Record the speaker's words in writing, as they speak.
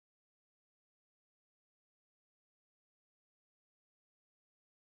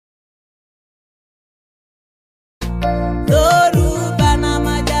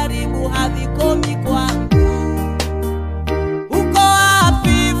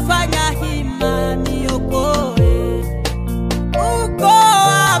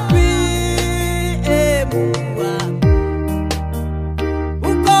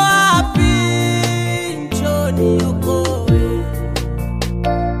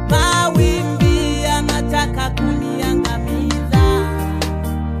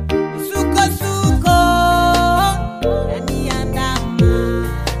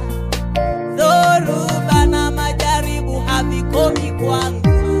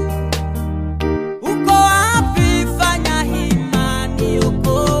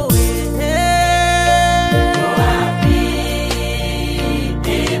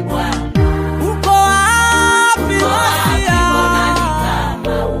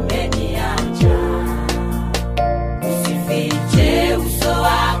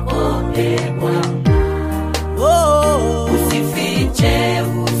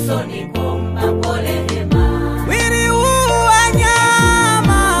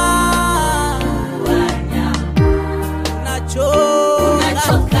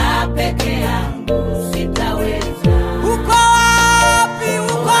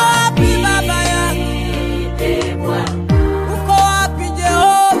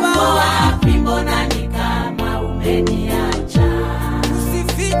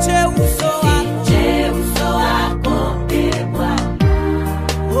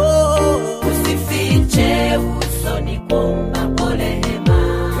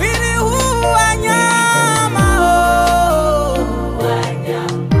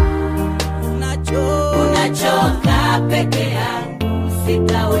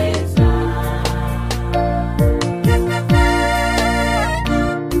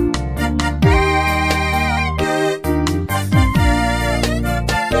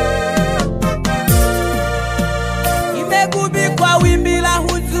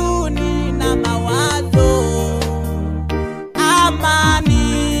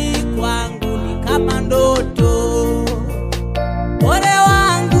amani kwangu ni kama ndoto. Ole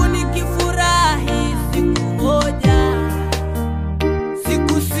wangu nikifurahi siku moja,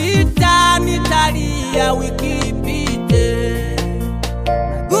 siku sita nitalia wiki ipite.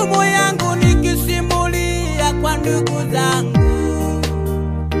 Magumu yangu nikisimulia kwa ndugu zangu,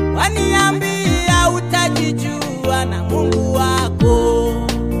 waniambia utajijua na Mungu wako.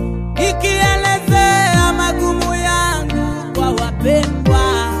 Nikielezea magumu yangu kwa wapendwa,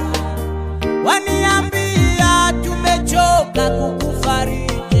 waniambia tumechoka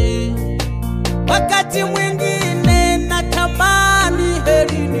kukufariji. Wakati mwingine natamani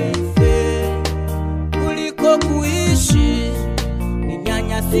heri nife kuliko kuishi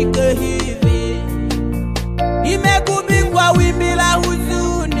ninyanyasike hivi. Nimegubikwa wimbi la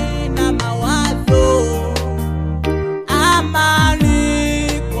huzuni na mawazo.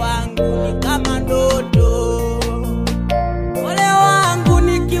 Amani kwangu ni kama ndoto. Ole wangu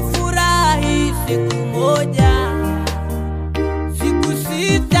nikifurahi siku moja, siku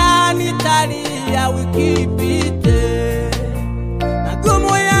sita nitalia wiki ipite.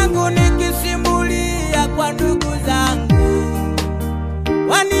 Magumu yangu nikisimulia kwa ndugu zangu,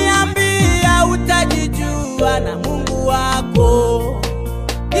 waniambia utajijua na Mungu wako.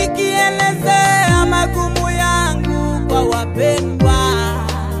 Nikielezea magumu yangu kwa wapendwa,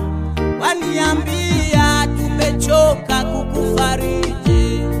 waniambia tumechoka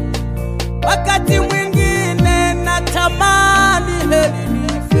kukufariji. Wakati mwingine natamani heri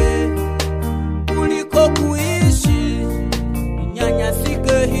nife kuliko kuishi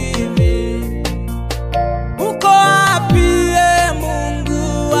ninyanyasike hivi. Uko wapi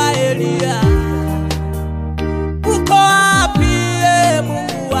Mungu wa Elia? Uko wapi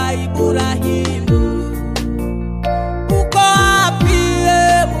Mungu wa Ibrahimu? Uko wapi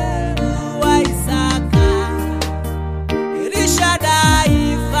Mungu wa Isaka?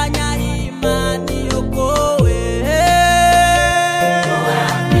 Irishadai fanya imani okoe. Uko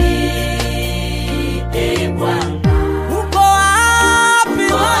wapi Bwana? Uko wapi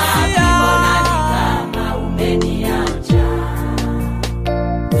Masia? Mbona ni kama umeniacha?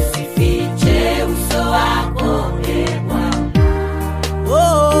 Usifiche uso wako Bwana.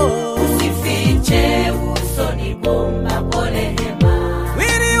 Usifiche uso ni bomba pole hema.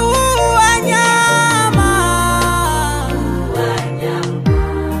 Wili uwanyama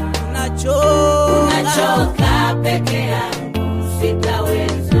unachoka peke yangu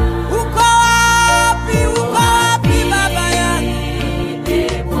sitaweza. Uko wapi baba yangu?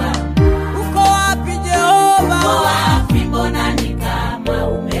 Uko wapi Jehova? Uko wapi mbona ni kama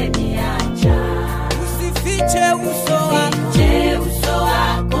umeniacha? Usifiche uso wako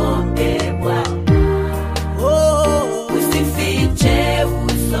Bwana. Usifiche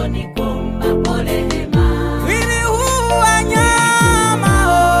uso ni bomba pole hema. Wili wanyama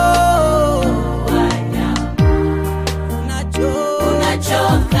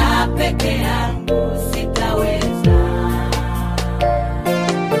unachoka peke yangu sitaweza.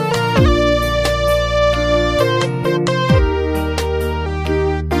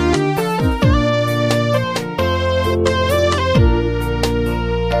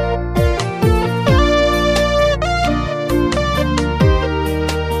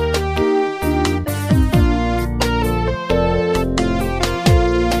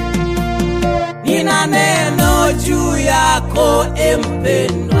 Nina neno juu yako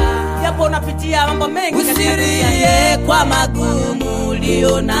mpendwa. Japo unapitia mambo mengi, usirie kwa magumu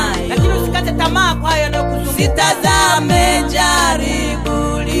ulionayo, lakini usikate tamaa kwa hayo yanayokuzunguka. Sitazame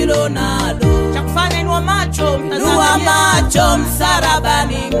jaribu lilonalo. Cha kufanya inua macho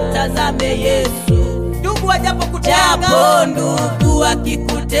msalabani, mtazame Yesu. Ndugu wajapo kutenga, japo ndugu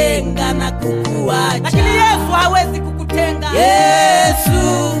wakikutenga na kukuacha, lakini Yesu hawezi kukutenga.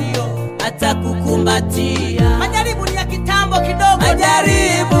 Yesu atakukumbatia. Majaribu ni ya kitambo kidogo.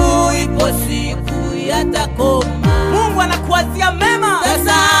 Majaribu ipo siku yatakoma. Mungu anakuwazia mema.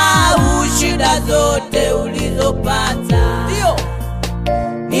 Sasahau shida zote ulizopata. Ndio.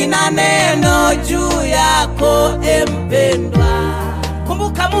 Nina neno juu yako mpendwa.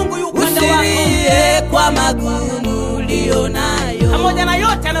 Kumbuka Mungu yuko upande wako. Usilie kwa magumu ulionayo. Pamoja na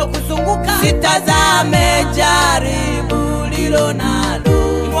yote yanayokuzunguka, sitazame jaribu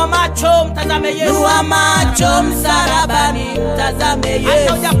lilonalo. Inua macho mtazame Yesu. Inua macho msalabani, mtazame Yesu.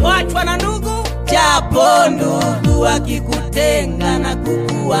 Hata hujapoachwa na ndugu, japo ndugu wakikutenga na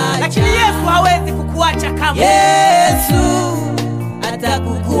kukuacha, lakini Yesu hawezi kukuacha kamwe. Yesu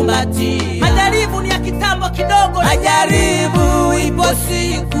atakukumbatia. Majaribu ni ya kitambo kidogo. Majaribu ipo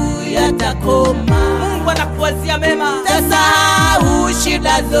siku yatakoma. Mungu anakuwazia mema. Sasahau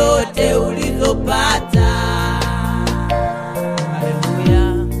shida zote ulizopata.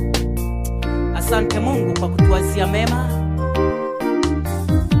 Asante Mungu kwa kutuwazia mema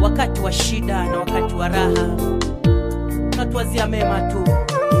wakati wa shida na wakati wa raha. Unatuwazia mema tu.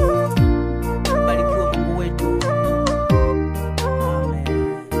 Barikiwa Mungu wetu.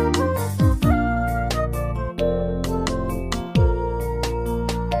 Amen.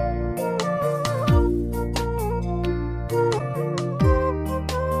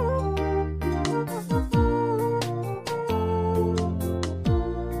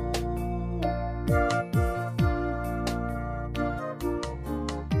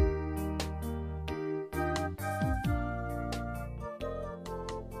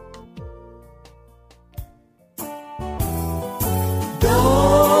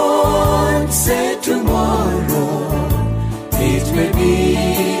 Say tomorrow, it may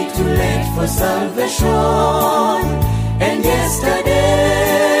be too late for salvation, and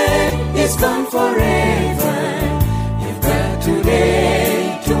yesterday is gone forever. You've got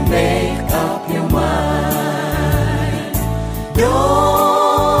today to make up your mind.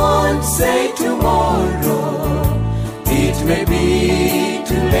 Don't say tomorrow, it may be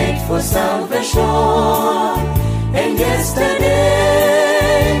too late for salvation, and yesterday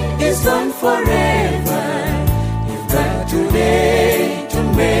is gone forever. You've got today to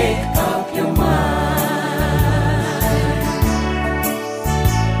make up your mind.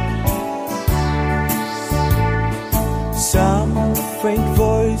 Some faint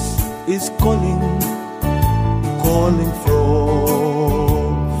voice is calling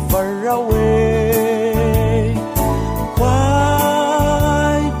from far away.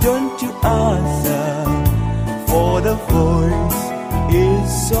 Why don't you answer? For the voice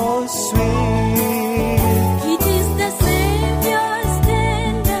is so sweet. It is the Savior's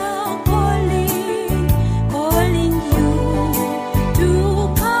tender calling you to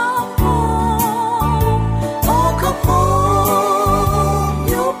come home. Oh, come home,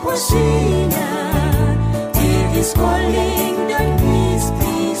 you poor sinner. He is calling, don't miss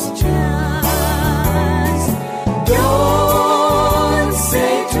this chance. Don't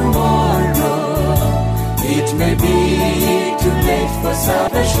say tomorrow, it may be too late for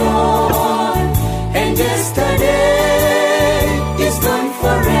salvation, and yesterday is gone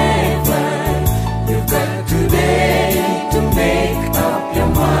forever. You've got today to make up your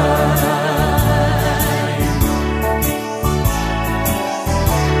mind.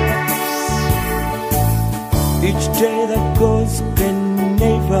 Each day that goes can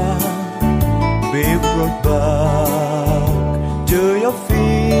never be brought back to your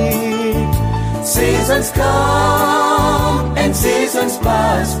feet. Seasons come and seasons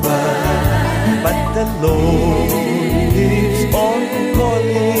pass by, but the Lord keeps on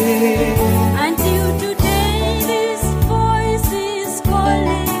calling. Until today this voice is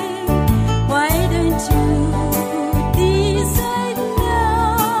calling. Why don't you decide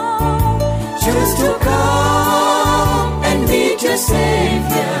now? choose to come and meet your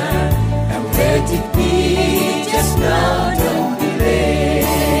Savior, and let it be just now, don't delay.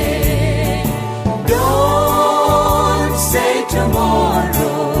 Don't say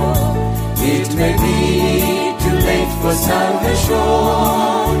tomorrow, it may be too late for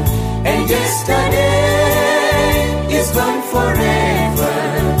salvation, and yesterday is gone forever.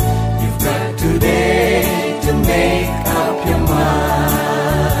 You've got today to make up your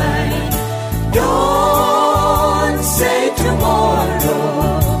mind. Don't say tomorrow,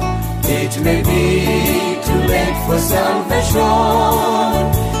 it may be too late for salvation,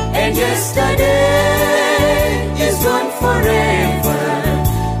 and yesterday is gone forever.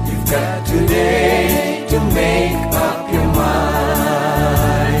 You've got today to make up your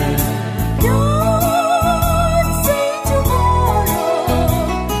mind. Don't say tomorrow,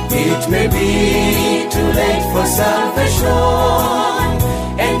 It may be too late for salvation,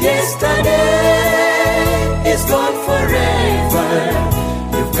 and yesterday is gone forever.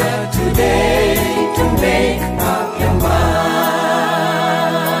 You've got today to make up your mind.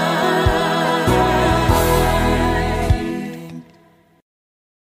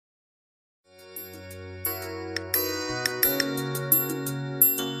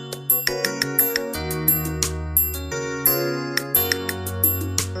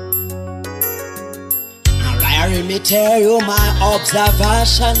 Let me tell you my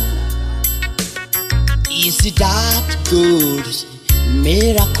observation. Is it that good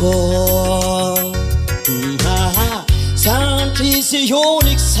miracle? Sound is a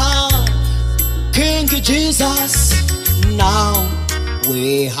unique sound, King Jesus. Now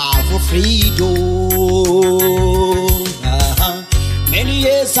we have a freedom. Many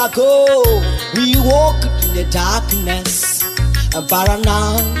years ago we walked in the darkness, but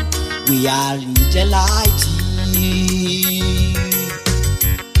now we are in the light.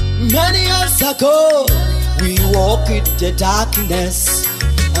 Many years years ago, we walk in the darkness,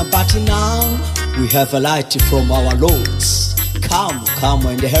 but now we have a light from our Lord. Come, come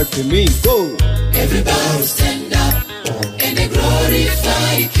and help me go. Everybody stand up and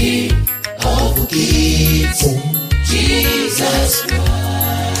glorify King of Kings, Jesus Christ.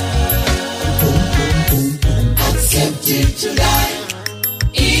 Accepted to die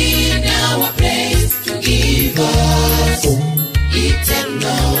in our place to give us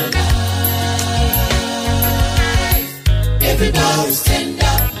eternal life. Everybody stand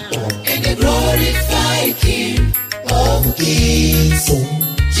up and glorify King of Kings,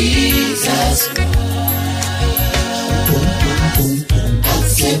 Jesus Christ.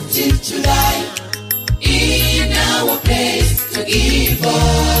 Accepted to die in our place to give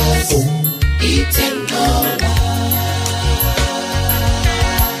us eternal life.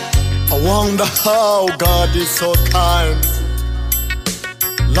 I wonder how God is so kind,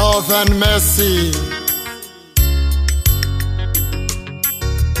 love and mercy.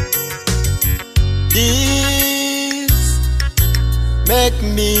 This make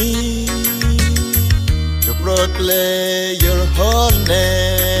me to proclaim your holy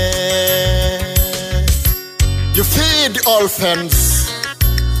name. You feed orphans,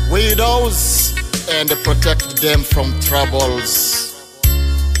 widows, and protect them from troubles.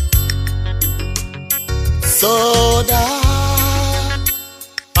 So that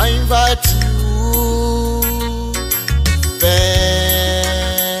I invite you,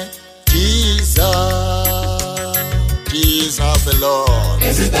 thank Jesus the Lord.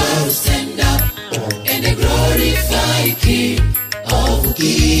 Everybody stand up and glorify King of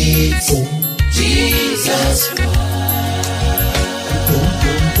Kings, Jesus Christ.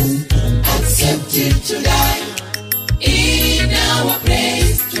 Accepted to die in our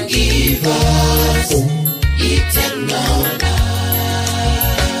place to give us eternal life.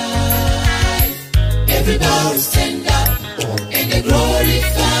 Everybody stand up and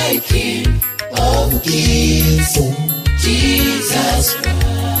glorify King of Kings, Jesus Christ.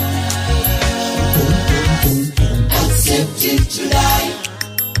 Accepted to die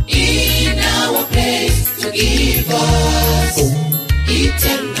in our place to give us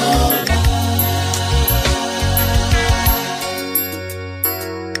eternal life.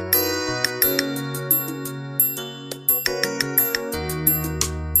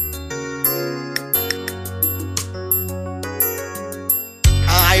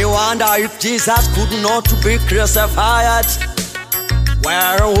 I wonder if Jesus could not be crucified,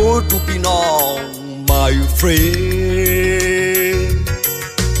 where would you be now, my friend?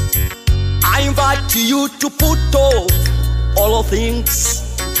 I invite you to put off all things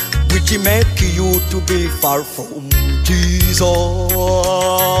which make you to be far from Jesus.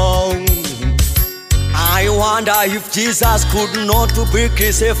 I wonder if Jesus could not be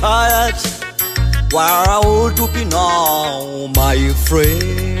crucified, where would you be now, my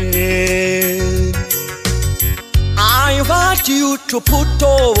friend? I invite you to put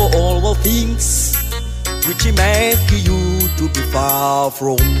over all the things which make you to be far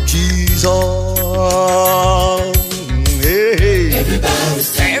from Jesus. Hey, hey. Everybody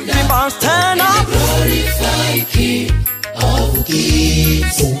stand Stand up up. and glorify King of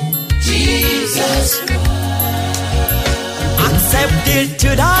Kings, Jesus Christ. Accepted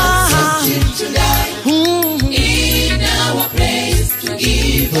to die. Accepted to die in our place to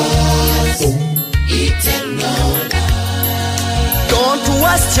give us eternal life. Don't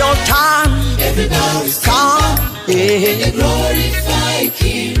waste your time. Everybody stand Come. up and glorify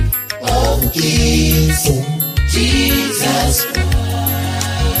King of Kings, Jesus Christ.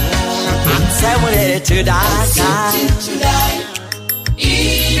 Accepted to die. Accepted to die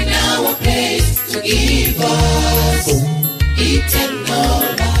in our place to give us eternal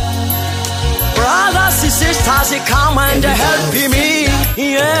life. Brothers and sisters, come and help me.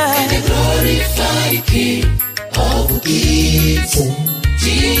 Yeah. And glorify King of Kings,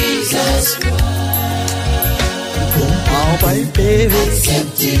 Jesus Christ. Oh, baby.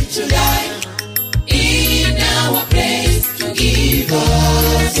 Accepted to die in our place to give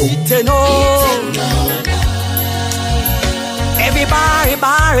us Eternal. life.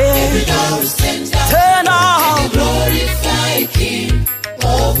 Everybody, Everybody stand up turn on. and glorify King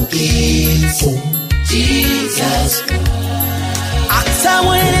of Kings, Jesus Christ.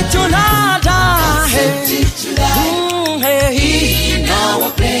 Accepted to die. Accepted to die in our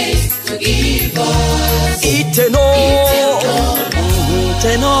place to give us Eternal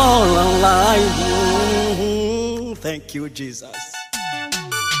life. Thank you, Jesus.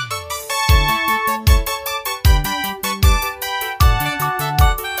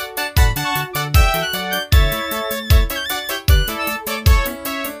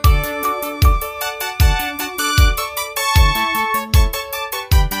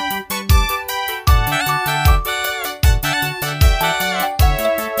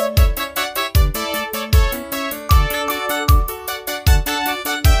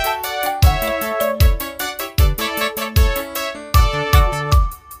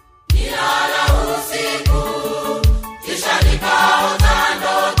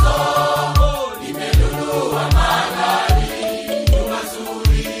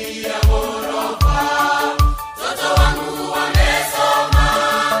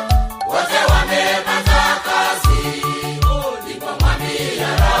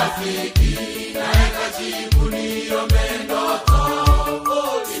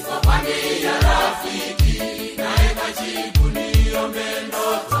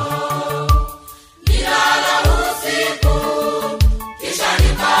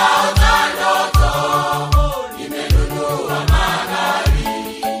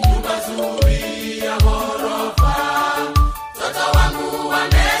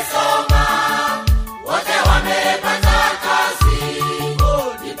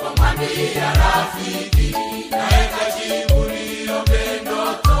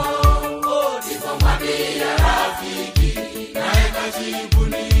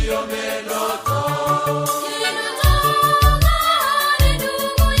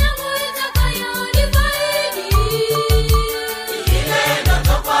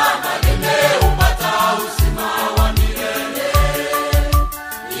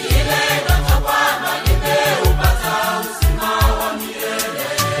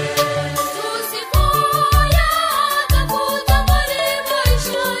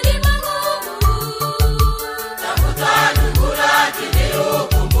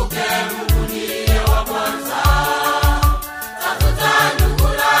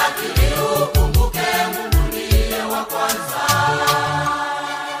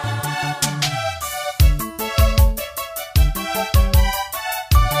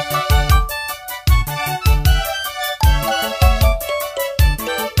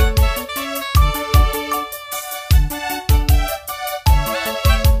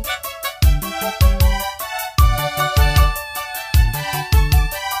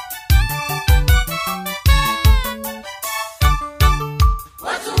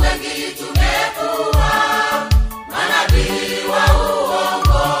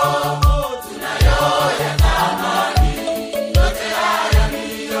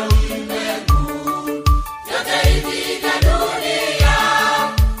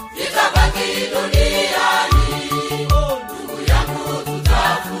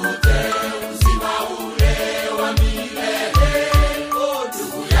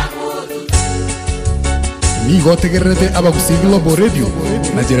 igo tegerete abagusi Global Radio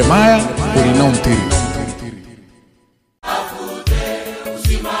na Jeremiah Orina Ontiri.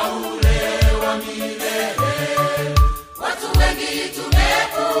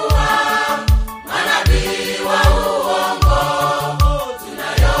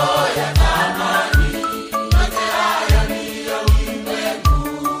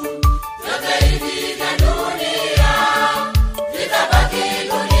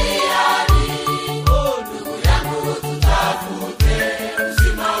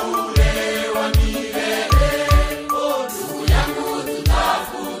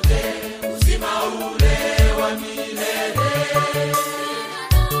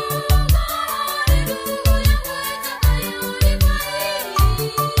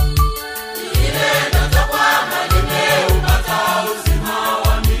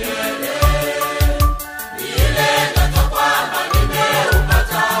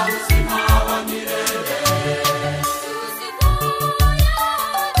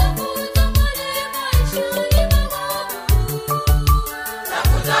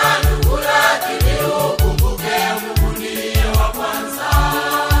 Ukumbuke Mungu ndiye wa kwanza.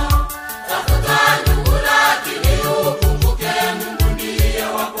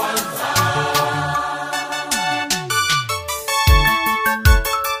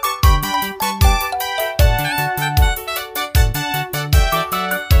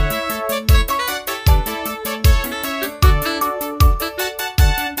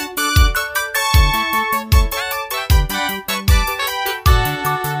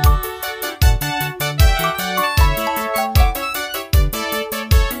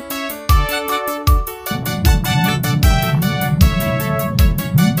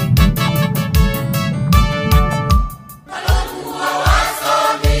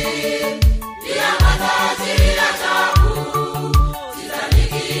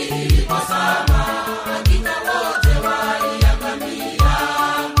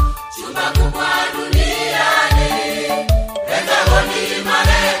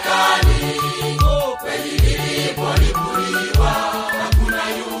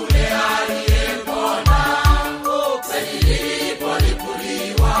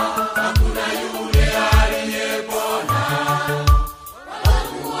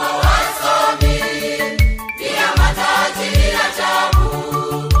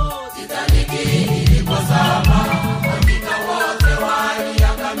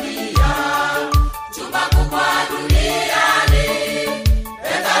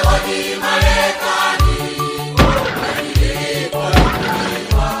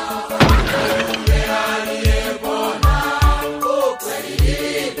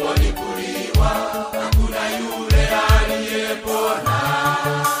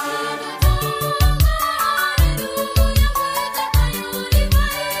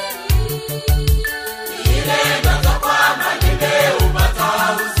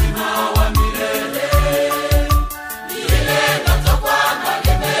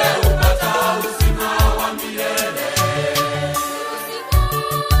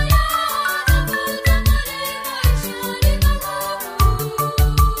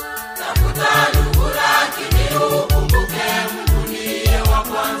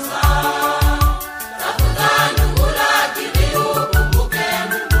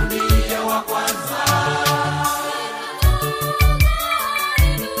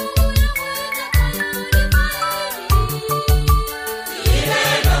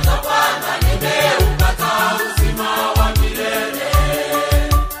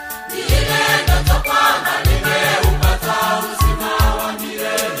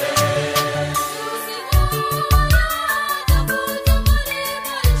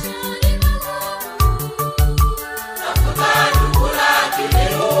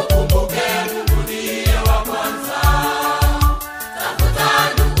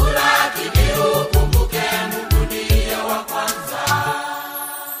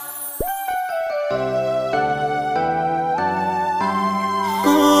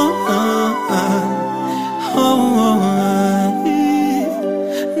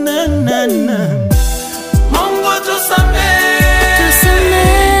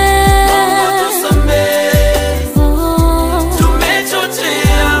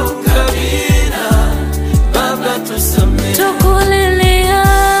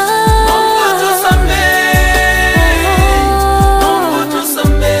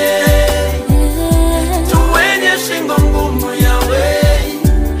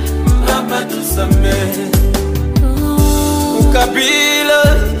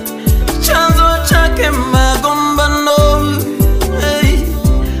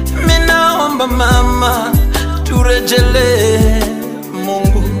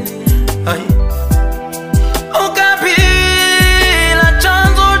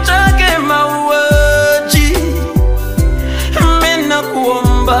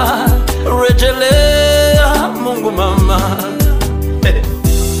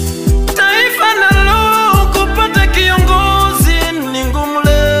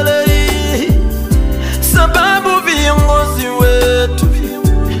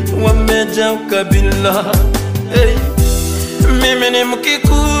 makabila. Hey. Mimi ni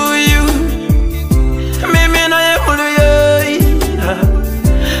Mkikuyu, mimi naye Muluya,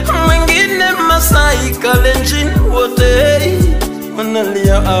 mwingine Masai, Kalenjin, wote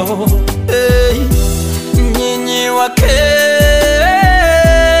wanalia ao. Hey. Nyinyi wa Kenya,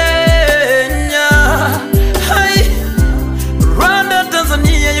 hai, Rwanda,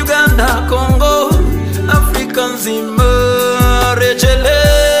 Tanzania, Uganda, Congo, Afrika nzima, rejele.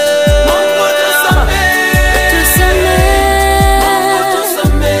 Mungu tusamehe, Mungu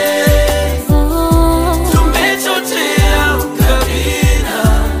tusamehe, tumechochea ukabila,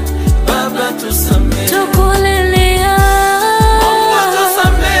 Baba tusamehe, tukulilia. Mungu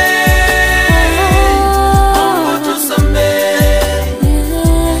tusamehe, Mungu tusamehe,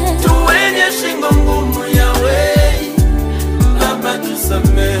 tuwenye shingo ngumu yawe, Baba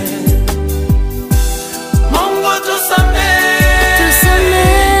tusamehe. Mungu tusamehe,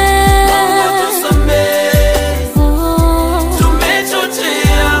 Mungu tusamehe,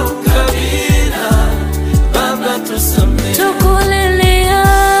 tumechochea ukabila, Baba tusamehe, Tukulilia.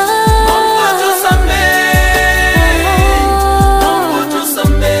 Mungu tusamehe, Mungu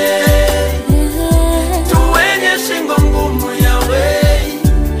tusamehe, tuwenye shingo ngumu yawe,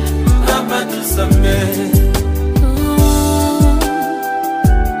 Baba tusamehe.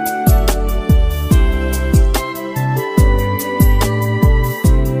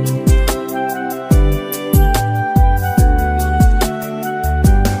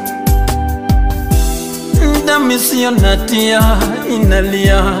 Damu isiyo na hatia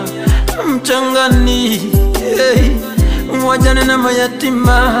inalia mchangani, hey. Wajane na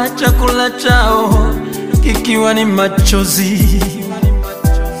mayatima, chakula chao kikiwa ni machozi,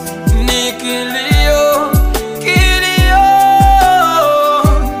 ni kilio, kilio.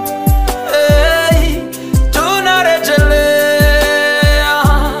 Hey. Tunarejelea,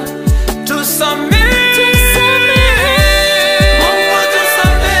 tusamehe, Mungu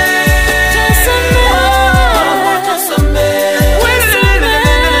tusamehe, Mungu tusamehe,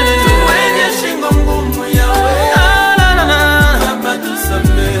 tuwenye shingo ngumu yawe, Baba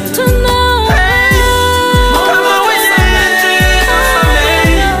tusamehe. Kama wenyeji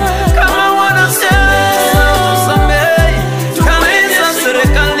tusamehe, kama wanasiasa tusamehe, kanisa,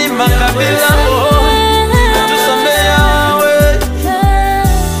 serikali, makabila, tusamehe yawe.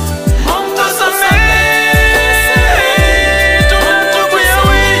 Mungu tusamehe, tunatubu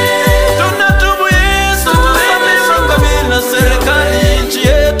yawe, tunatubu Yesu, tusamehe makabila, serikali, nchi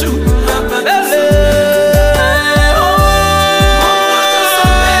yetu.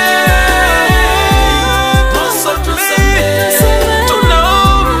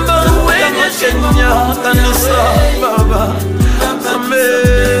 Tunaomba kama Kenya, kanisa, Baba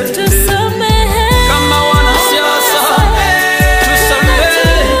tusamehe. Kama wanasiasa tusamehe,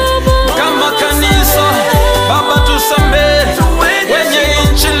 kama kanisa, Baba tusamehe, wenye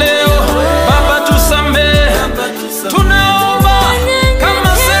nchi leo, Baba tusamehe. Tunaomba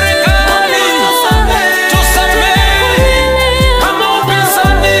kama serikali tusamehe, kama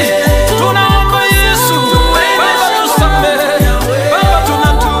upinzani tunaomba Yesu, Baba tusamehe. Baba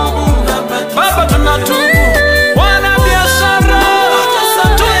tunatubu, Baba tunatubu, wanabiashara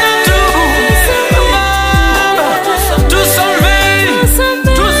tunatubu, Baba tusamehe,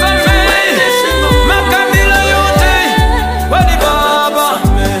 tusamehe makabila yote, wali Baba,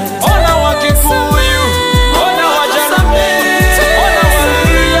 ona Wakikuyu, ona Wajaluo, ona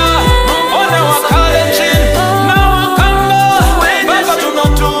Waluhya, ona Wakalenjin na Wakamba, Baba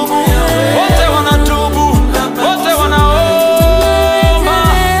tunatubu, wote wanatubu, wote wanaomba,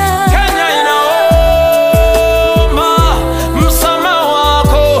 Kenya inaomba msamaha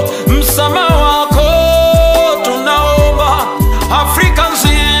wako, msamaha wako tunaomba, Afrika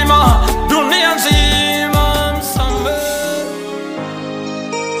nzima, dunia nzima, msamehe.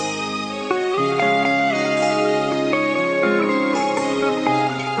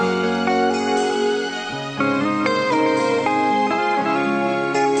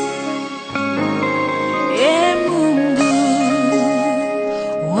 Ee Mungu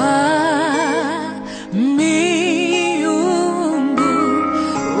wa miungu,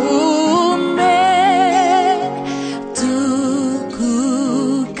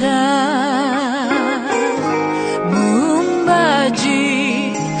 umetukuka,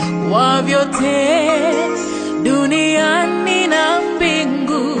 muumbaji wa vyote duniani na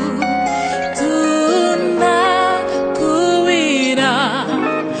mbingu,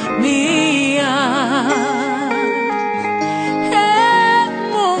 tunakuinamia. Ee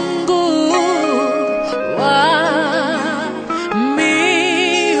Mungu wa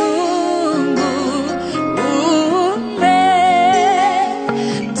miungu,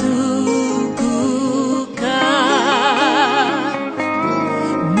 umetukuka.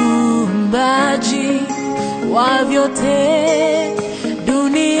 vyote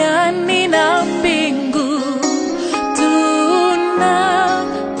duniani na mbingu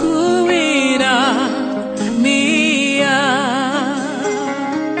tunakuinamia.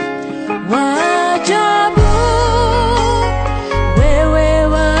 Waajabu, wewe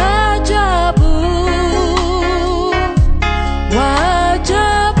waajabu,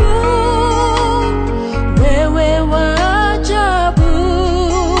 waajabu, wewe waajabu,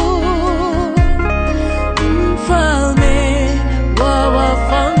 Mfalme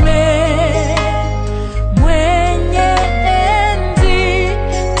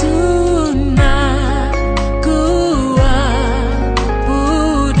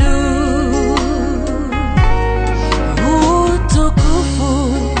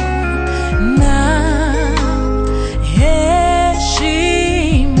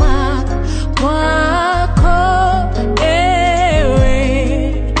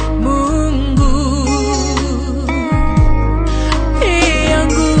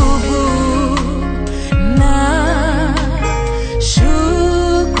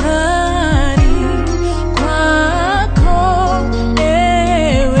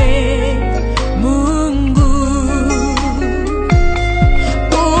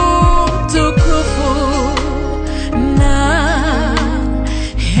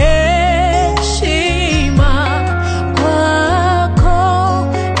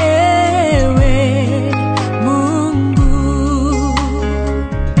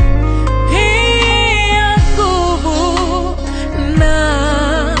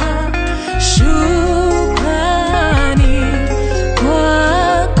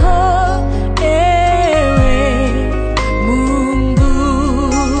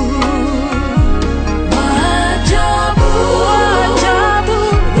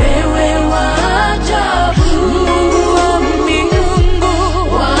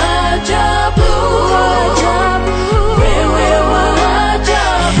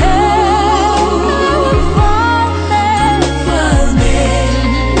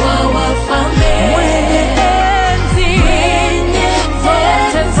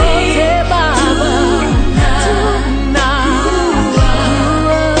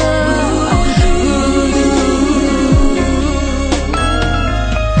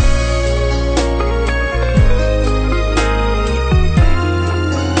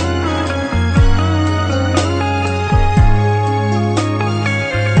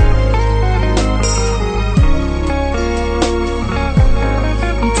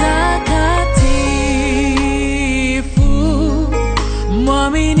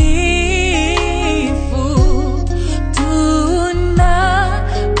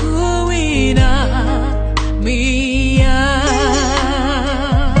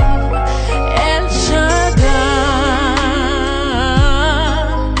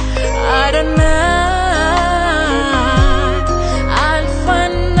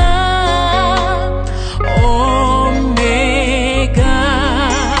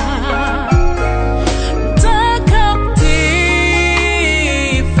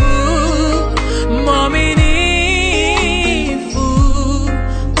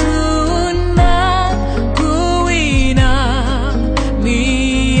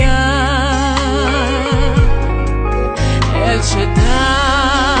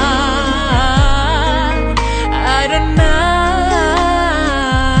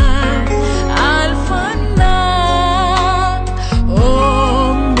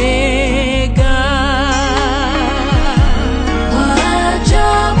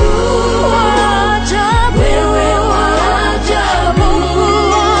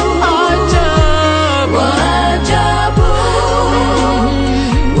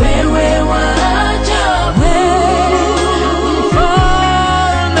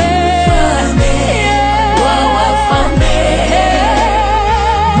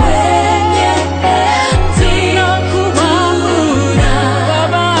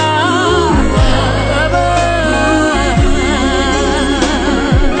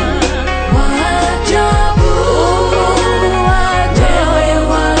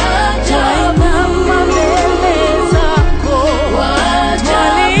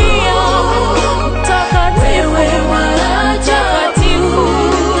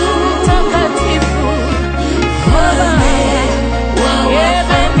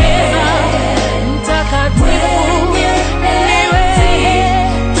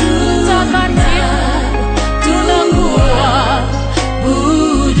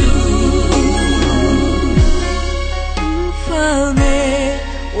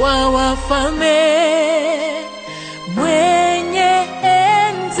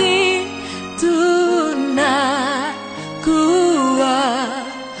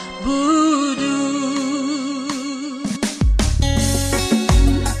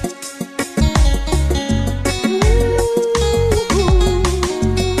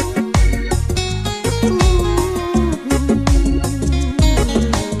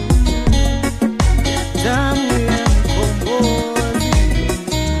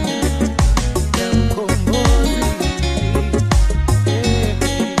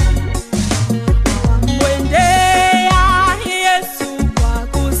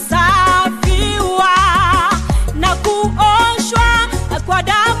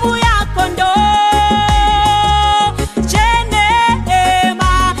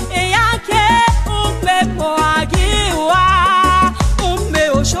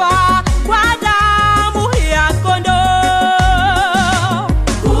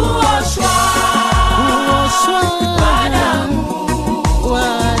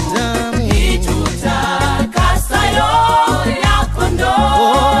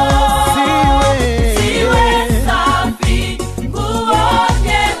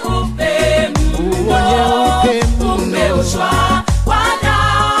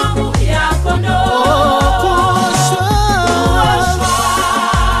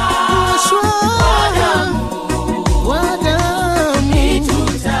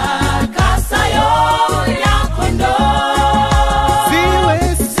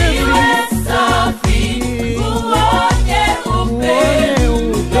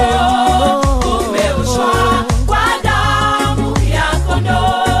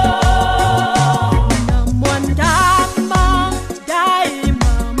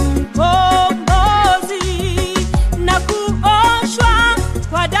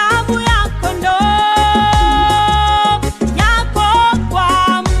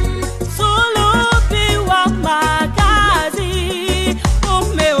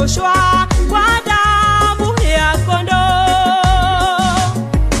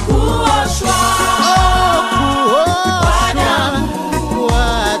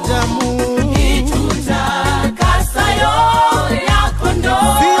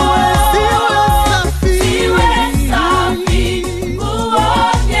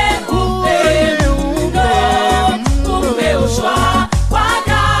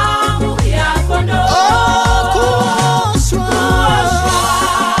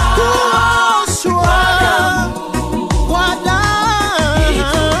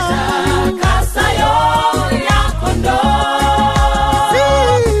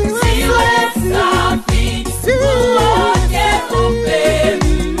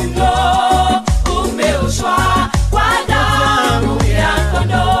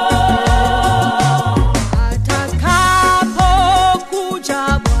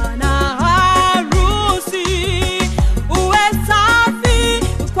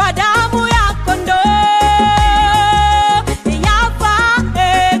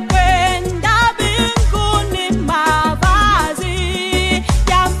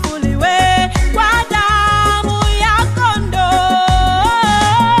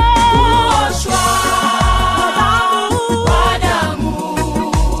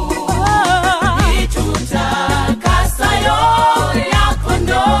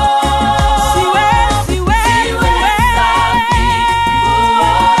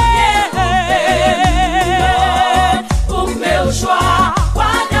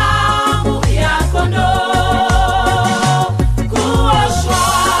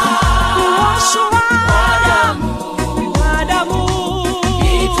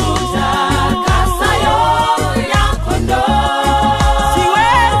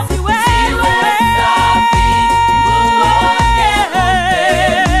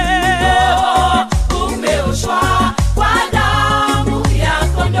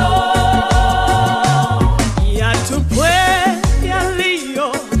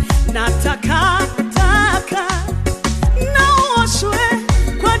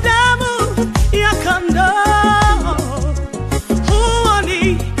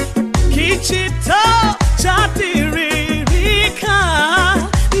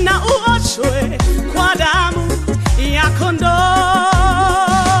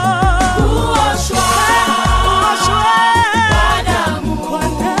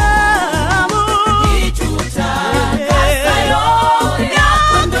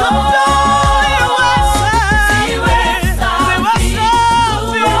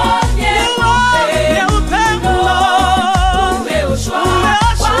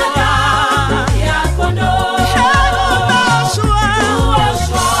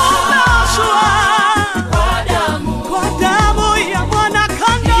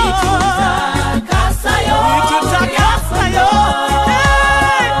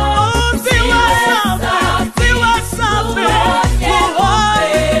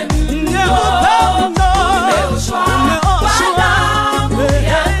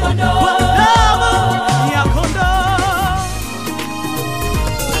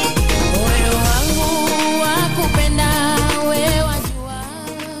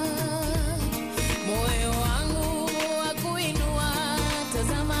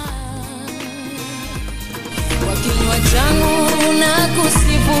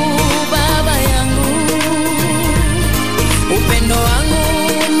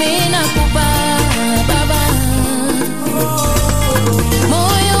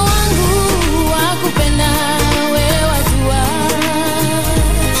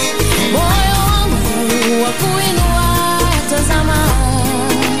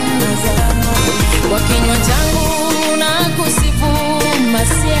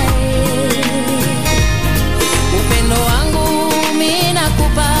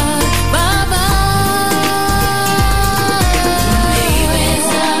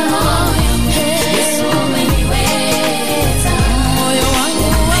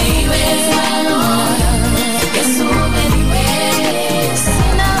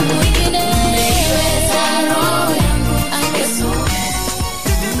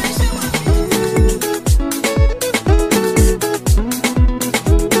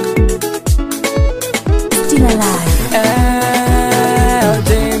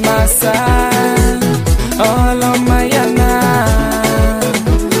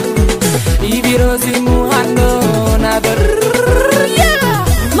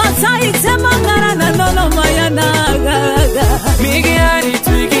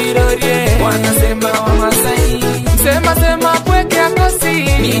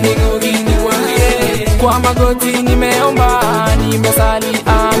magoti nimeomba, nimesali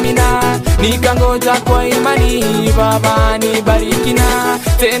amina, nikangoja kwa imani, Baba nibarikina.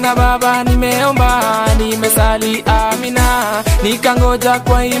 Tena Baba nimeomba, nimesali amina, nikangoja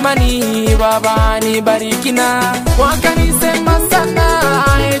kwa imani, Baba nibarikina. Wakanisema sana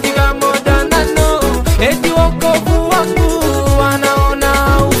eti kama danano, eti wokovu wangu wanaona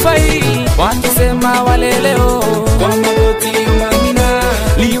ufai. Wakisema wale leo kwa magoti amina,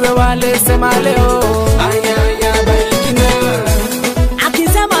 liwe wale sema leo aya barikina.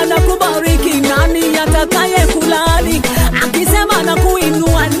 Akisema na kubariki, nani atakaye kulani? Akisema na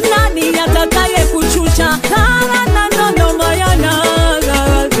kuinua, nani atakaye kushusha? Karana nono mayana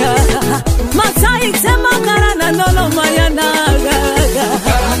Masai sema karana nono mayana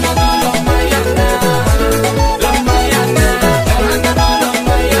karana nono mayana la mayana karana nono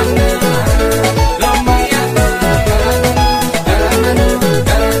mayana la mayana karana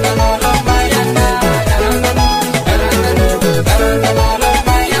nono mayana karana nono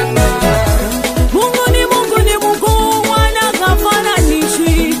mayana. Mungu ni Mungu ni Mungu, wana kafana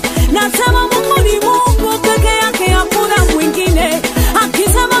nishi. Nasema Mungu ni Mungu, peke yake hakuna mwingine.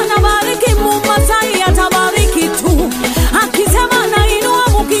 Akisema na bariki Masai atabariki tu. Akisema na inua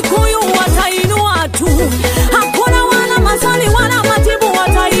Mkikuyu atainua tu. Hakuna wana Masai wana Matibu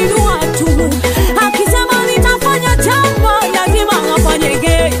watainua tu. Akisema nitafanya jambo lazima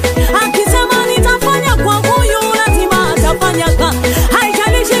afanyege. Akisema nitafanya kwa huyu lazima atafanya.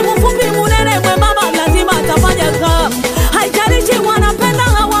 Haijalishi mfupi munene mwembamba lazima atafanya. Haijalishi wanapenda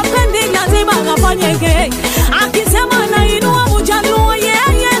hawapendi lazima afanyege. Akisema na inua Mjaluo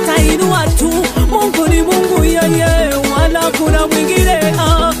yeye atainua tu. Mungu ni Mungu yeye wala kuna mwingine.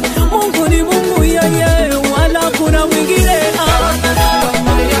 Mungu ni Mungu yeye wala kuna mwingine.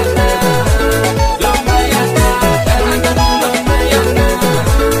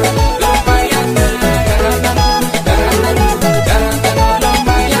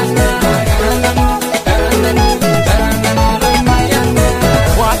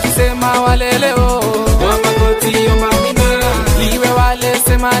 Wakisema wale leo kwa magoti amina, liwe wale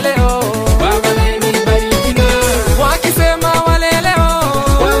sema leo Baba nibarikina. Wakisema wale leo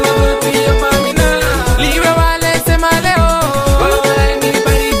kwa magoti amina, liwe wale sema leo Baba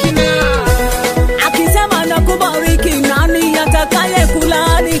nibarikina. Akisema na kubariki, nani atakaye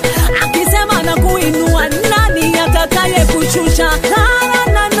kulani? Akisema na kuinua, nani atakaye kushusha?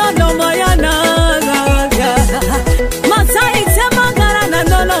 Karana nono mayana Masai sema karana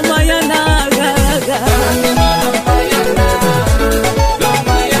nono mayana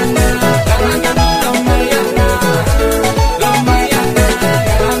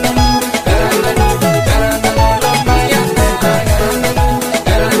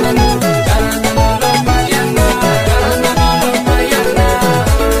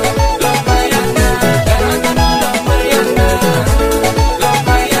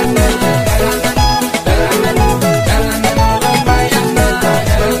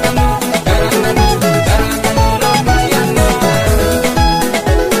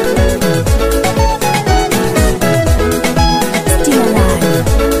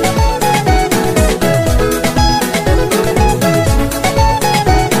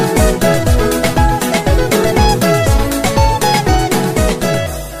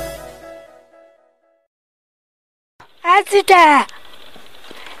Azita.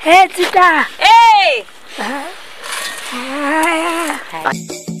 Azita. Hey!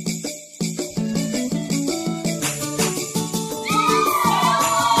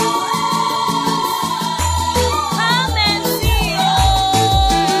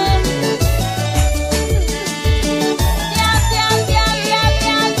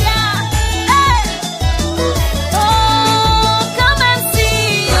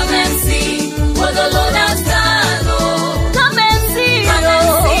 What the Lord has done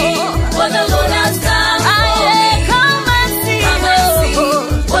for me.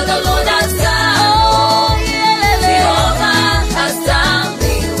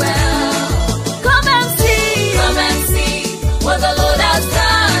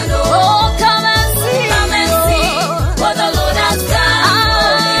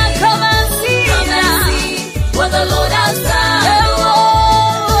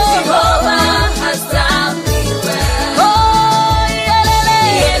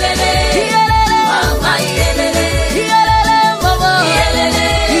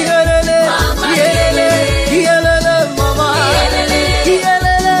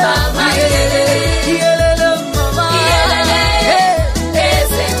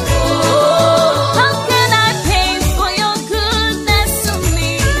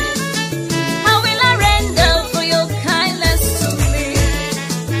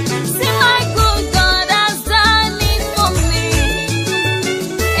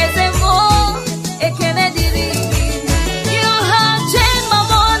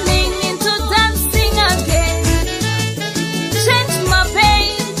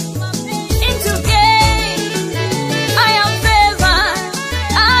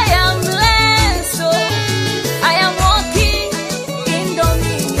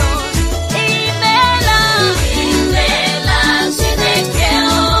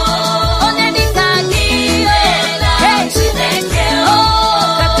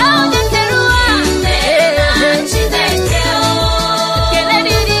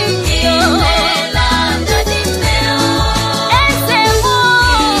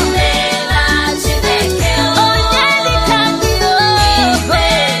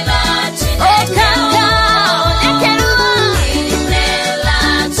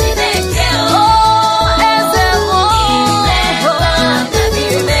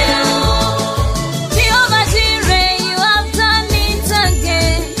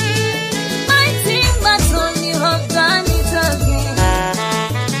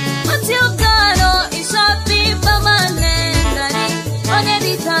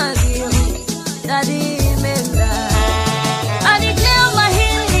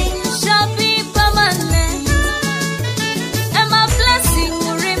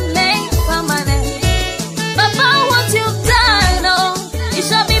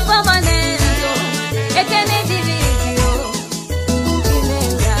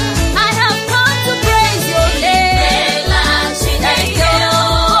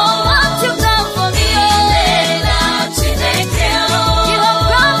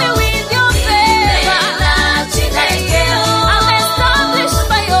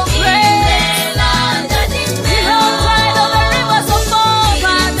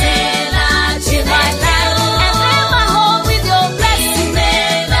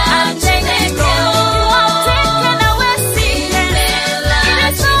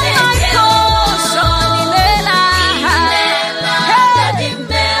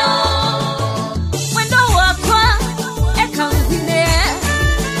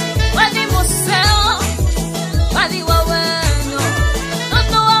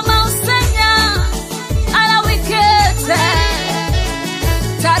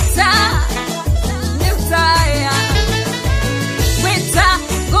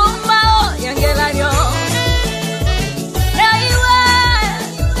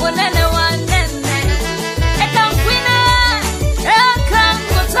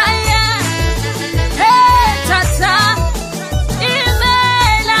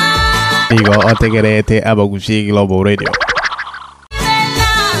 Igo otegerete Abagushi Global Radio.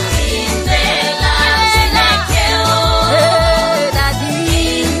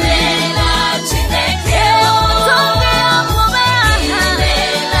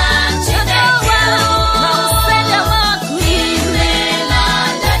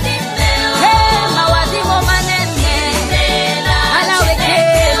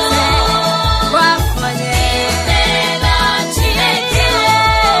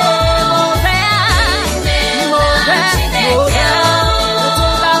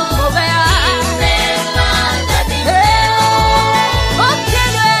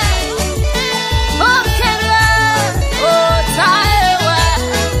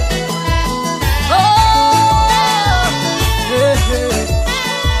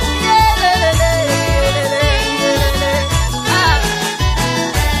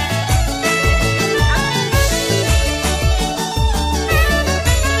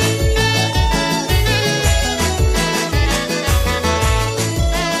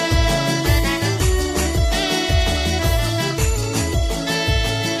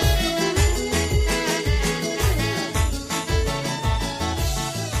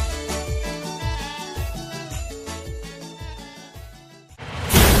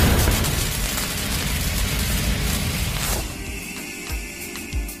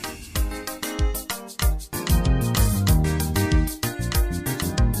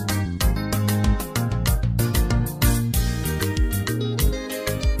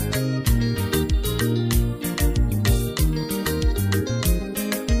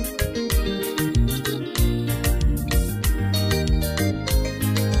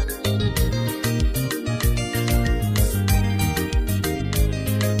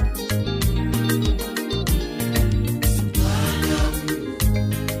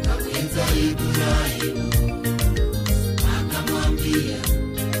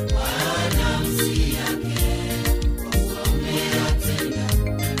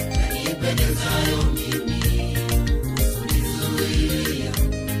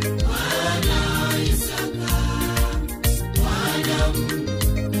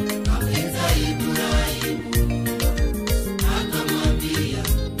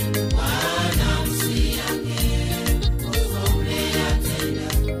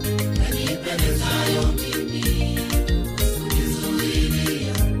 Yomi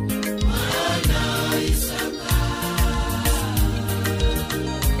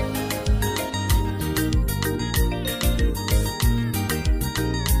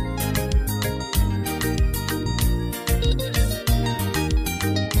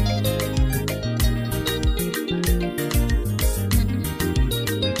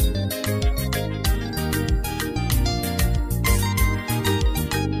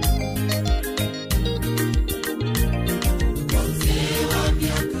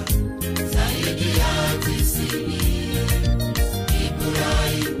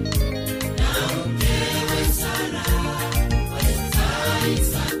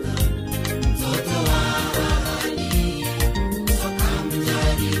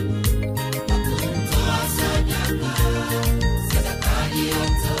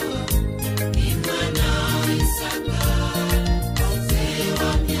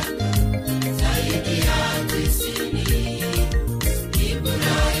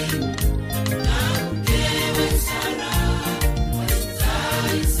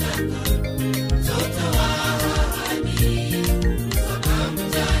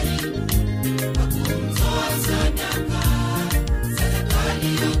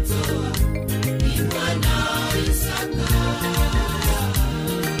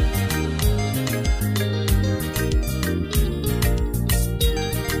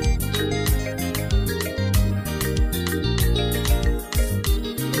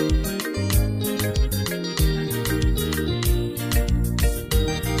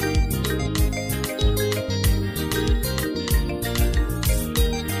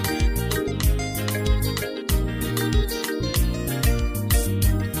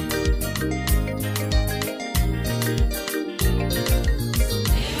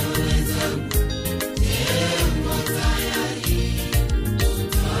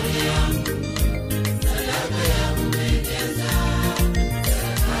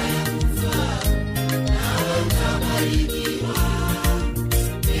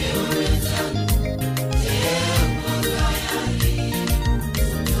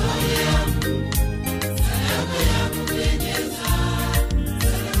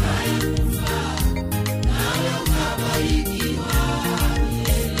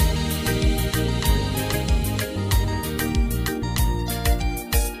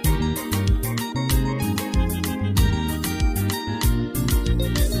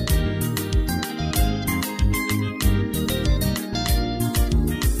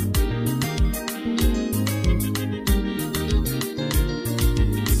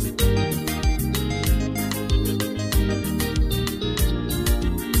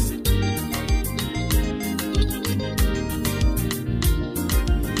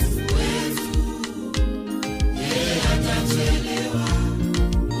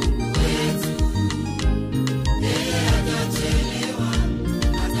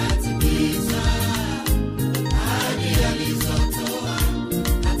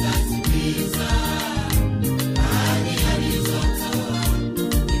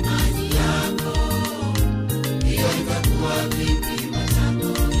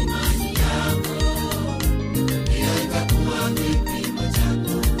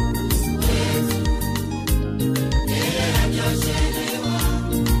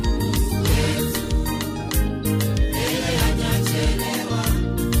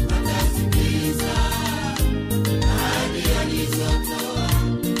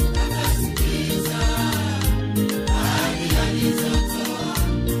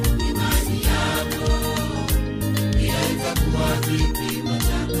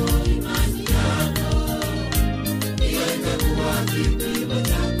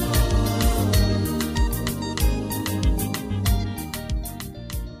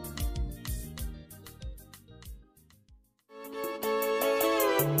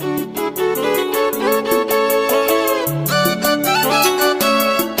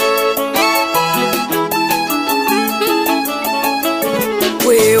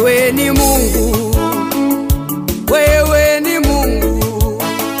Wewe ni Mungu, wewe ni Mungu.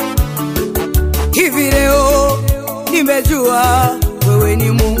 Hivi leo nimejua wewe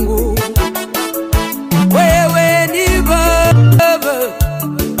ni Mungu. Wewe ni Baba,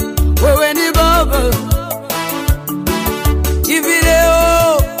 wewe ni Baba. Hivi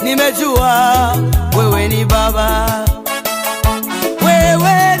leo nimejua wewe ni Baba.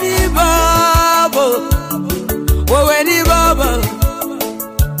 Wewe ni Baba, wewe ni Baba.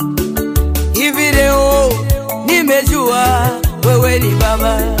 Hivi leo nimejua wewe ni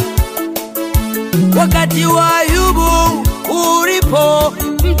Baba. Wakati wa Ayubu ulipo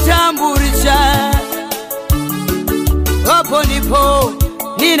mtambulisha, hapo ndipo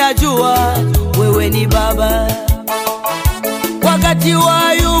ninajua wewe ni Baba. Wakati wa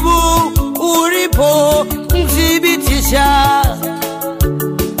Ayubu ulipo mthibitisha,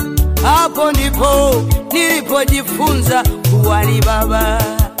 hapo ndipo nilipojifunza kuwa ni Baba.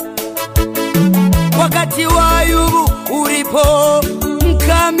 Wakati wa Ayubu ulipo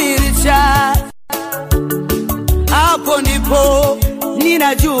mkamilisha, hapo ndipo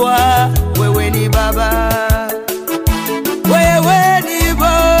ninajua wewe ni Baba. Wewe ni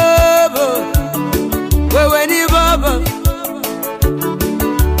Baba, wewe ni Baba.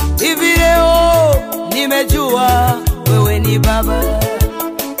 Hivi leo nimejua wewe ni Baba.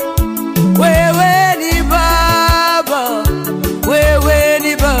 Wewe ni Baba, wewe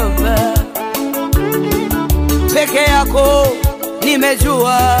ni Baba. Peke yako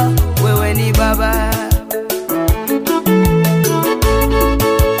nimejua wewe ni Baba.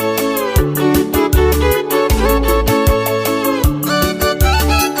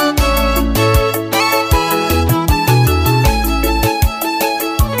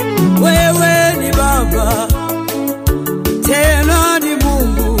 Wewe ni Baba, tena ni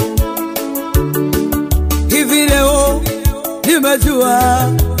Mungu. Hivi leo nimejua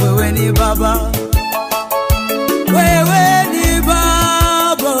wewe ni Baba. Wewe ni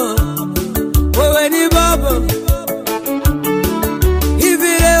Baba, wewe ni Baba.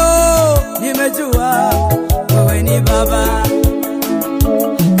 Hivi leo nimejua wewe ni Baba.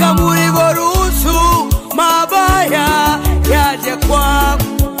 Kama ulivyoruhusu mabaya yaje kwangu,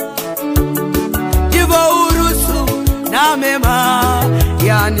 ndivyo uruhusu na mema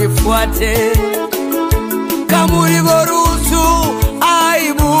yanifuate. Kama ulivyoruhusu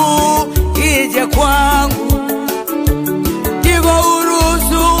aibu ije kwangu, ndivyo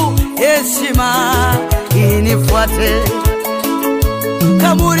uruhusu heshima inifuate.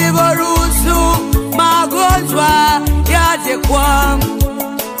 Kama ulivyoruhusu magonjwa yaje kwangu,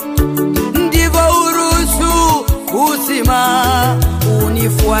 ndivyo uruhusu uzima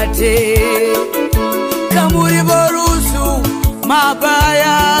unifuate. Kama ulivyoruhusu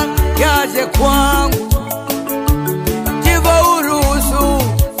mabaya yaje kwangu, ndivyo uruhusu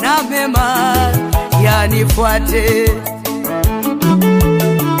na mema yanifuate.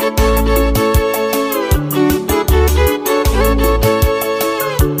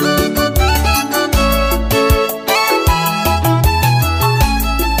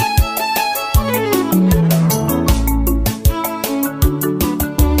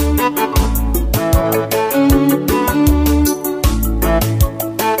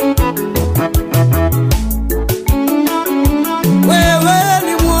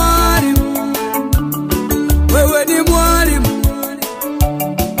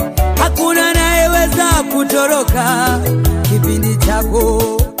 Kutoroka kipindi chako.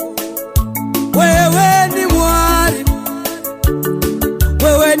 Wewe ni mwalimu,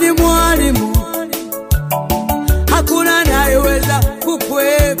 wewe ni mwalimu. Hakuna anayeweza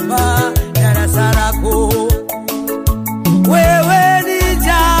kukwepa darasa lako. Wewe ni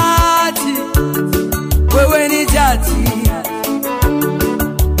jaji, wewe ni jaji.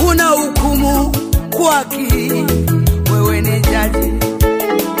 Una hukumu kwa haki, wewe ni jaji.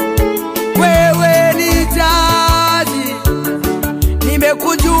 Wewe ni jaji,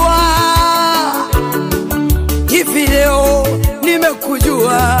 nimekujua. Hivi leo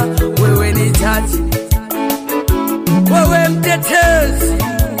nimekujua wewe ni jaji. Wewe mtetezi,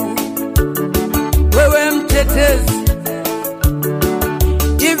 wewe mtetezi.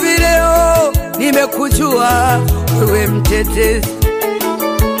 Hivi leo nimekujua wewe mtetezi.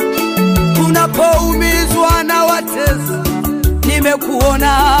 Unapoumizwa na watesi,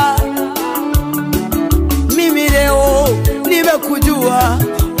 nimekuona. Mimi leo nimekujua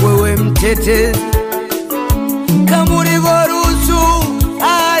wewe mtetezi. Kama ulivyoruhusu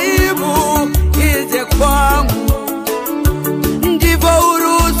aibu ije kwangu, ndivyo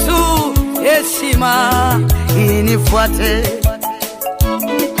uruhusu unifuate.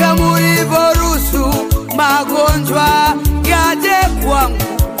 Kama ulivyoruhusu magonjwa yaje kwangu,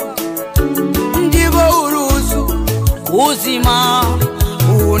 ndivyo uruhusu uzima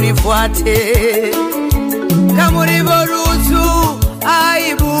unifuate. Kama ulivyoruhusu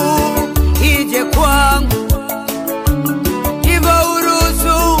aibu ije kwangu, ndivyo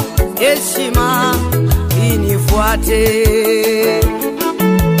uruhusu heshima inifuate.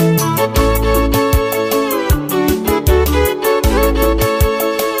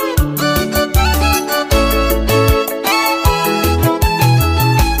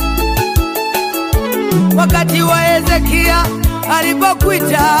 Wakati wa Hezekia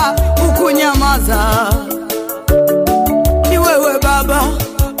alipokuita ukunyamaza, ni wewe Baba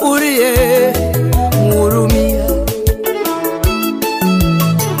uliye mhurumia.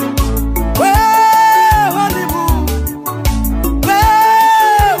 Wewe ni Mungu,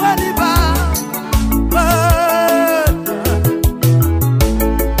 wewe ni Baba,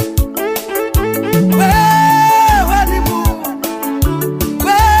 wewe ni Mungu,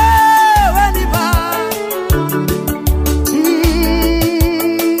 wewe ni Baba.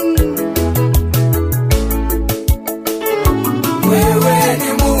 Wewe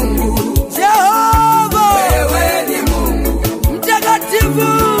ni Mungu Jehova, wewe ni Mungu mtakatifu.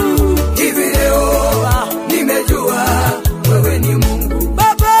 Hivi leo nimejua wewe ni Mungu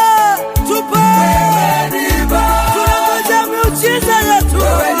Baba, tupe. Wewe ni Baba, tunangoja miujiza yetu.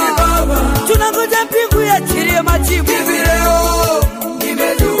 Wewe ni Baba, tunangoja mbingu iachilie majibu. Hivi leo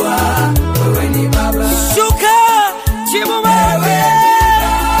nimejua wewe ni Baba, shuka jibu maombi.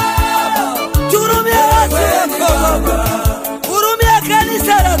 Turumia watu wako, hurumia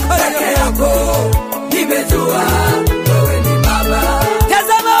kanisa lako yako. Nimejua wewe ni Baba.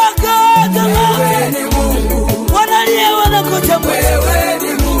 Tazama wagonjwa, wewe ni Mungu. Wanalia wanakuja, wewe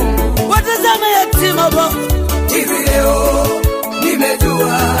ni Mungu. Watazama yatima Baba. Hivi leo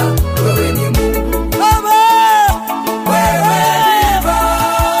nimejua wewe ni Mungu Baba. Wewe ni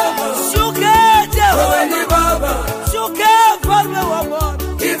Baba, shuka Jehova. Wewe ni Baba, shuka mfalme wa Bwana.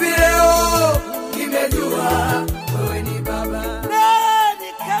 Hivi leo nimejua wewe ni Baba. Nani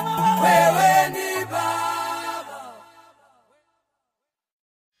kama wewe ni Baba?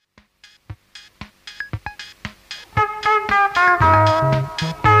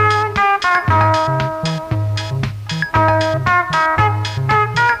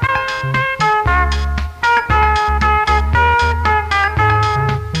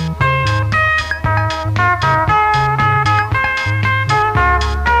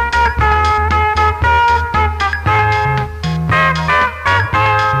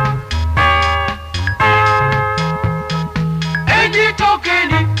 Enyi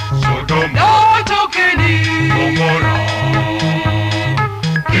tokeni Sodoma, tokeni Gomora,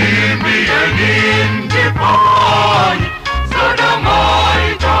 kimbieni mjipanye, Sodoma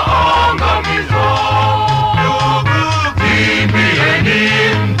itaangamizwa. Kimbieni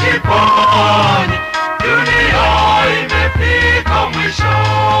mjipanye, dunia imefika mwisho.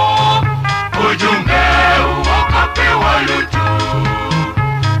 Ujumbe wakapewa Lutu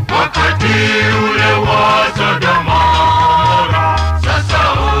wakati ule wa Sodoma. Sasa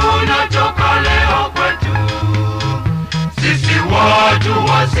unatoka leo kwetu, sisi watu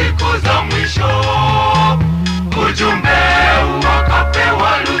wa siku za mwisho. Ujumbe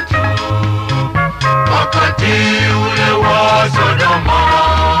wakapewa Lutu wakati ule wa Sodoma.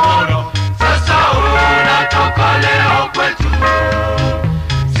 Sasa unatoka leo kwetu,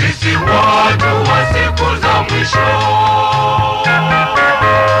 sisi watu wa siku za mwisho.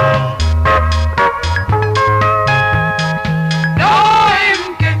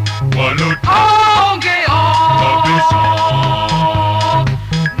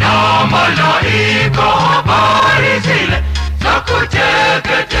 Na malaika habari zile za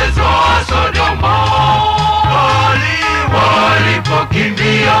kuteketezwa Sodoma,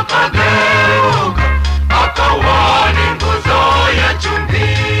 walipokimbia kageuka akawa ni nguzo ya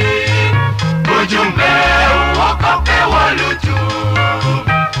chumvi. Ujumbe wakapewa Lutu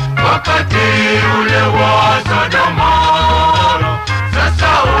wakati ule wa Sodoma. Sasa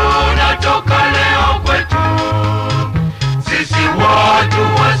unatoka leo kwetu, sisi watu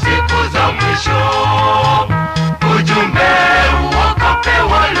wa siku za mwisho. Ujumbe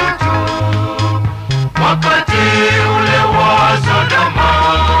wakapewa Lutu wakati ule wa Sodoma.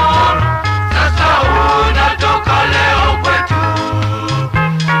 Sasa unatoka leo kwetu,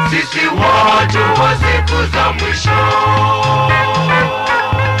 sisi watu wa siku za mwisho.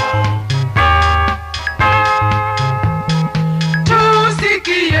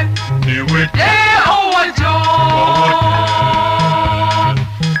 Tusikie leo wajo,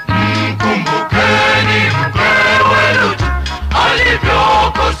 mkumbukeni mkewe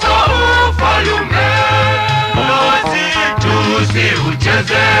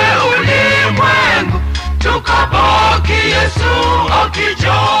upoteze ulimwengu, tukabaki Yesu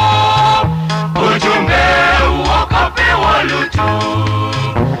akija. Ujumbe wakapewa Lutu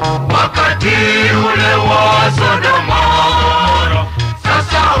wakati ule wa Sodoma,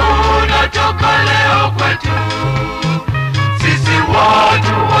 sasa unatoka leo kwetu sisi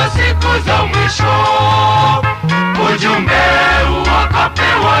watu wa siku za mwisho. Ujumbe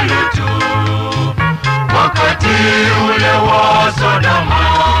wakapewa Lutu wakati ule wa Sodoma,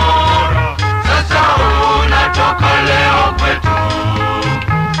 sasa unatoka leo kwetu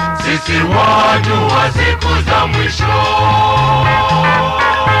sisi watu wa siku za mwisho.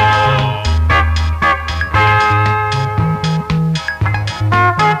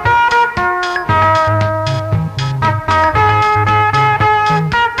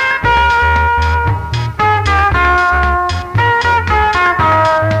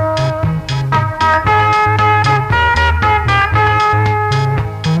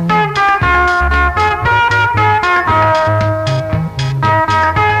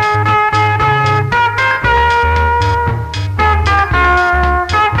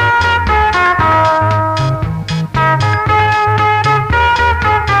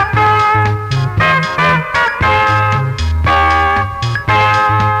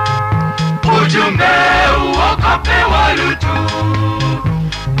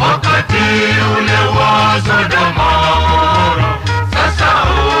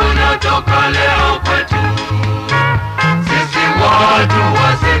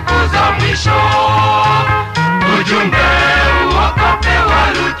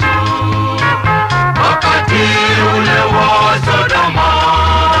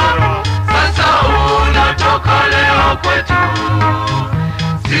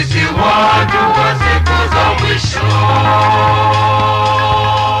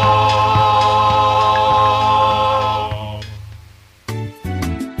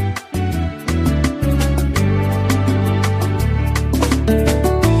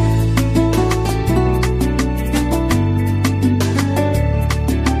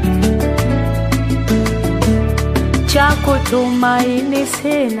 Tumaini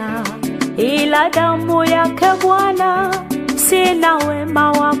sina ila damu yake Bwana, sina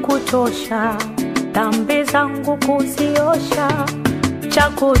wema wa kutosha dhambi zangu kuziosha. Cha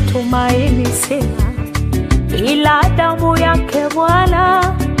kutumaini sina ila damu yake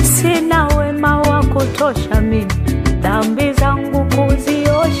Bwana, sina wema wa kutosha mimi dhambi zangu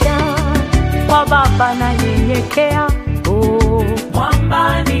kuziosha. Kwa Baba na nyenyekea,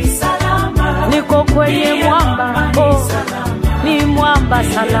 mwamba ni salama, niko kwenye mwamba, ni mwamba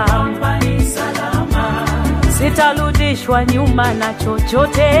salama, sitarudishwa nyuma na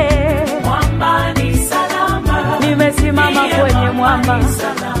chochote. Mwamba ni salama, nimesimama kwenye mwamba,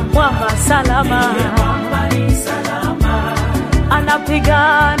 mwamba salama,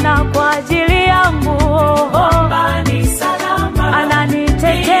 anapigana kwa ajili yangu. Mwamba ni salama,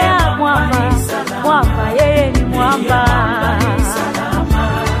 ananitetea mwamba, mwamba yeye ni mwamba,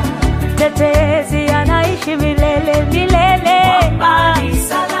 tetezi anaishi milele milele. Mwamba ni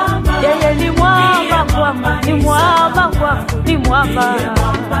salama, yeye ni mwamba kwangu, ni mwamba kwangu, ni mwamba.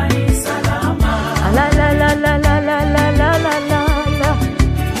 Mwamba ni salama, la la la la la la la la la la.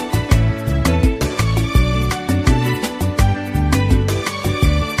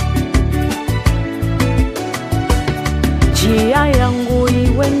 Njia yangu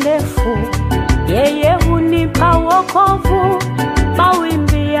iwe ndefu, yeye hunipa wokovu.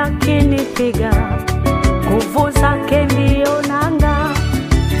 Mawimbi yakinipiga, nguvu zake ndio nanga.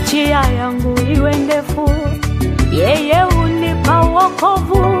 Njia yangu iwe ndefu, yeye hunipa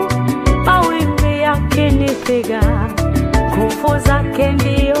wokovu. Mawimbi yakinipiga, nguvu zake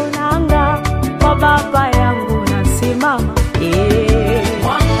ndio nanga. Kwa Baba yangu nasimama,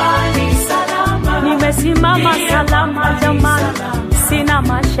 mwamba ni salama, nimesimama salama jamani, sina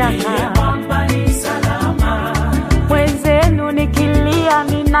mashaka. Mwamba ni salama, mwenzenu nikilia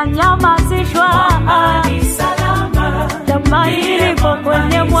ninanyamazishwa. Mwamba ni salama, jamani niko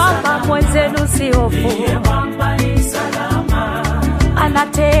kwenye mwamba, mwenzenu si hofu. Mwamba ni salama,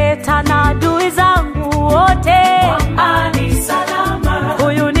 anateta na adui zangu wote. Mwamba ni salama,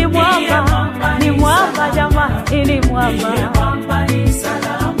 huyu ni mwamba, ni mwamba jamani, ni mwamba. Mwamba ni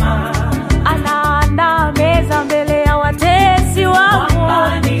salama, anaandaa meza mbele ya watesi wangu.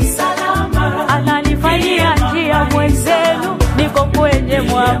 Mwamba ni salama, ananifanyia njia, mwenzenu niko kwenye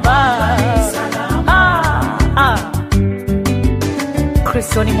mwamba.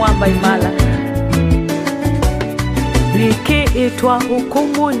 Kristo ni mwamba imara. Nikiitwa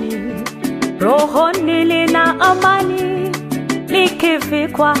hukumuni, rohoni nina amani.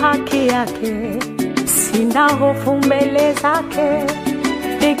 Nikivikwa haki yake, sina hofu mbele zake.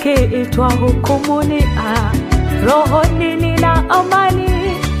 nikiitwa hukumuni, rohoni nina amani,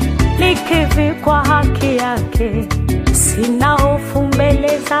 nikivikwa haki yake, sina hofu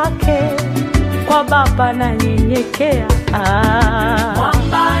mbele zake, kwa Baba na nyenyekea.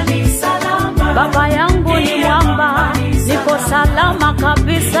 Mwamba ni salama, Baba yangu ni mwamba, niko salama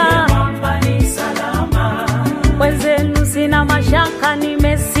kabisa. mwamba ni salama, Wenzenu sina mashaka,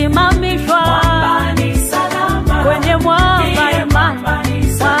 nimesimamishwa mwamba ni salama, kwenye mwamba imani, mwamba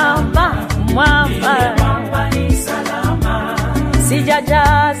ni salama, mwamba mwamba ni salama,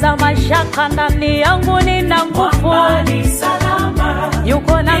 sijajaza mashaka, ndani yangu nina nguvu, mwamba ni salama,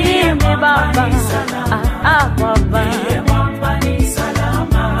 yuko na mimi Baba. Baba mwamba ni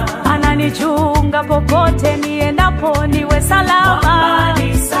salama, ananichunga popote niendapo, niwe salama. mwamba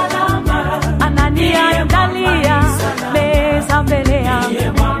ni salama, Ananiandalia meza mbele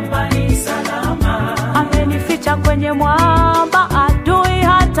yangu, mwamba ni salama, amenificha kwenye mwamba, adui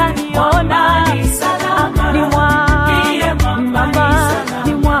hata niona. mwamba ni salama, Ni mwamba,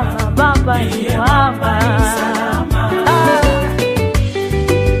 ni mwamba, Baba ni mwamba.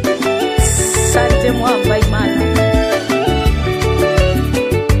 Asante mwamba imani.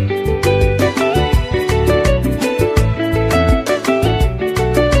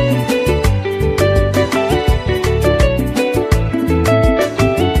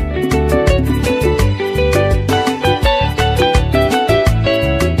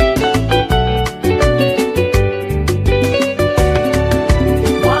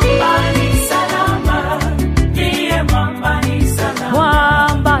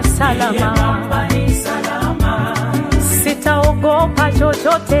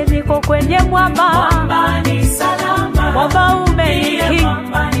 Chochote niko kwenye mwamba, mwamba ni salama, mwamba umenikinga,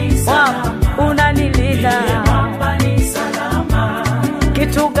 mwamba ni salama, unanilinda. mwamba ni salama,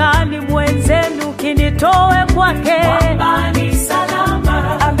 Kitu gani mwenzenu kinitoe kwake? mwamba ni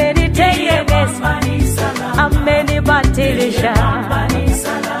salama, Amenitengeneza, mwamba ni salama, amenibatilisha, mwamba ni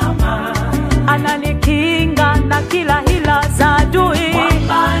salama, ananikinga na kila hila za adui.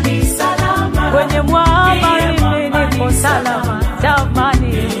 mwamba ni salama, Kwenye mwamba mimi niko salama.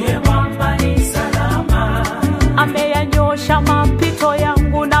 Jamani, mwamba ni salama, ameyanyosha mapito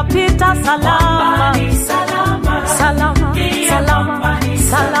yangu, napita salama. mwamba ni salama, Salama, salama,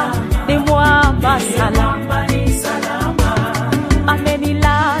 salama, ni mwamba salama. mwamba ni salama,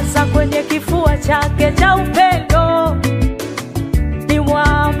 Amenilaza kwenye kifua chake cha upendo, ni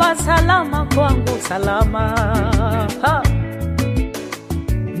mwamba salama kwangu, salama.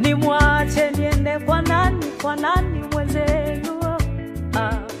 Ni mwache niende kwa nani, kwa nani mwenzenu?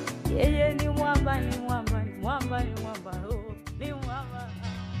 Yeye ni mwamba, ni mwamba, ni mwamba, ni mwamba, ni mwamba.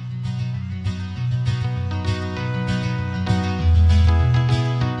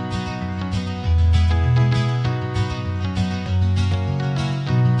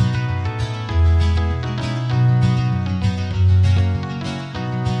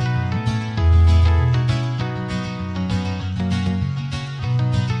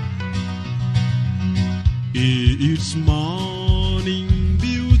 It's morning,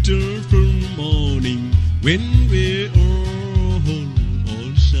 beautiful morning, when we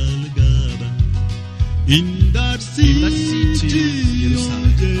all shall gather in that city,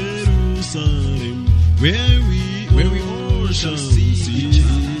 Jerusalem, where we all shall see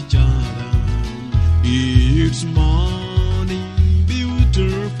each other. It's morning,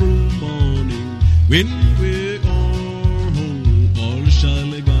 beautiful morning, when we all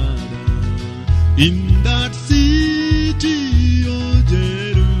shall gather in that city of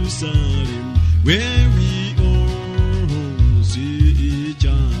Jerusalem, where we all see each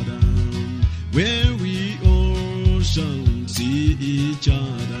other, where we all shall see each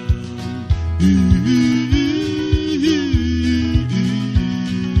other.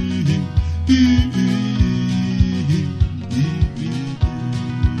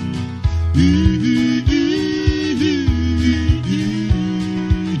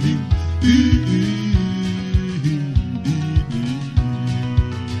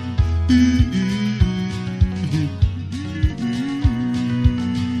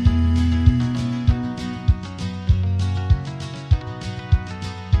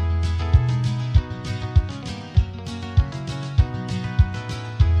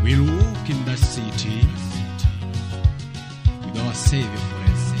 We'll walk in that city with our Savior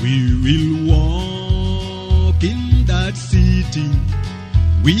forever. We will walk in that city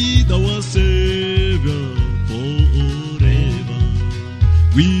with our Savior forever.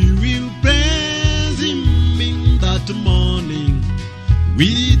 We will praise Him in that morning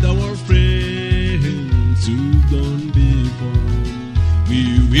with our friends who've gone before. We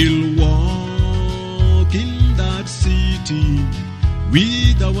will walk in that city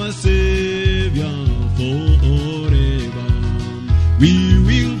with with our Savior forever. We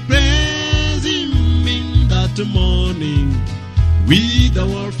will praise Him in that morning with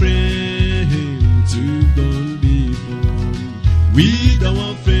our friends who gone before. With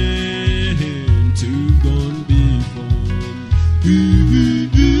our friends who gone before.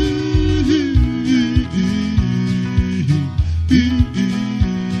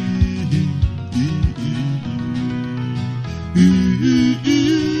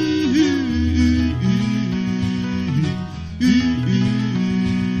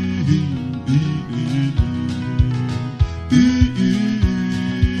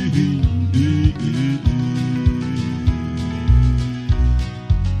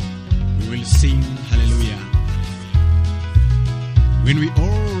 We will sing hallelujah when we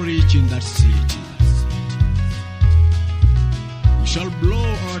all reach in that city. We shall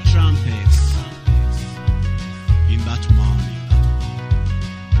blow our trumpets in that morning.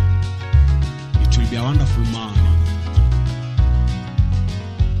 It will be a wonderful morning.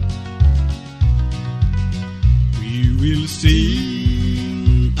 We will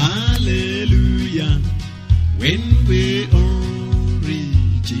sing hallelujah when we all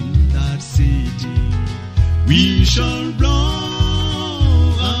reach in that city. We shall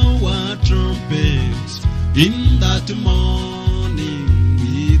blow our trumpets in that morning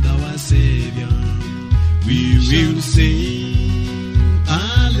with our Savior. We will sing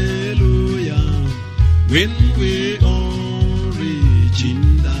hallelujah when we all reach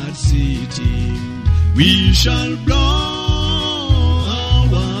in that city. We shall blow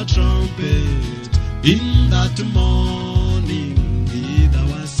our trumpet in that morning with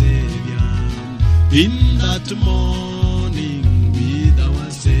our Savior. In that morning with our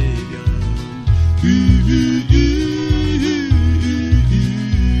Savior.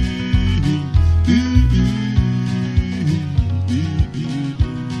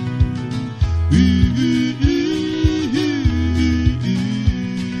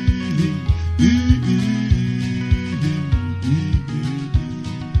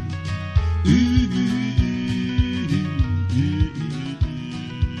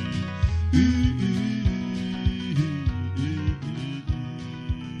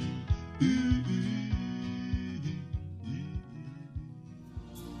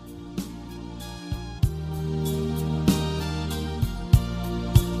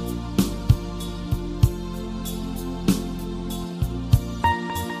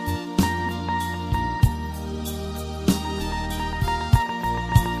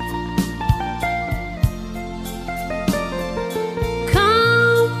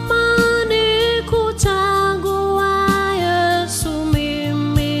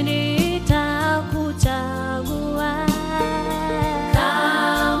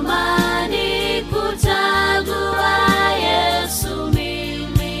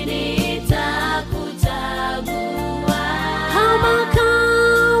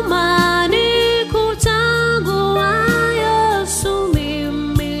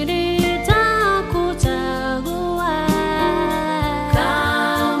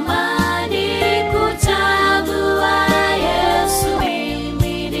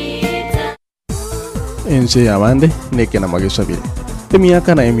 Ense yabande nekena magisabire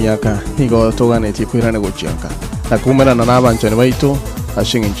emyaka na emyaka nigo toganeti kwirane gucyanka nakumera na nabanchane baito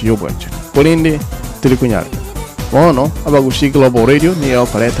ashinga nchiyobonje polinde tuli kunyarka bono abagushi Global Radio ni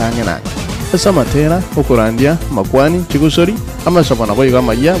opereta angena esa matera okurandia makwani chigusori amasaba na boyiga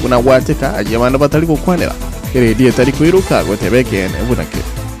maya buna wateka ajemana batali kukwanera eredi tari kwiruka gotebekene bunake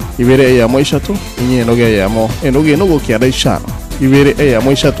ibere ya moishatu inye noge yamo enoge nogo kyara ishano ibere ya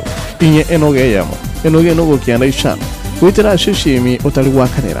moishatu inye enoge yamo enoge nogo kyara ishano witira shishimi otali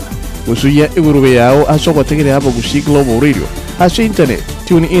wakanera usuya igurube yao asokotegere abagushi Global Radio ashe internet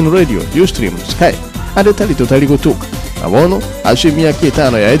tune in radio ustream sky adetali totali gotuka abono ashe miyaka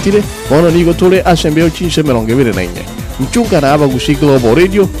 5 ya etire bono nigo tole ashembeo chinse melongevere na inye mchunga na abagushi Global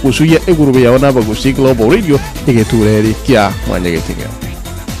Radio usuya igurube yao na abagushi Global Radio igetureri kya mwanyegetinga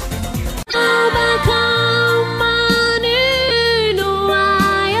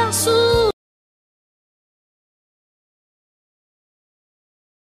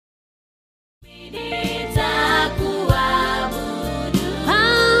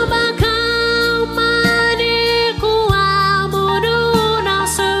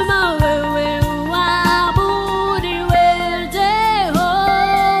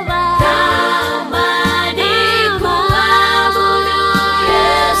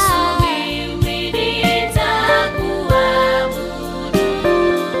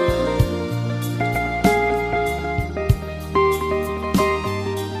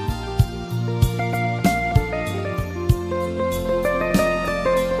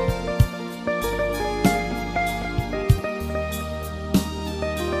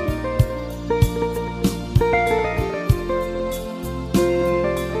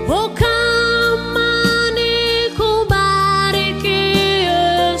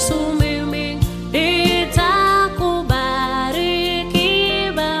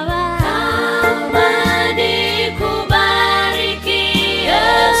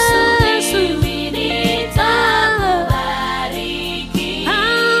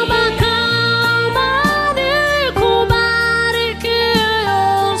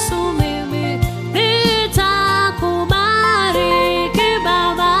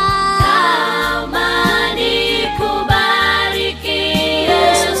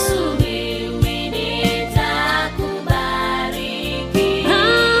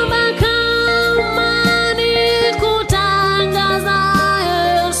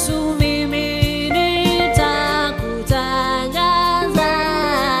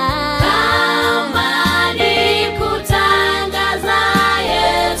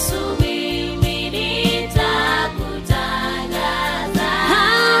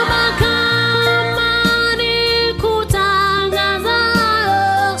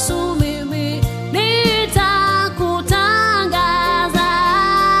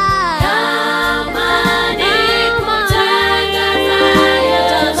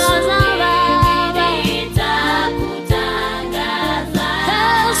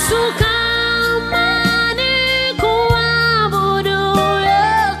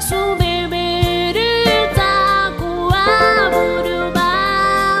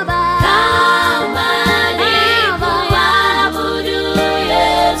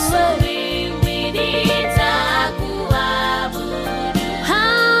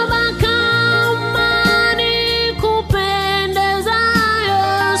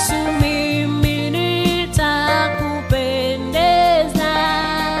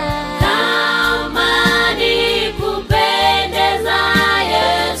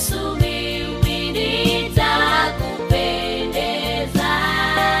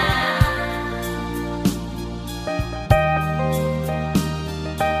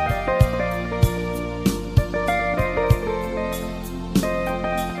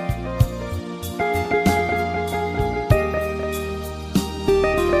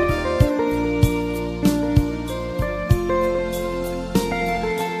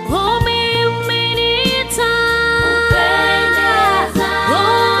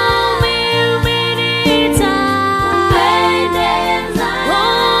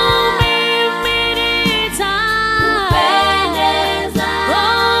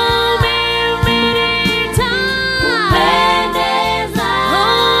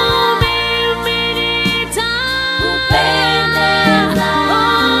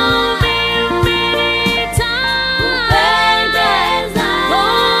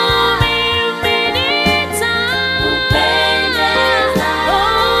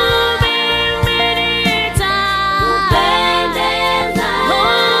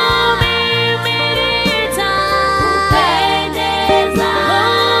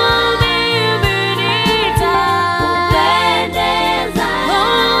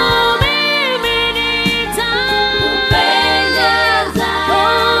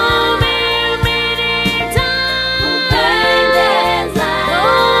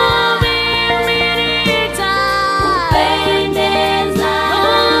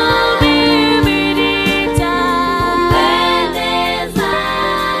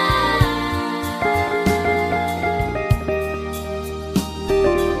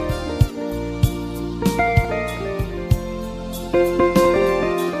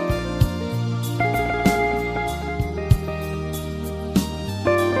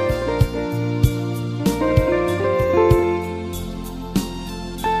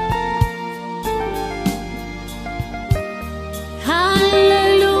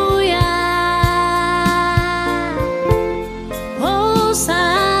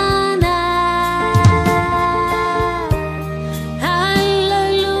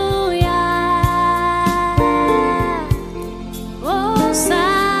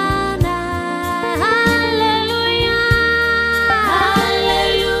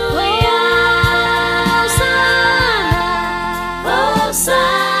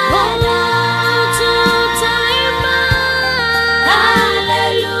Hallelujah.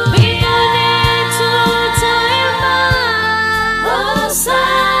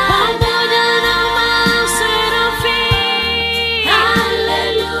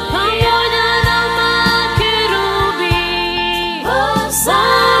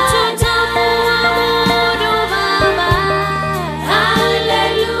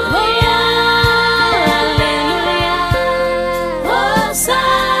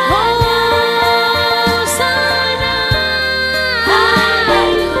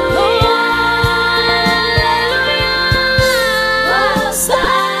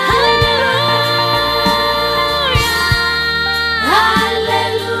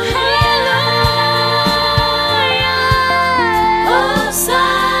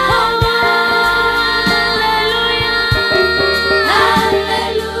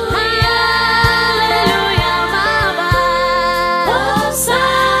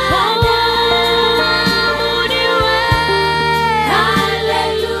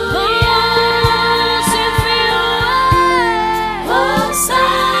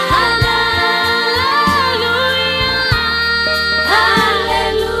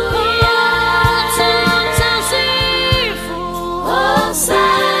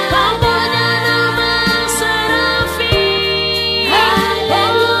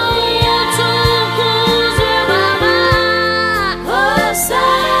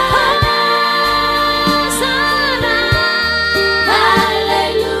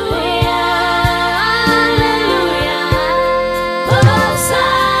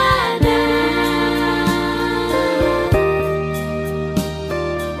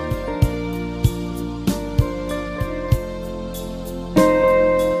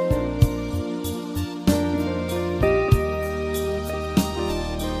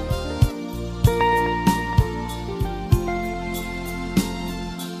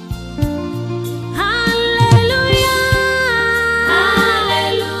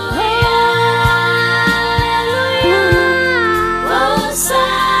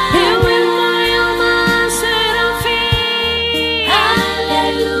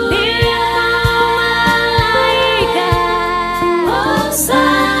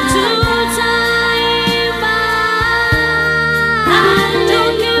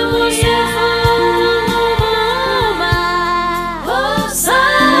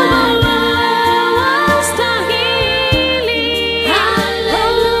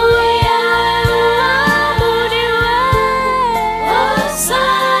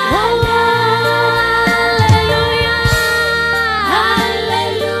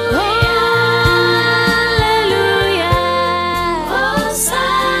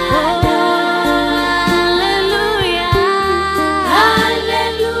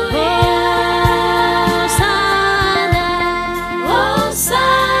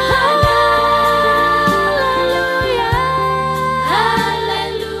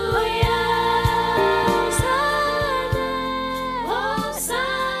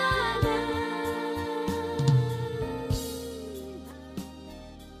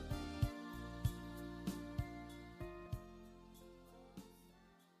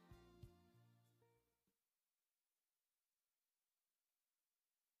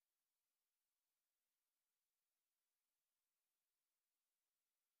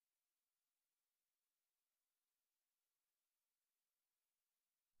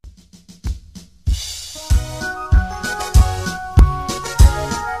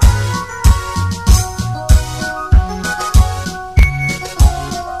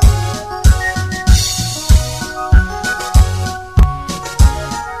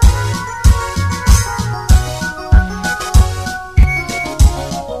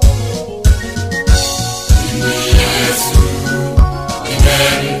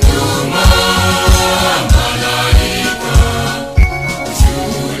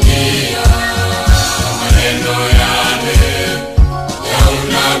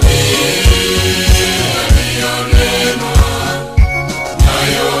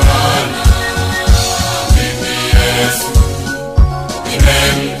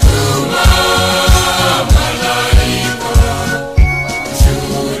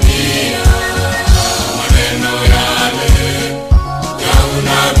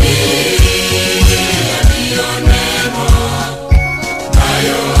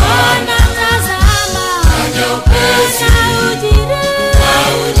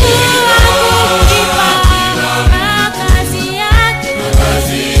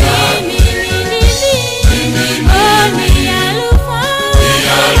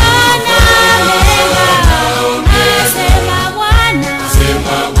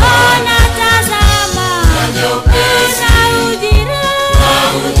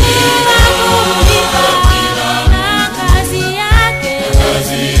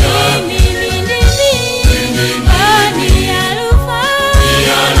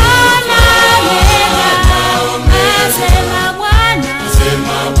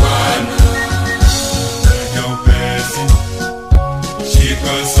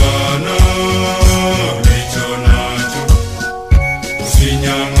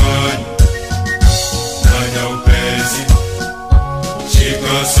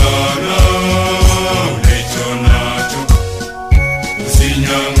 shika sana ulicho nacho,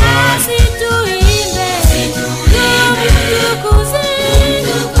 usinyang'anye.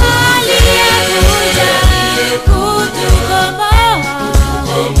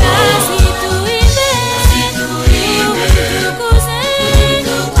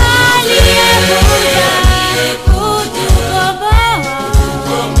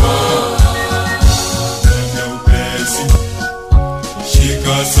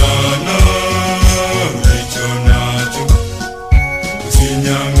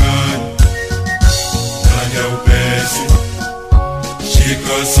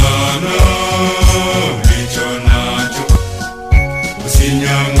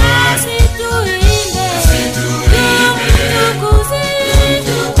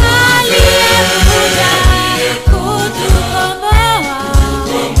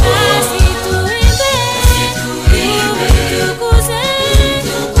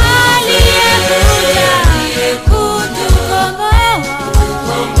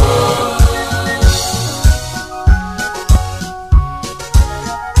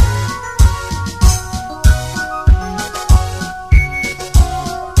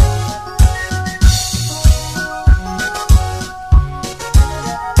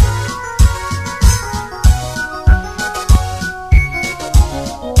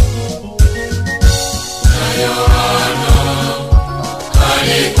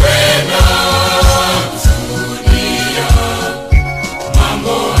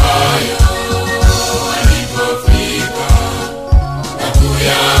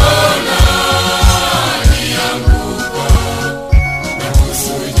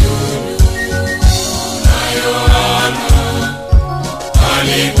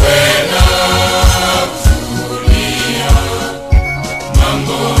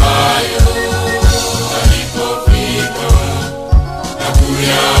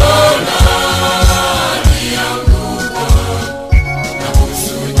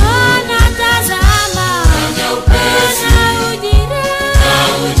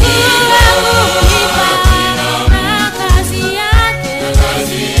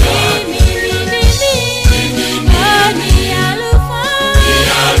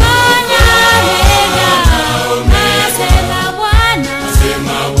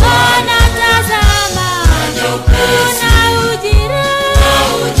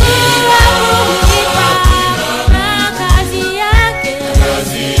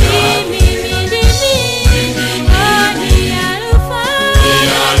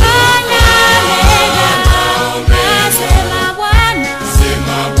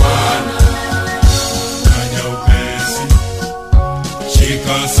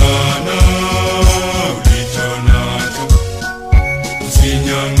 Shika sana ulicho nacho,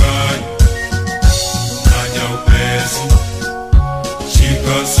 usinyang'anye.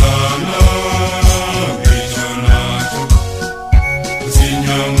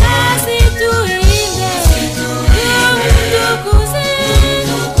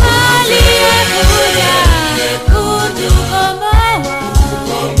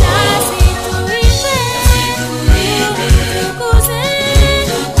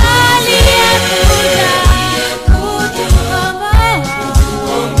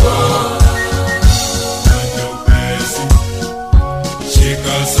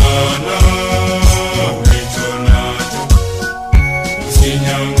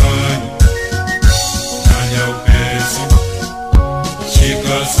 Naja upesi.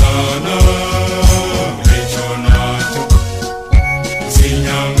 Shika sana ulicho nacho,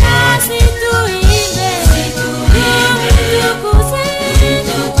 usinyang'anye.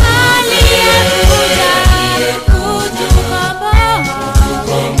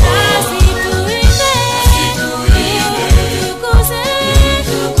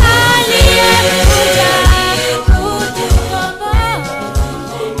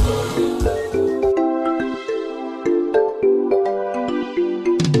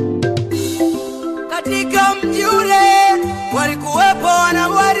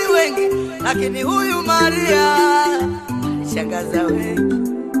 lakini huyu Maria alishangaza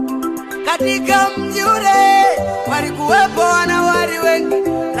wengi. Katika mji ule walikuwepo wanawali wengi,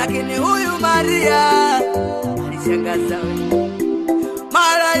 lakini huyu Maria alishangaza wengi.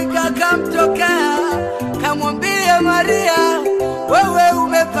 Malaika kamtokea kamwambia Maria, wewe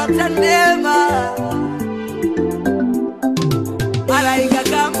umepata neema. Malaika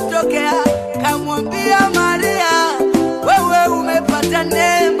kamtokea kamwambia Maria, wewe umepata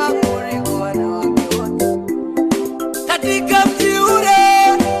neema kuliko wanawake wote. Katika mji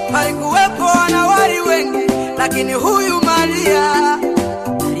ule palikuwepo wanawali wengi, lakini huyu Maria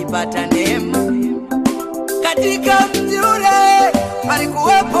alipata neema. Katika mji ule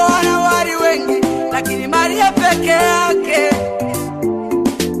palikuwepo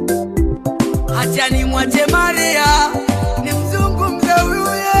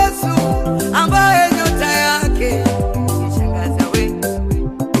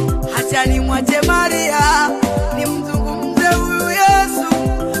Wacha nimwache Maria, nimzungumze huyu Yesu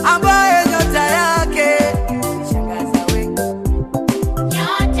ambaye nyota yake shangaza wengi.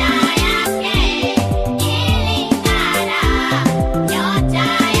 Nyota yake iling'ara, nyota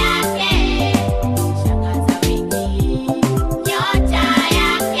yake shangaza wengi. Nyota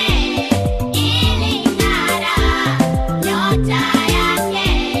yake iling'ara, nyota yake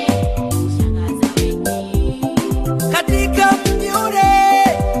shangaza wengi. Katika mji ule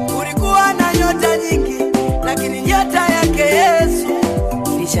kulikuwa na nyota nyingi, lakini nyota yake Yesu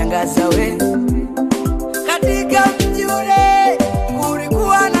ilishangaza wengi. Katika mji ule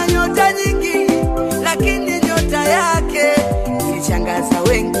kulikuwa na nyota nyingi, lakini nyota yake ilishangaza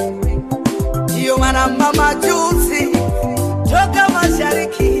wengi. Ndiyo maana mamajusi toka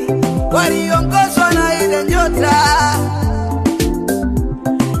mashariki waliongozwa na ile nyota.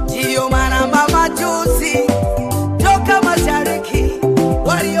 Ndiyo maana mamajusi toka mashariki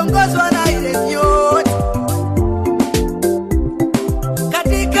waliongozwa na ile nyota.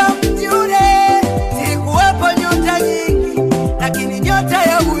 Katika mji ule zilikuwepo nyota nyingi, lakini nyota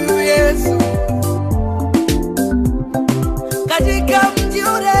ya huyu Yesu. Katika mji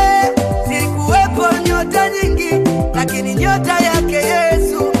ule zilikuwepo nyota nyingi, lakini nyota yake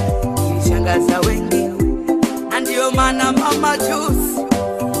Yesu ilishangaza wengi. Na ndiyo maana mamajusi,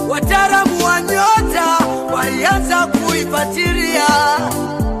 wataalamu wa nyota, walianza kuifuatilia.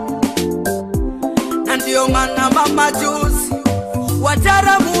 Na ndiyo maana mamajusi,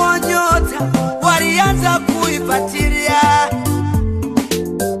 wataalamu wa nyota, walianza kuifuatilia.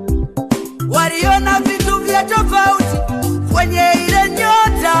 Waliona vitu vya tofauti kwenye ile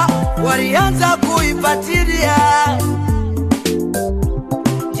nyota, walianza kuifuatilia.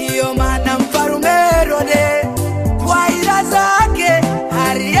 Ndiyo maana mfarume Herode kwa ila zake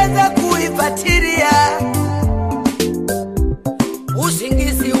alianza kuifuatilia.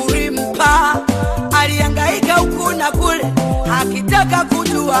 Usingizi ulimpa, alihangaika huku na kule akitaka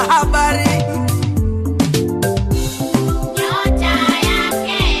kujua habari. Nyota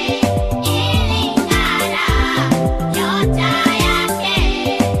yake iling'ara, nyota yake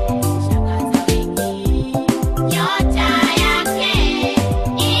shangaza wengi. Nyota yake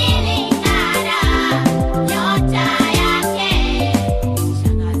iling'ara, nyota yake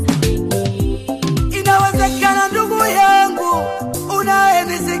shangaza wengi. Inawezekana ndugu yangu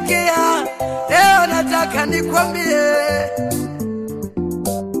unayenisikia leo, nataka nikwambie,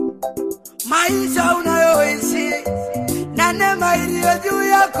 maisha unayoishi na neema iliyo juu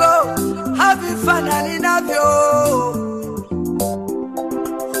yako havifanani navyo.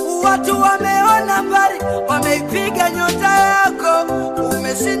 Watu wameona mbali, wameipiga nyota yako,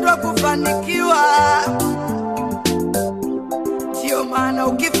 umeshindwa kufanikiwa. Ndiyo maana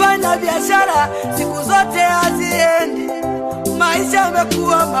ukifanya biashara siku zote haziendi, maisha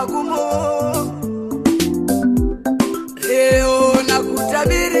yamekuwa magumu. Leo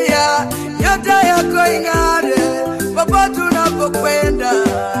nakutabiria nyota yako ing'are, popote unapokwenda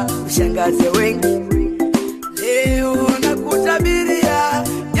ushangaze wengi. Leo nakutabiria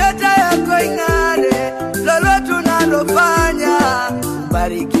nyota yako ing'are, lolote unalofanya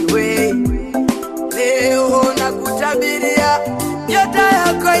ubarikiwe. Leo nakutabiria nyota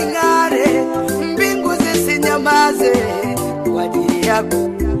yako ing'are, mbingu zisinyamaze kwa ajili yako.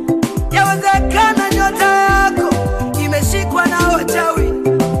 Yawezekana nyota yako imeshikwa na wachawi,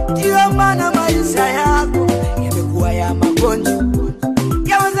 ndiyo maana maisha yako yamekuwa ya magonjwa.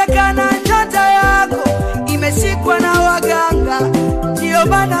 Yawezekana nyota yako imeshikwa na waganga, ndiyo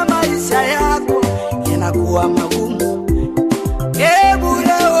maana maisha yako yanakuwa magumu. Hebu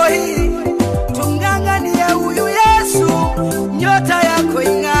leo hii tung'ang'anie huyu Yesu, nyota yako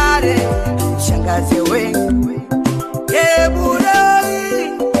ing'are, ushangaze wengi. Hebu leo hii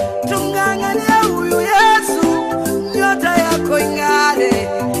tung'ang'anie huyu Yesu, nyota yako ing'are,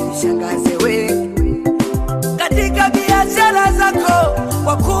 ushangaze wengi. Katika biashara zako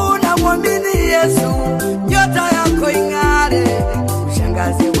kwa kuna mwamini Yesu, nyota yako ing'are,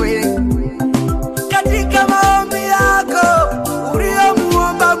 ushangaze wengi. Katika maombi yako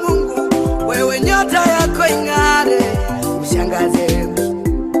uliomuomba Mungu, wewe nyota yako ing'are, ushangaze wengi.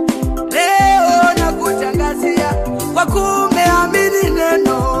 Leo nakutangazia kwa kumeamini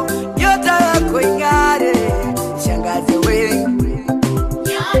neno, nyota yako ing'are, ushangaze wengi.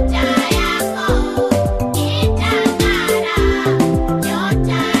 Nyota yako itang'ara,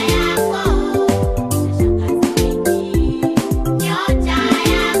 nyota yako itashangaza wengi. Nyota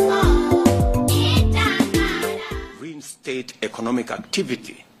yako itang'ara. Reinstate economic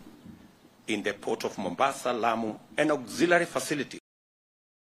activity in the port of Mombasa, Lamu, and auxiliary facilities.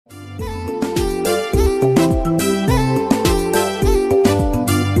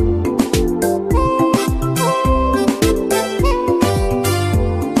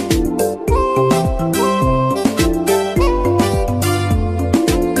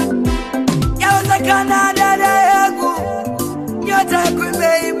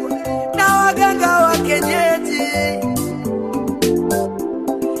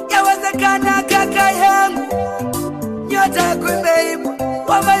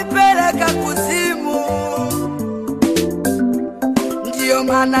 ndiyo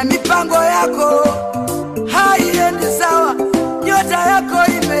maana mipango yako haiendi sawa, nyota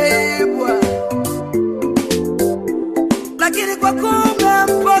yako imeibwa, lakini kwa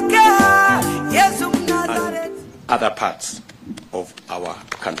kumempokea Yesu Mnazareti. Other parts of our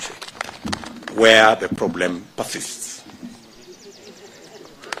country where the problem persists.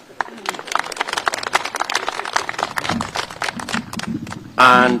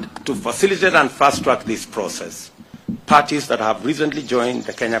 And to facilitate and fast-track this process, parties that have recently joined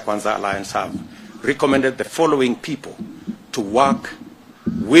the Kenya Kwanza Alliance have recommended the following people to work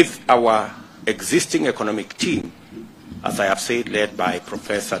with our existing economic team, as I have said, led by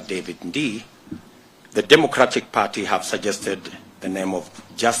Professor David Ndii. The Democratic Party have suggested the name of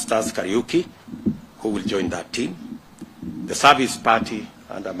Justus Kariuki, who will join that team. The Service Party,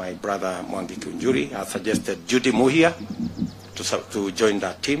 under my brother Mwangi Kiunjuri, has suggested Judy Muhia to join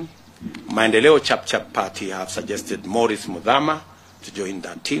that team. Maendeleo Chap Party have suggested Morris Mudhama to join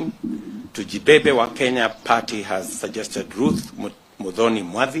that team. Tujibebe wa Kenya Party has suggested Ruth Muthoni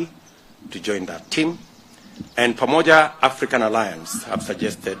Mwadhi to join that team. And Pamoja African Alliance have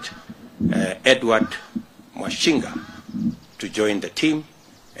suggested Edward Mwashinga to join the team.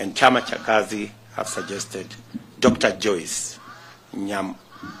 And Chama cha Kazi have suggested Dr. Joyce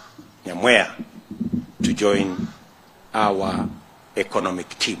Nyamwea to join our economic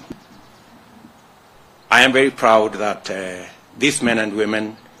team. I am very proud that these men and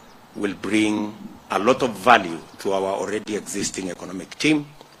women will bring a lot of value to our already existing economic team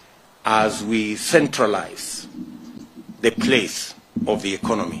as we centralize the place of the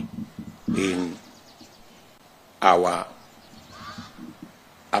economy in our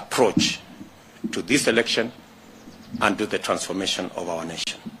approach to this election and to the transformation of our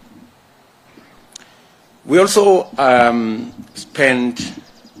nation. We also spent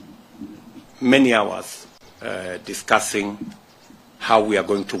many hours discussing how we are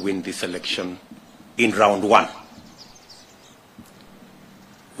going to win this election in round one.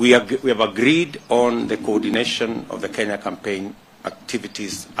 We have agreed on the coordination of the Kenya campaign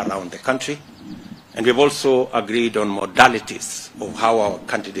activities around the country, and we've also agreed on modalities of how our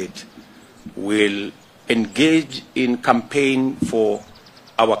candidate will engage in campaign for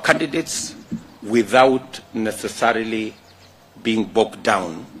our candidates without necessarily being bogged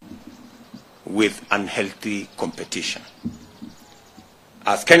down with unhealthy competition.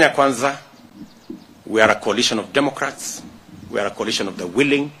 As Kenya Kwanza, we are a coalition of Democrats, we are a coalition of the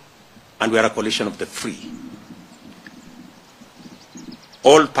willing, and we are a coalition of the free.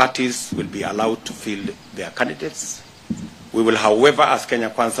 All parties will be allowed to field their candidates. We will, however, as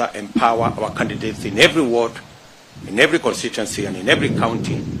Kenya Kwanza, empower our candidates in every ward, in every constituency, and in every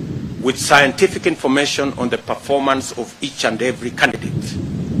county with scientific information on the performance of each and every candidate.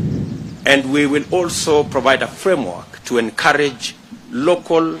 And we will also provide a framework to encourage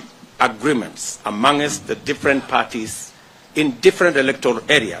local agreements amongst the different parties in different electoral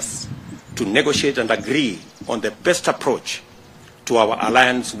areas to negotiate and agree on the best approach to our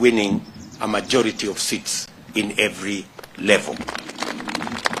alliance winning a majority of seats in every level.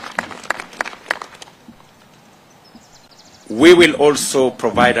 We will also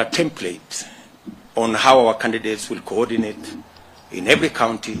provide a template on how our candidates will coordinate in every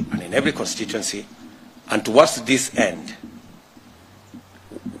county and in every constituency. And towards this end,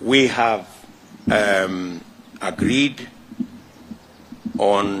 we have agreed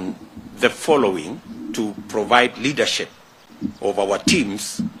on the following to provide leadership of our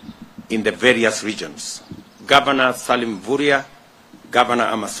teams in the various regions. Governor Salim Vuria, Governor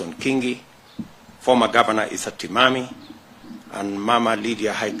Amason Kingi, former Governor Issa Timami, and Mama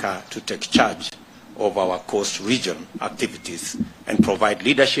Lydia Haika to take charge of our coast region activities and provide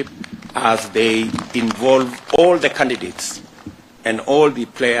leadership as they involve all the candidates and all the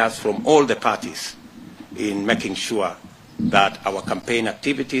players from all the parties in making sure that our campaign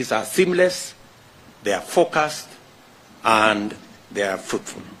activities are seamless, they are focused, and they are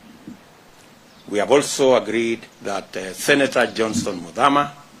fruitful. We have also agreed that Senator Johnston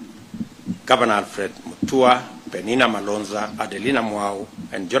Muthama, Governor Alfred Mutua, Penina Malonza, Adelina Mwau,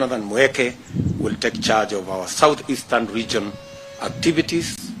 and Jonathan Mweke will take charge of our southeastern region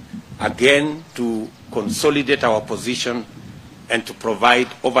activities, again to consolidate our position and to provide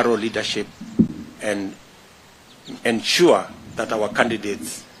overall leadership and ensure that our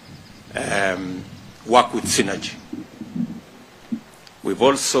candidates work with synergy. We've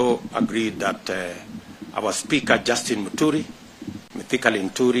also agreed that our Speaker, Justin Muturi, Mithika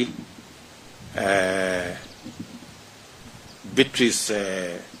Linturi, Beatrice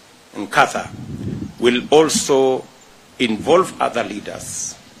Nkatha, will also involve other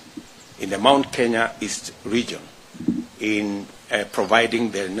leaders in the Mount Kenya East region in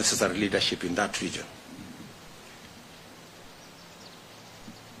providing the necessary leadership in that region.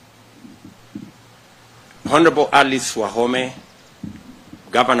 Honorable Alice Wahome,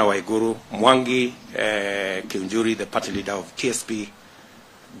 Governor Waiguru, Mwangi Kiunjuri, the party leader of TSP,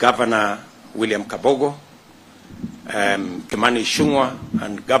 Governor William Kabogo, Kimani Ichung'wah,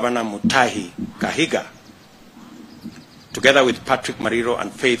 and Governor Mutahi Kahiga, together with Patrick Mariro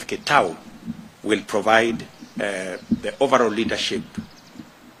and Faith Ketau, will provide the overall leadership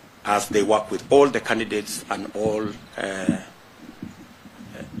as they work with all the candidates and all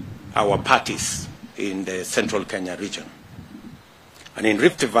our parties in the central Kenya region. And in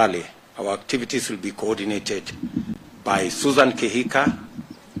Rift Valley, our activities will be coordinated by Susan Kehika,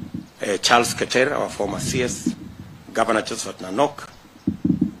 Charles Keter, our former CS, Governor Joseph Nanok,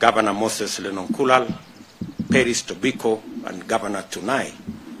 Governor Moses Lenonkulal, Peris Tobiko, and Governor Tunai,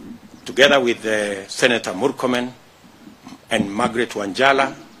 together with Senator Murkomen and Margaret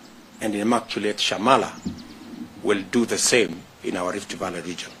Wanjala and Immaculate Shamala, will do the same in our Rift Valley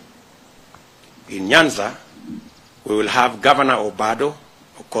region. In Nyanza, we will have Governor Okoth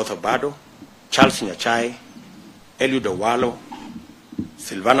Obado, Charles Nyachai, Eliud Owalo,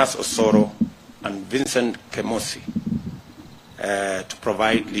 Silvanus Osoro, and Vincent Kemosi to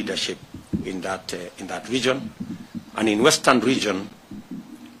provide leadership in that region. And in Western region,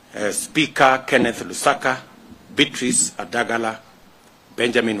 Speaker Kenneth Lusaka, Beatrice Adagala,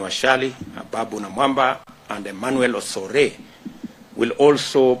 Benjamin Washali, Ababu Namwamba, and Emmanuel Osore will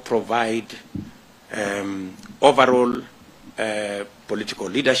also provide overall political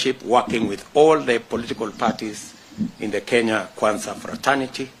leadership, working with all the political parties in the Kenya Kwanza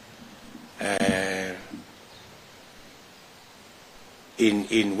fraternity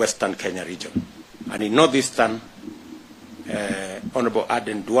in Western Kenya region. And in Northeastern, Honorable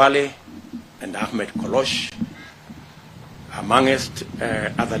Aden Duale and Ahmed Kolosh, amongst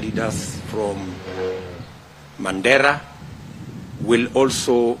other leaders from Mandera, will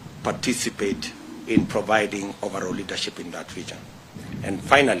also participate in providing overall leadership in that region. And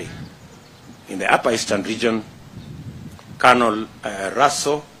finally, in the Upper Eastern region, Colonel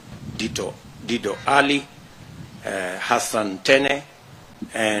Rasso, Dido Ali, Hassan Tene,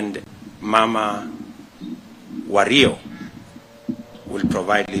 and Mama Wario will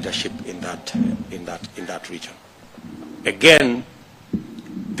provide leadership in that region. Again,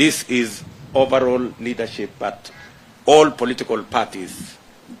 this is overall leadership at all political parties,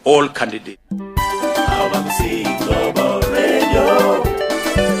 all candidates.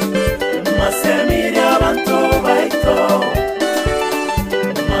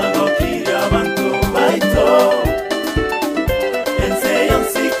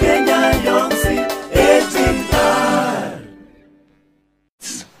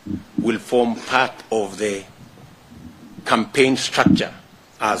 Will form part of the campaign structure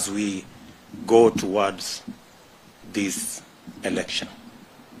as we go towards this election.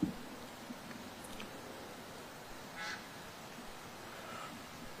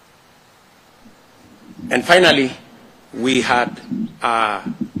 And finally, we had a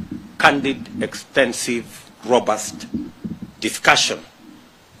candid, extensive, robust discussion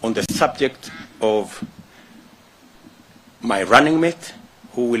on the subject of my running mate,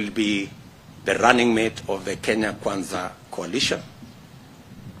 who will be the running mate of the Kenya Kwanza coalition.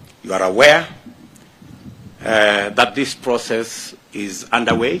 You are aware that this process is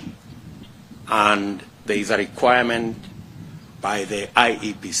underway, and there is a requirement by the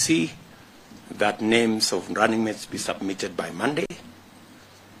IEBC that names of running mates be submitted by Monday.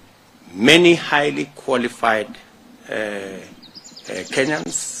 Many highly qualified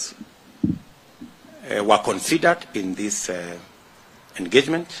Kenyans were considered in this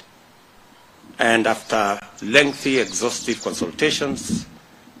engagement, and after lengthy, exhaustive consultations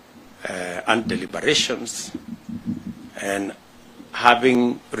and deliberations, and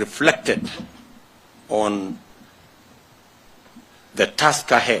having reflected on the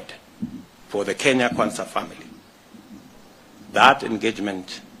task ahead for the Kenya Kwanza family, that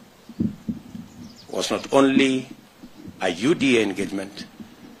engagement was not only a UDA engagement,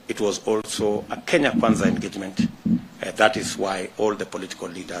 it was also a Kenya Kwanza engagement. That is why all the political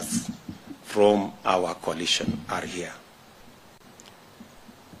leaders from our coalition are here.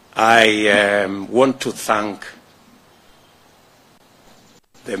 I want to thank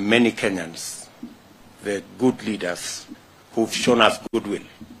the many Kenyans, the good leaders who've shown us goodwill.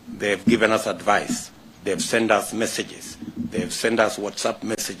 They have given us advice. They have sent us messages. They have sent us WhatsApp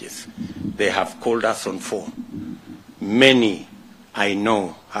messages. They have called us on phone. Many, I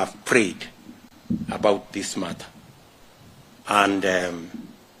know, have prayed about this matter. And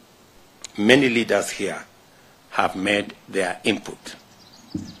many leaders here have made their input.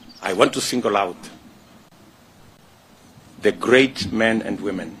 I want to single out the great men and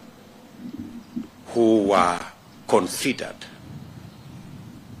women who were considered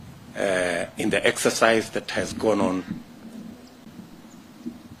in the exercise that has gone on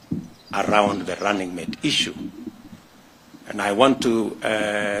around the running mate issue. And I want to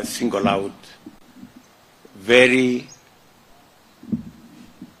single out very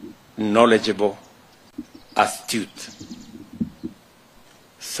knowledgeable, astute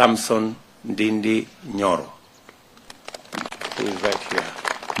Samson Ndindi Nyoro, who is right here,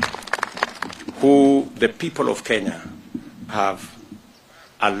 who the people of Kenya have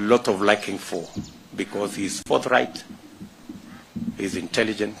a lot of liking for because he's forthright, he's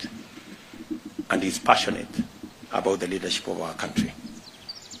intelligent, and he's passionate about the leadership of our country.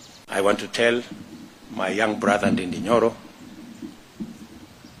 I want to tell my young brother Ndindi Nyoro,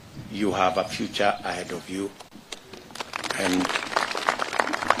 you have a future ahead of you, and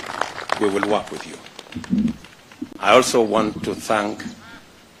we will work with you. I also want to thank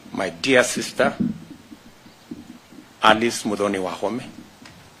my dear sister, Alice Mudhoni Wahome,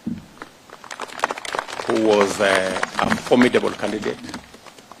 who was a formidable candidate.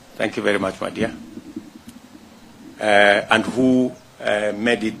 Thank you very much, my dear. And who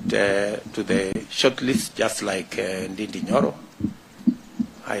made it to the shortlist, just like Ndindi Nyoro.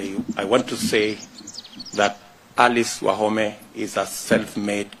 I want to say that Alice Wahome is a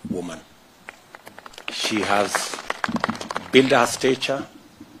self-made woman. She has built her stature.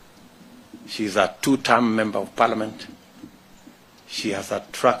 She's a two-term member of parliament. She has a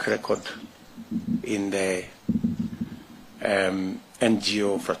track record in the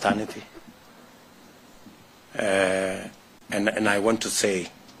NGO fraternity. And I want to say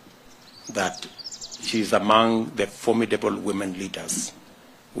that she's among the formidable women leaders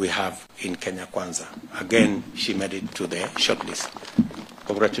we have in Kenya Kwanza. Again, she made it to the shortlist.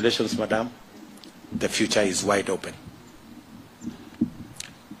 Congratulations, madam. The future is wide open.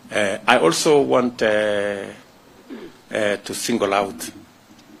 I also want to single out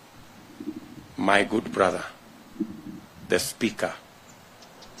my good brother, the Speaker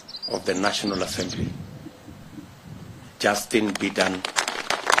of the National Assembly, Justin Bidan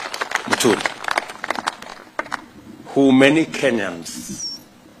Muturi, who many Kenyans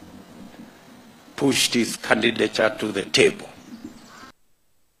pushed his candidature to the table.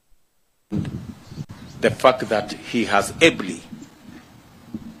 The fact that he has ably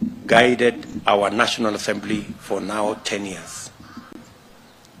guided our National Assembly for now 10 years.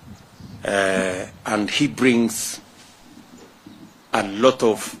 And he brings a lot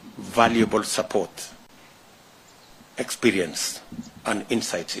of valuable support, experience, and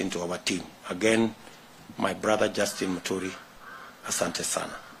insights into our team. Again, my brother Justin Muturi, asante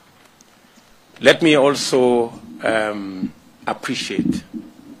sana. Let me also appreciate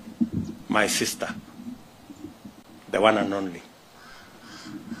my sister, the one and only,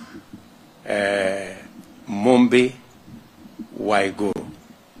 Mombi Waiguru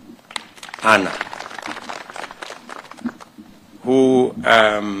Anna, who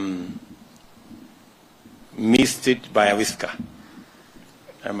missed it by a whisker,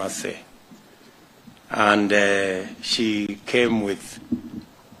 I must say. And she came with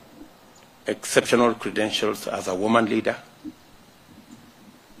exceptional credentials as a woman leader,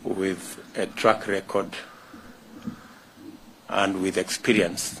 with a track record and with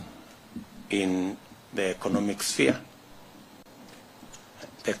experience in the economic sphere.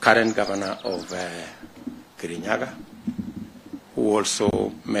 The current governor of Kirinyaga, who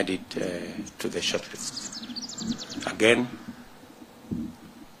also made it to the shortlist. Again,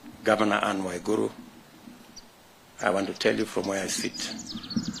 Governor Anne Waiguru, I want to tell you from where I sit,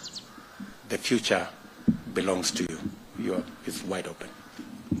 the future belongs to you. It's wide open.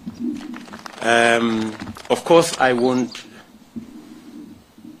 Of course, I won't,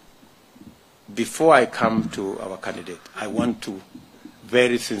 before I come to our candidate, I want to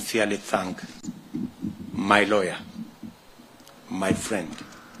very sincerely thank my lawyer, my friend,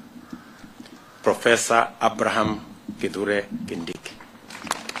 Professor Abraham Kithure Kindiki,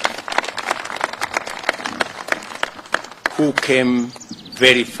 who came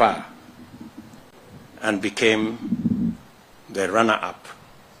very far and became the runner-up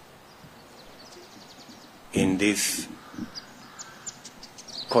in this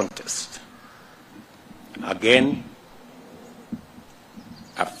contest. Again,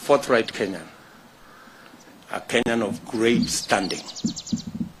 a forthright Kenyan, a Kenyan of great standing,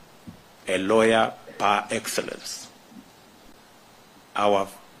 a lawyer par excellence, our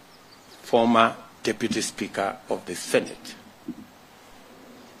former Deputy Speaker of the Senate,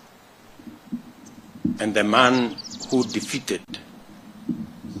 and the man who defeated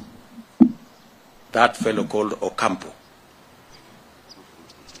that fellow called Ocampo,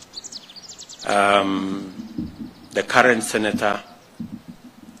 the current senator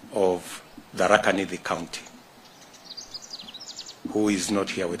of the Rakanithi County, who is not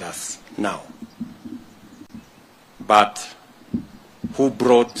here with us now, but who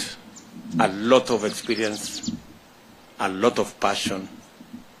brought a lot of experience, a lot of passion,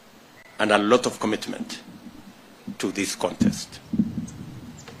 and a lot of commitment to this contest.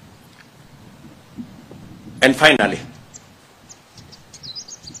 And finally,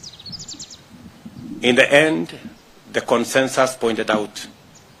 in the end, the consensus pointed out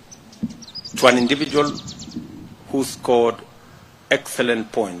to an individual who scored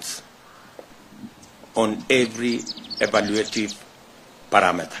excellent points on every evaluative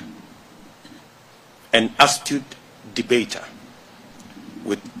parameter. An astute debater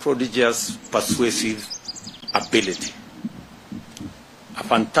with prodigious persuasive ability, a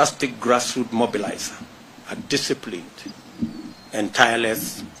fantastic grassroots mobilizer, a disciplined and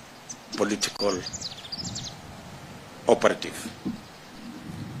tireless political operative,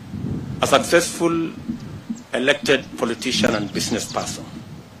 a successful elected politician and business person,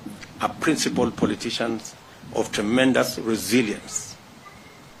 a principled politician of tremendous resilience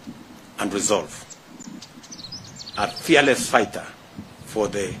and resolve, a fearless fighter for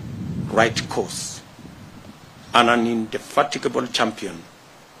the right cause, and an indefatigable champion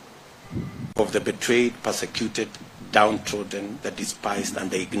of the betrayed, persecuted, downtrodden, the despised, and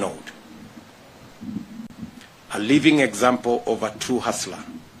the ignored. A living example of a true hustler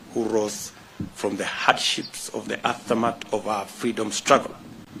who rose from the hardships of the aftermath of our freedom struggle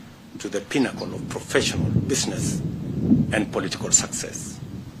to the pinnacle of professional, business, and political success.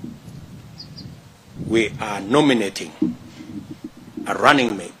 We are nominating a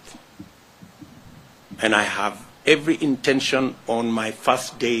running mate, and I have every intention on my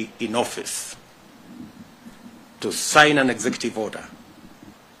first day in office to sign an executive order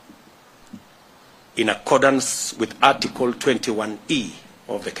in accordance with Article 21E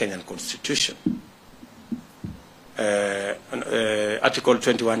of the Kenyan Constitution. Article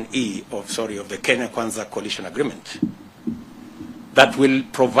 21E of the Kenya Kwanza Coalition Agreement that will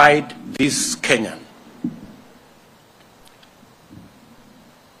provide this Kenyan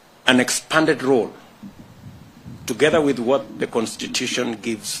an expanded role, together with what the Constitution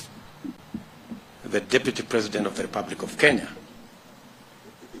gives the Deputy President of the Republic of Kenya.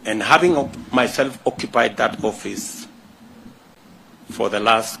 And having myself occupied that office for the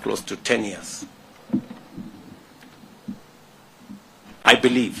last close to 10 years, I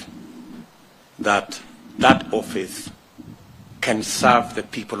believe that that office can serve the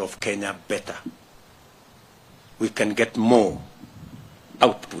people of Kenya better. We can get more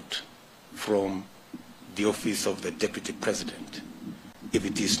output from the office of the Deputy President if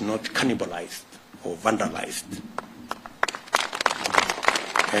it is not cannibalized or vandalized.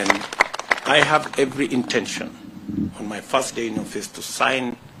 And I have every intention on my first day in office to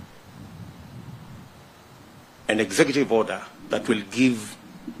sign an executive order that will give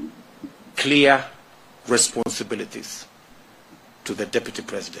clear responsibilities to the Deputy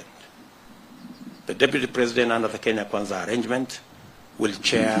President. The Deputy President under the Kenya Kwanza arrangement will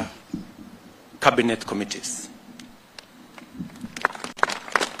chair cabinet committees.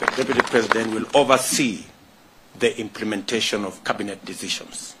 The Deputy President will oversee the implementation of cabinet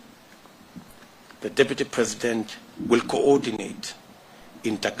decisions. The Deputy President will coordinate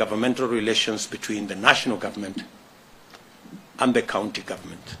intergovernmental relations between the national government and the county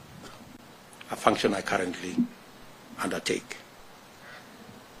government, a function I currently undertake.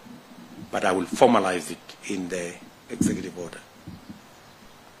 But I will formalize it in the executive order.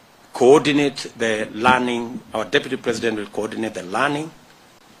 Coordinate the learning, our Deputy President will coordinate the learning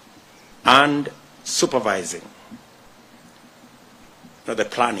and supervising, not the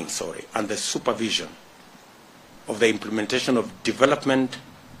planning, sorry, and the supervision of the implementation of development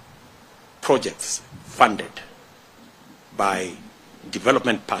projects funded by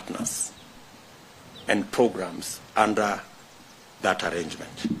development partners and programs under that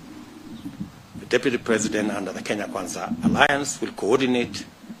arrangement. The Deputy President under the Kenya Kwanza Alliance will coordinate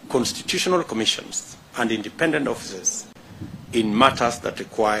constitutional commissions and independent officers in matters that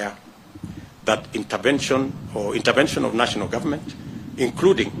require that intervention of national government,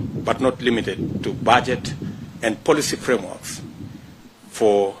 including but not limited to budget and policy frameworks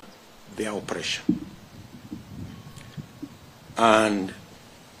for their operation. And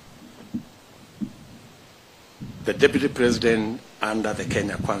the Deputy President under the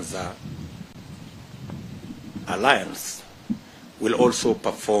Kenya Kwanza Alliance will also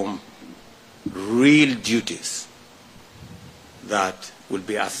perform real duties that will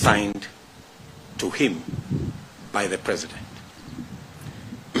be assigned to him by the President.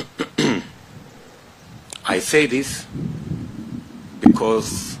 I say this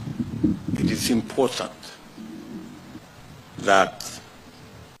because it is important that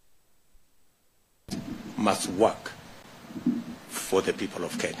must work for the people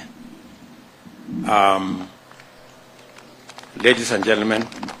of Kenya. Ladies and gentlemen,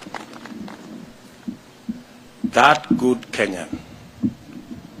 that good Kenyan,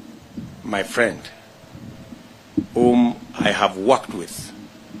 my friend, whom I have worked with,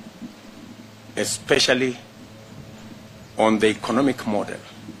 especially on the economic model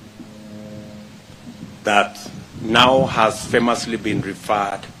that now has famously been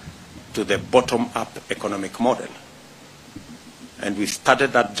referred to the bottom-up economic model. And we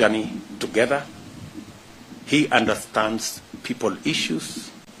started that journey together. He understands people issues.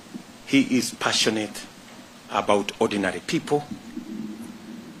 He is passionate about ordinary people.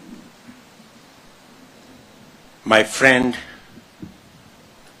 My friend,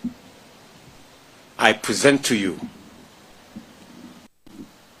 I present to you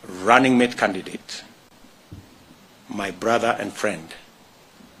running mate candidate, my brother and friend,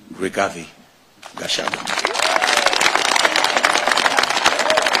 Rigathi Gachagua.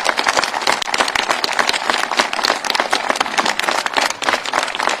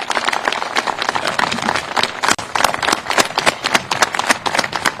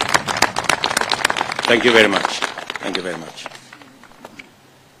 Thank you very much. Thank you very much.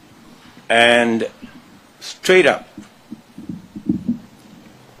 And straight up,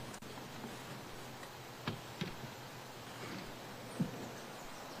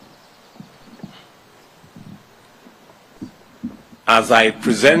 as I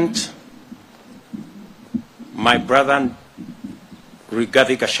present my brother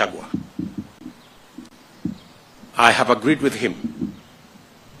Rigathi Gachagua, I have agreed with him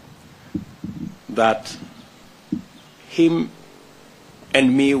that him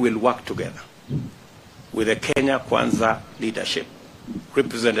and me will work together with the Kenya Kwanza leadership,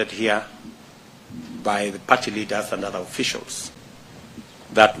 represented here by the party leaders and other officials,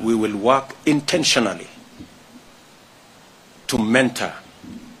 that we will work intentionally to mentor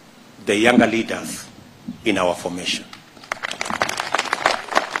the younger leaders in our formation,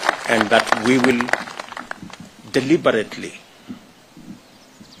 and that we will deliberately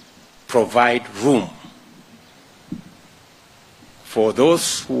provide room for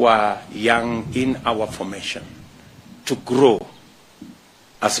those who are young in our formation to grow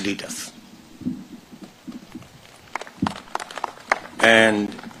as leaders.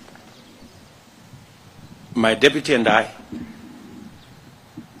 And my deputy and I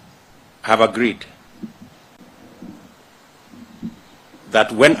have agreed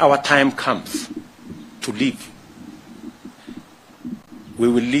that when our time comes to leave, we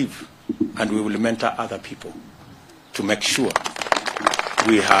will leave and we will mentor other people to make sure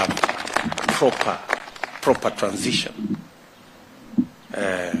we have proper transition.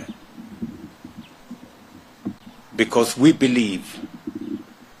 Because we believe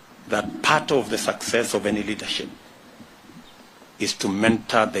that part of the success of any leadership is to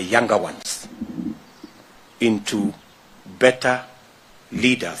mentor the younger ones into better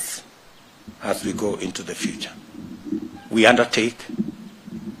leaders as we go into the future. We undertake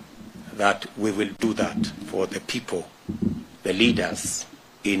that we will do that for the people, the leaders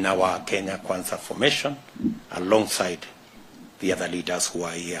in our Kenya Kwanza formation, alongside the other leaders who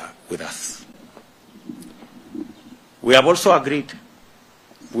are here with us. We have also agreed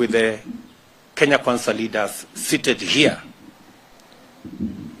with the Kenya Kwanza leaders seated here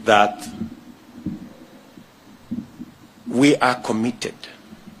that we are committed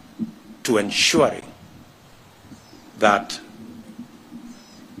to ensuring that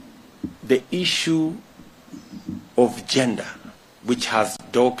the issue of gender, which has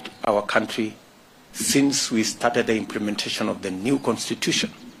dogged our country since we started the implementation of the new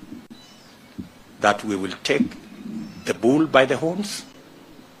constitution, that we will take the bull by the horns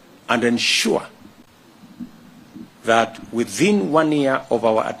and ensure that within 1 year of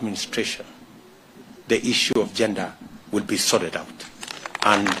our administration, the issue of gender will be sorted out,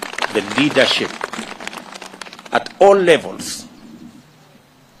 and the leadership at all levels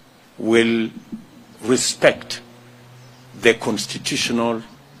will respect the constitutional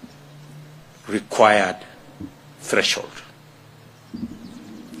required threshold.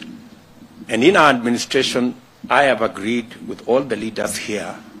 And in our administration, I have agreed with all the leaders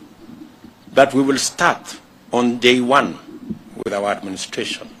here that we will start on day one with our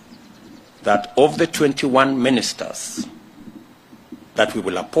administration, that of the 21 ministers that we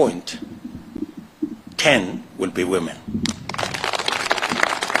will appoint, 10 will be women.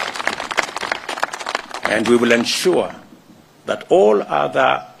 And we will ensure that all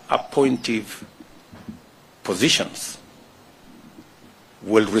other appointive positions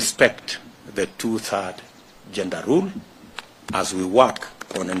will respect the 2/3 gender rule as we work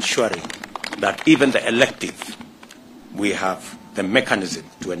on ensuring that even the elective, we have the mechanism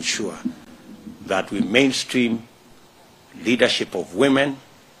to ensure that we mainstream leadership of women,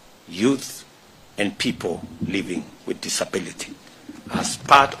 youth, and people living with disability as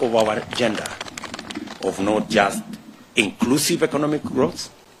part of our agenda of not just inclusive economic growth,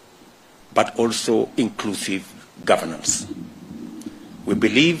 but also inclusive governance. We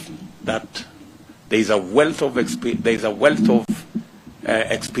believe that there is a wealth of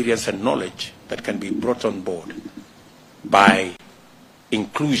experience and knowledge that can be brought on board by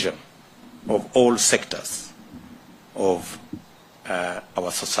inclusion of all sectors of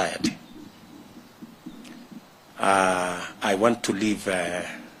our society. I want to leave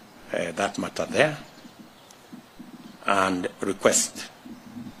that matter there and request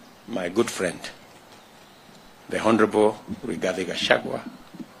my good friend, the Honorable Rigathi Gachagua,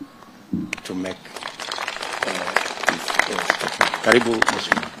 to make his statement. Karibu,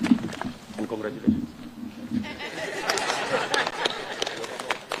 Mheshimiwa, and congratulations.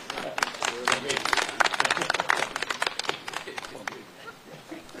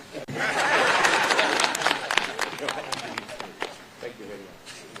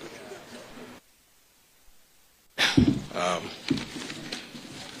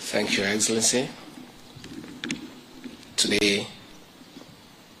 Thank you, Your Excellency. Today,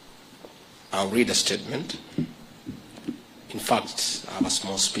 I'll read a statement. In fact, I have a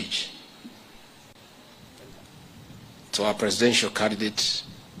small speech to our presidential candidate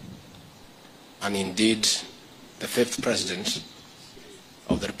and indeed the 5th President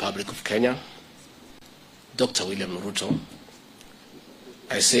of the Republic of Kenya, Dr. William Ruto.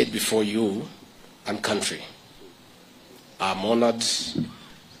 I say it before you and country. I'm honored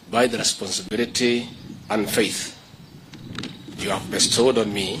by the responsibility and faith you have bestowed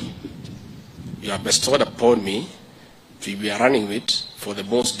on me, you have bestowed upon me to be running with for the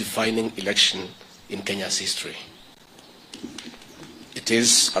most defining election in Kenya's history. It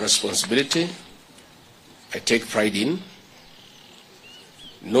is a responsibility I take pride in,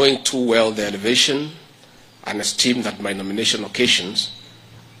 knowing too well the elevation and esteem that my nomination occasions,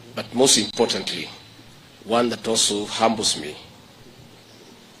 but most importantly, one that also humbles me,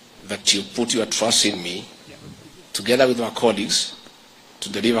 that you put your trust in me, together with our colleagues, to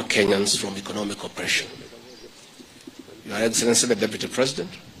deliver Kenyans from economic oppression. Your Excellency, the Deputy President,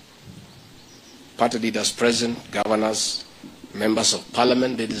 party leaders present, governors, members of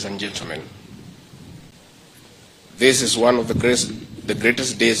Parliament, ladies and gentlemen, this is one of the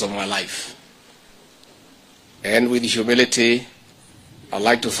greatest days of my life. And with humility, I'd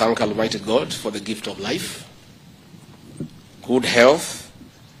like to thank Almighty God for the gift of life, good health,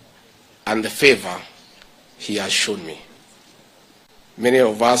 and the favor He has shown me. Many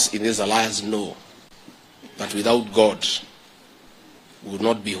of us in this alliance know that without God, we would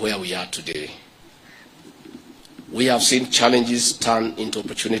not be where we are today. We have seen challenges turn into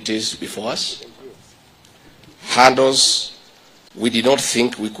opportunities before us. Hurdles we did not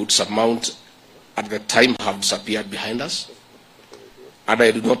think we could surmount at the time have disappeared behind us, and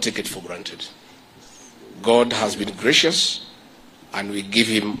I do not take it for granted. God has been gracious, and we give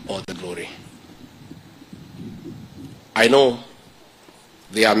Him all the glory. I know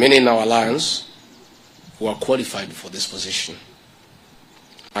there are many in our alliance who are qualified for this position,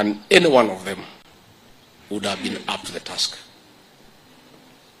 and any one of them would have been up to the task.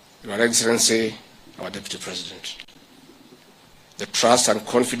 Your Excellency, our Deputy President, the trust and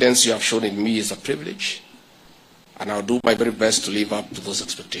confidence you have shown in me is a privilege, and I'll do my very best to live up to those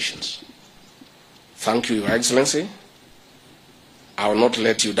expectations. Thank you, Your Excellency. I will not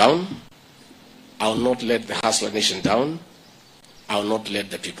let you down. I will not let the Hustler Nation down. I will not let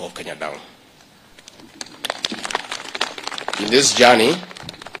the people of Kenya down. In this journey,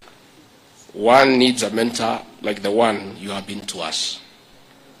 one needs a mentor like the one you have been to us.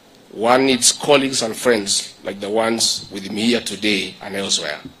 One needs colleagues and friends like the ones with me here today and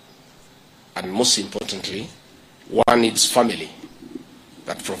elsewhere. And most importantly, one needs family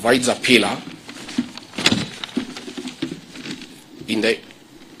that provides a pillar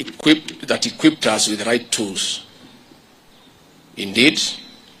that equipped us with the right tools. Indeed,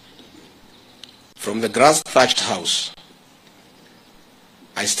 from the grass-thatched house,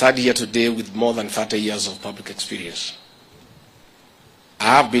 I stand here today with more than 30 years of public experience.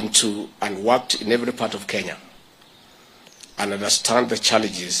 I have been to and worked in every part of Kenya and understand the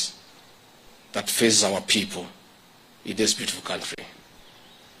challenges that faces our people in this beautiful country.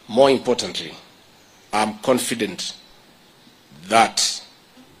 More importantly, I'm confident that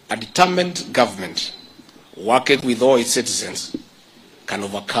a determined government working with all its citizens can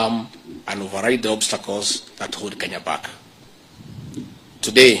overcome and override the obstacles that hold Kenya back.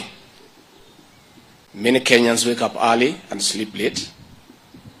 Today, many Kenyans wake up early and sleep late,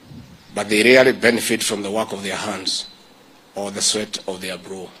 but they rarely benefit from the work of their hands or the sweat of their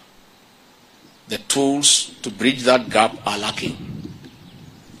brow. The tools to bridge that gap are lacking.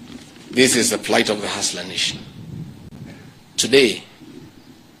 This is the plight of the hustler nation. Today,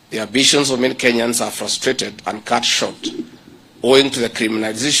 the ambitions of many Kenyans are frustrated and cut short owing to the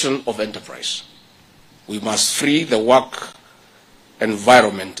criminalization of enterprise. We must free the work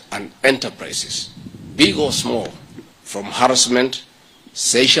environment and enterprises, big or small, from harassment,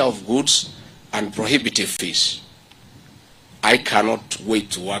 seizure of goods, and prohibitive fees. I cannot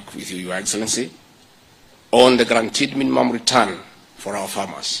wait to work with you, Your Excellency, on the guaranteed minimum return for our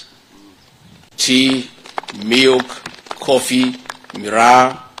farmers. Tea, milk, coffee,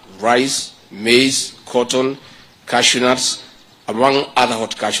 miraa, rice, maize, cotton, cashew nuts, among other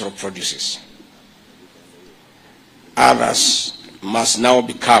horticultural produces. Others must now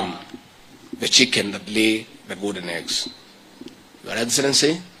become the chicken that lay the golden eggs. Your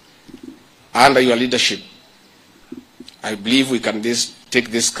Excellency, under your leadership, I believe we can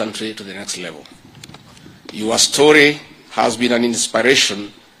take this country to the next level. Your story has been an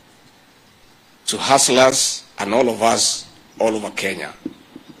inspiration to hustlers and all of us all over Kenya,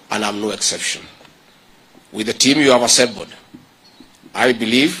 and I'm no exception. With the team you have assembled, I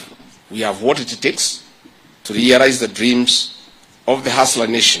believe we have what it takes to realize the dreams of the hustler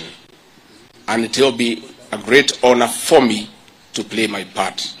nation, and it will be a great honor for me to play my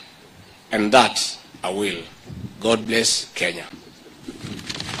part, and that I will. God bless Kenya.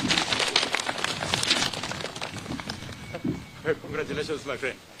 Congratulations, my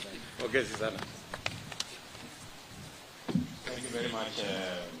friend. Okay, Susanna. Thank you very much.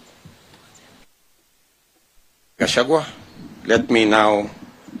 Gachagua, let me now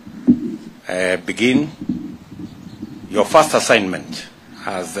begin your first assignment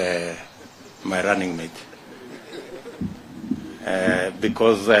as my running mate,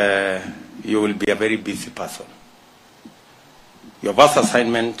 because you will be a very busy person. Your first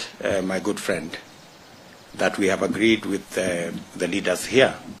assignment, my good friend, that we have agreed with the leaders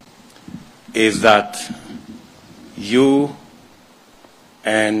here, is that you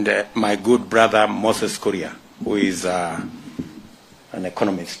and my good brother Moses Seria, who is an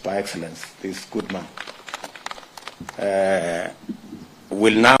economist by excellence, this good man,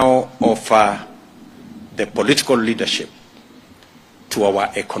 will now offer the political leadership to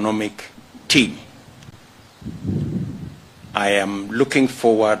our economic team. I am looking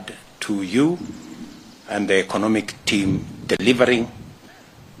forward to you and the economic team delivering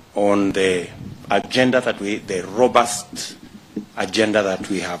on the agenda that the robust agenda that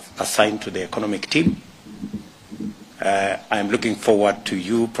we have assigned to the economic team. I'm looking forward to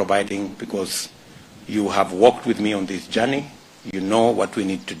you providing, because you have walked with me on this journey. You know what we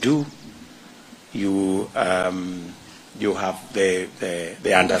need to do. You have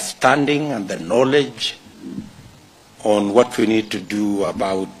the understanding and the knowledge on what we need to do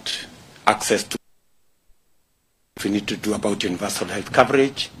about access to, what we need to do about universal health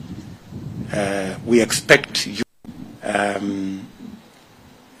coverage. We expect you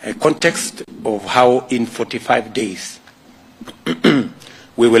a context of how in 45 days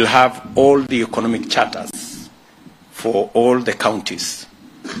we will have all the economic charters for all the counties,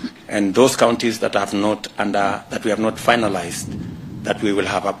 and those counties that have not that we have not finalized, that we will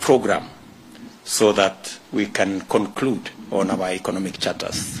have a program so that we can conclude on our economic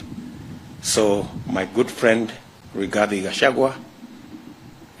charters. So, my good friend Rigathi Gachagua,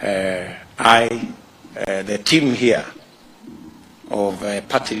 the team here of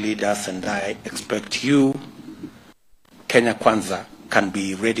party leaders and I expect you, Kenya Kwanza, can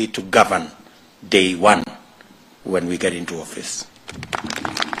be ready to govern day one when we get into office.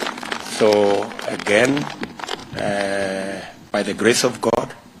 So again, by the grace of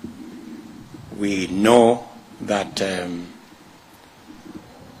God, we know that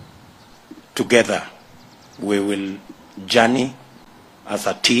together we will journey as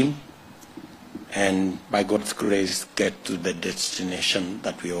a team and by God's grace get to the destination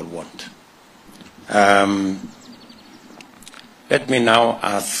that we all want. Let me now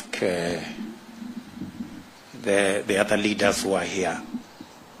ask the other leaders who are here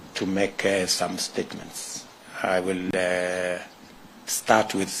to make some statements. I will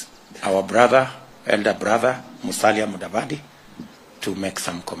start with our brother, elder brother, Musalia Mudavadi, to make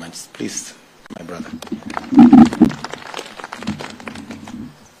some comments. Please my brother.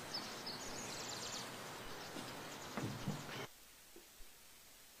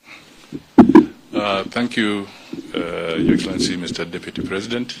 Thank you, Your Excellency, Mr. Deputy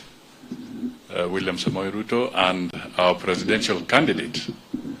President, William Samoei Ruto, and our presidential candidate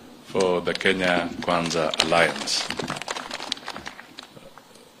for the Kenya Kwanza Alliance.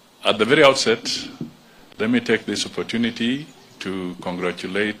 At the very outset, let me take this opportunity to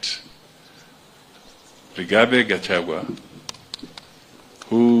congratulate Rigathi Gachagua,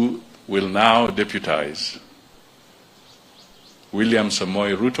 who will now deputize William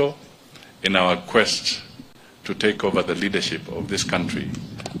Samoei Ruto in our quest to take over the leadership of this country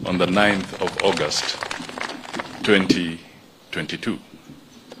on the 9th of August, 2022.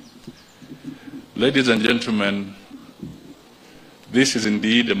 Ladies and gentlemen, this is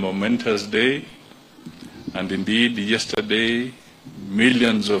indeed a momentous day, and indeed yesterday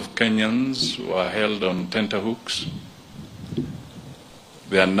millions of Kenyans were held on tenterhooks.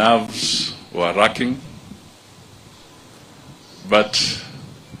 Their nerves were racking, but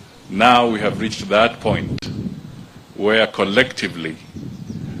now we have reached that point where collectively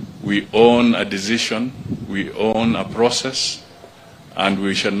we own a decision, we own a process, and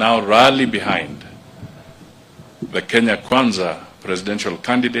we shall now rally behind the Kenya Kwanza presidential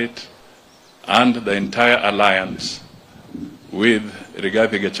candidate and the entire alliance with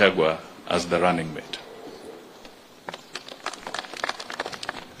Rigathi Gachagua as the running mate.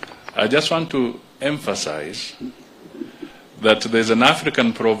 I just want to emphasize that there's an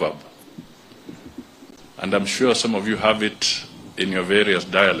African proverb, and I'm sure some of you have it in your various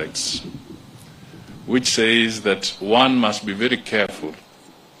dialects, which says that one must be very careful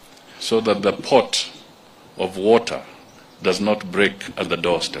so that the pot of water does not break at the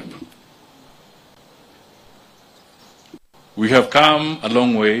doorstep. We have come a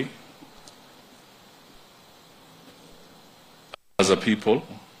long way as a people.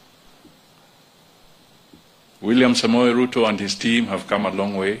 William Samoei Ruto and his team have come a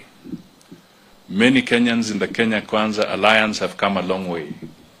long way. Many Kenyans in the Kenya Kwanza Alliance have come a long way.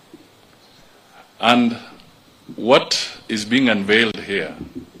 And what is being unveiled here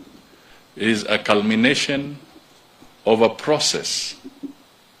is a culmination of a process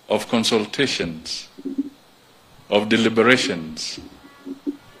of consultations, of deliberations,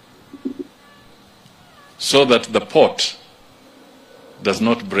 so that the pot does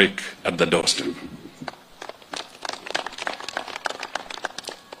not break at the doorstep.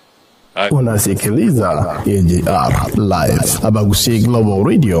 Unasikiliza AGR live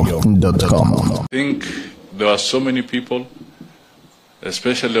abaguseglobalradio.com. I think there are so many people,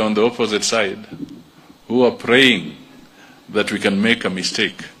 especially on the opposite side, who are praying that we can make a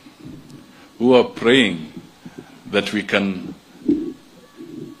mistake, who are praying that we can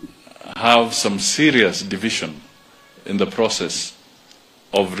have some serious division in the process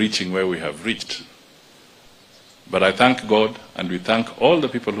of reaching where we have reached. But I thank God, and we thank all the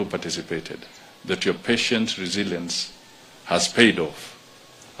people who participated, that your patient resilience has paid off.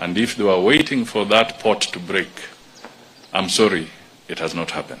 And if they were waiting for that pot to break, I'm sorry, it has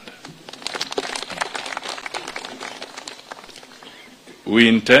not happened. We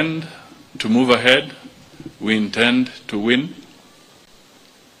intend to move ahead. We intend to win.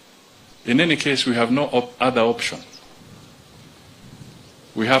 In any case, we have no other option.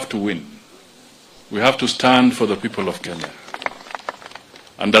 We have to win. We have to stand for the people of Kenya.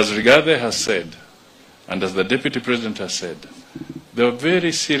 And as Rigathi has said, and as the Deputy President has said, there are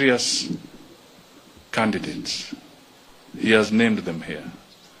very serious candidates. He has named them here.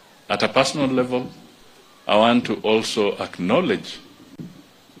 At a personal level, I want to also acknowledge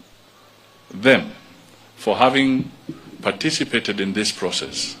them for having participated in this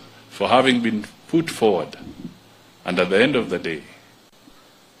process, for having been put forward. And at the end of the day,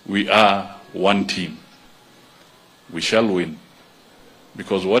 we are one team. We shall win.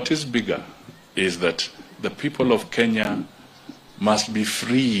 Because what is bigger is that the people of Kenya must be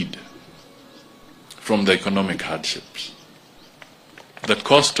freed from the economic hardships. The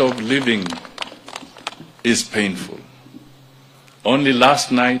cost of living is painful. Only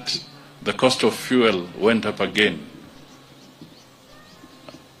last night, the cost of fuel went up again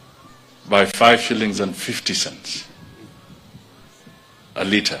by 5 shillings and 50 cents a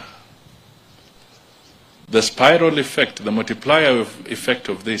litre. The spiral effect, the multiplier effect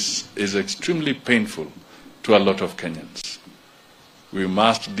of this is extremely painful to a lot of Kenyans. We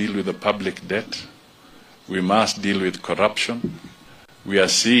must deal with the public debt. We must deal with corruption. We are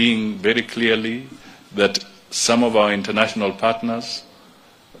seeing very clearly that some of our international partners,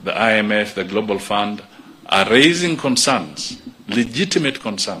 the IMF, the Global Fund, are raising concerns, legitimate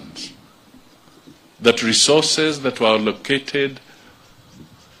concerns, that resources that were allocated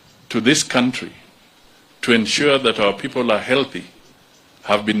to this country to ensure that our people are healthy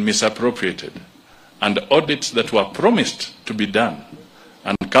have been misappropriated, and audits that were promised to be done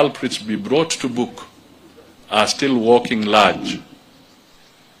and culprits be brought to book are still walking large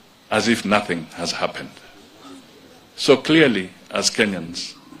as if nothing has happened. So clearly, as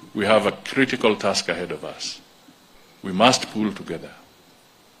Kenyans, we have a critical task ahead of us. We must pull together.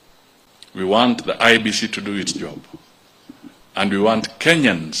 We want the IBC to do its job, and we want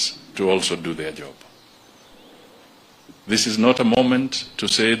Kenyans to also do their job. This is not a moment to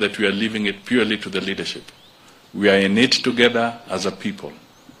say that we are leaving it purely to the leadership. We are in it together as a people,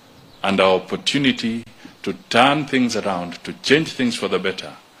 and our opportunity to turn things around, to change things for the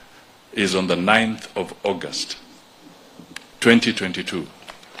better, is on the 9th of August, 2022,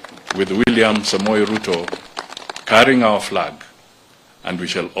 with William Samoei Ruto carrying our flag, and we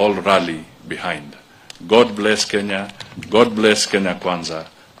shall all rally behind. God bless Kenya, God bless Kenya Kwanza,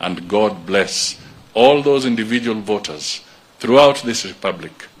 and God bless all those individual voters throughout this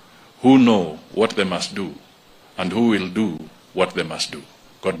republic who know what they must do and who will do what they must do.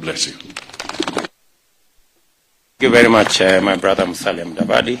 God bless you. Thank you very much, my brother Musalia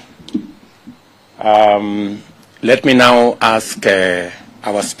Mudavadi. Let me now ask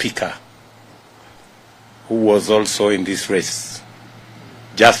our speaker, who was also in this race,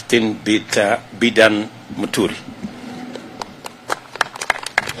 Justin Bidan Muturi.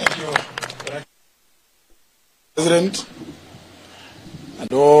 Thank you, President,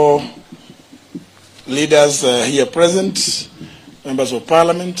 and all leaders here present, members of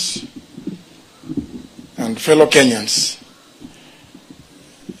Parliament, and fellow Kenyans.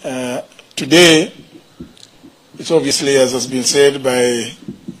 Today, it's obviously, as has been said by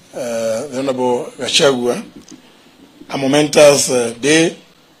the Honorable Gachagua, a momentous day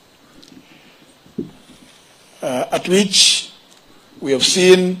at which we have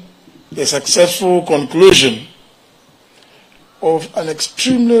seen the successful conclusion of an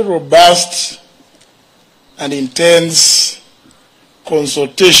extremely robust and intense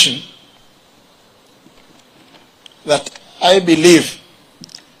consultation that I believe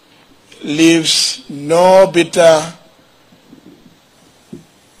leaves no bitter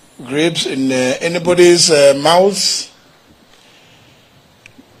grapes in anybody's mouths.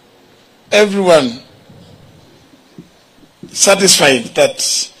 Everyone satisfied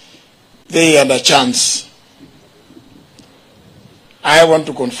that they had a chance. I want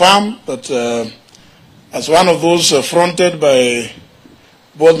to confirm that as one of those fronted by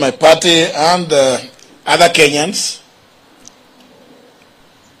both my party and other Kenyans,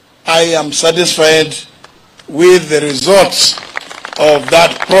 I am satisfied with the results of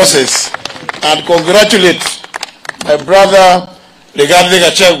that process and congratulate my brother Rigathi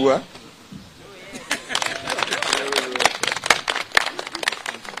Gachagua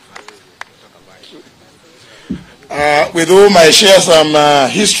with whom I share some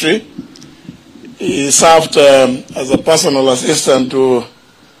history. He served as a personal assistant to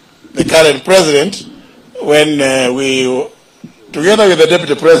the current president when we, together with the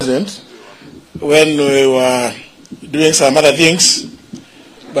deputy president, when we were doing some other things,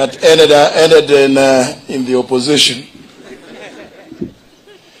 but ended in the opposition.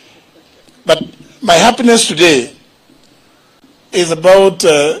 But my happiness today is about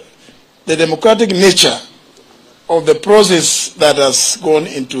the democratic nature of the process that has gone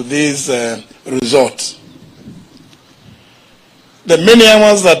into this result. The many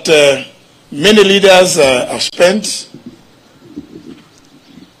hours that many leaders have spent,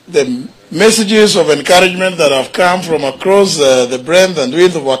 the messages of encouragement that have come from across the breadth and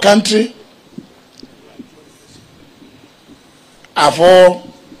width of our country have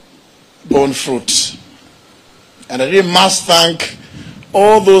all borne fruit. And I really must thank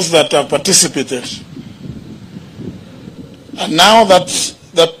all those that have participated. And now that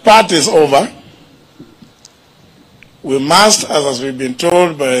that part is over, we must, as we've been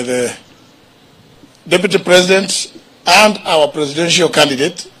told by the Deputy President and our presidential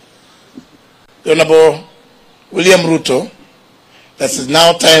candidate, the Honorable William Ruto, that it's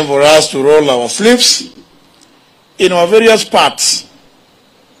now time for us to roll our sleeves in our various parts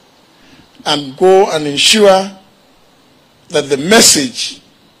and go and ensure that the message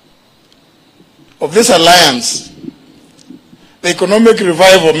of this alliance, the economic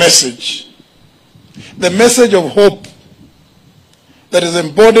revival message, the message of hope that is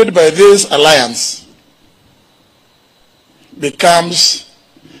embodied by this alliance, becomes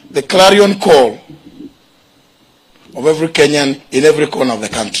the clarion call of every Kenyan in every corner of the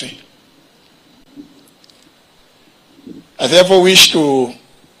country. I therefore wish to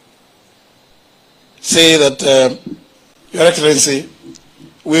say that, Your Excellency,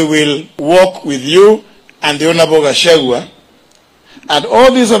 we will work with you and the Honorable Gachagua and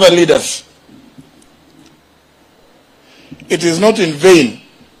all these other leaders. It is not in vain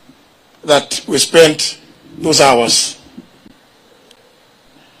that we spent those hours.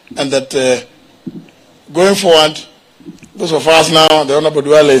 And that going forward, those of us now, the Honorable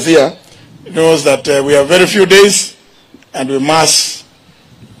Duale is here, knows that we have very few days and we must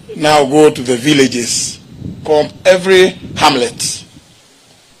now go to the villages, come every hamlet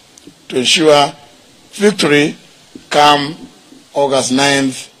to ensure victory come August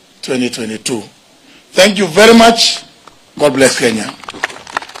 9th, 2022. Thank you very much. God bless Kenya.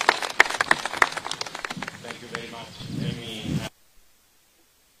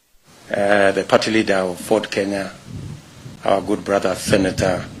 The party leader of Ford Kenya, our good brother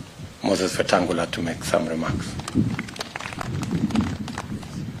Senator Moses Wetangula, to make some remarks.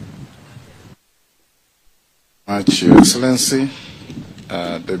 Much, Your Excellency,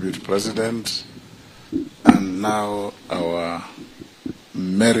 Deputy President, and now our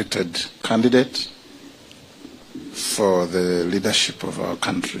merited candidate for the leadership of our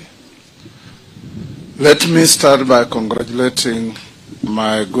country. Let me start by congratulating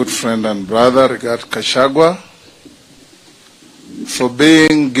my good friend and brother, Rigathi Gachagua, for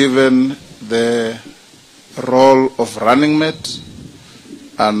being given the role of running mate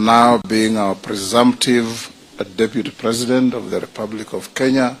and now being our presumptive Deputy President of the Republic of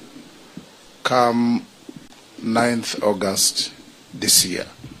Kenya come 9th August this year.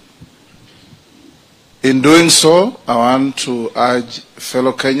 In doing so, I want to urge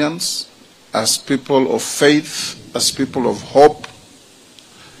fellow Kenyans, as people of faith, as people of hope,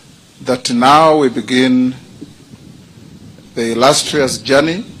 that now we begin the illustrious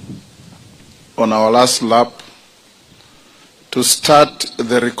journey on our last lap to start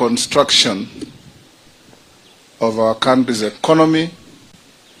the reconstruction of our country's economy,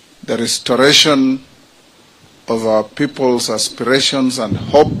 the restoration of our people's aspirations and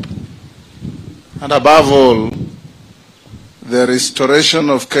hope, and above all, the restoration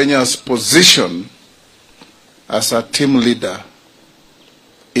of Kenya's position as a team leader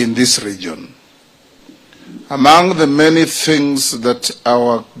in this region. Among the many things that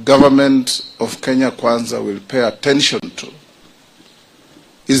our government of Kenya Kwanza will pay attention to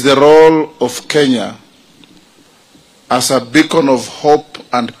is the role of Kenya as a beacon of hope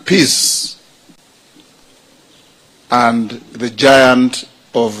and peace and the giant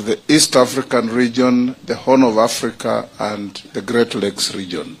of the East African region, the Horn of Africa, and the Great Lakes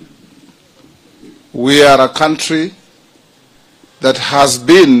region. We are a country that has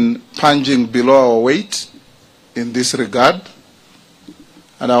been punching below our weight in this regard,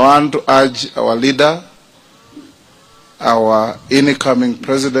 and I want to urge our leader, our incoming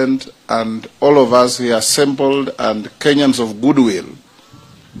president, and all of us here assembled and Kenyans of goodwill,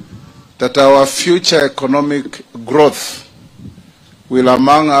 that our future economic growth will,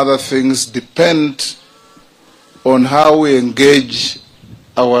 among other things, depend on how we engage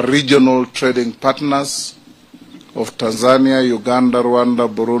our regional trading partners of Tanzania, Uganda,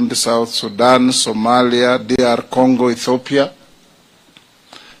 Rwanda, Burundi, South Sudan, Somalia, DR Congo, Ethiopia,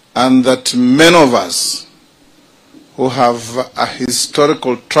 and that many of us who have a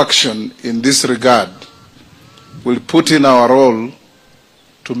historical traction in this regard will put in our role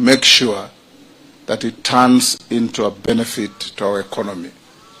to make sure that it turns into a benefit to our economy.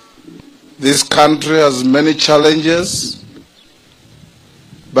 This country has many challenges,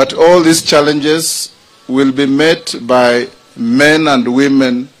 but all these challenges will be met by men and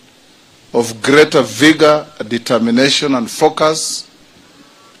women of greater vigor, determination, and focus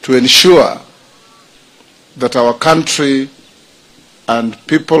to ensure that our country and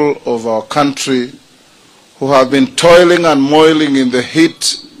people of our country who have been toiling and moiling in the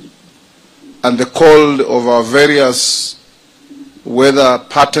heat and the cold of our various weather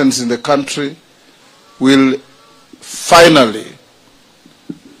patterns in the country will finally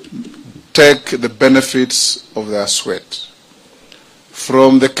take the benefits of their sweat.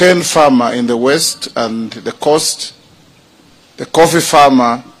 From the cane farmer in the west and the coast, the coffee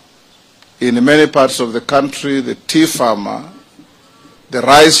farmer in many parts of the country, the tea farmer, the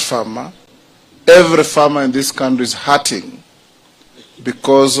rice farmer, every farmer in this country is hurting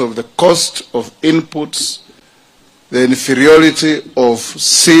because of the cost of inputs, the inferiority of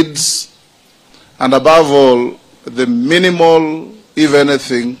seeds, and above all, the minimal, if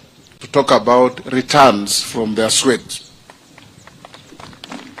anything, to talk about returns from their sweat.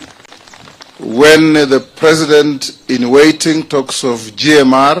 When the president in waiting talks of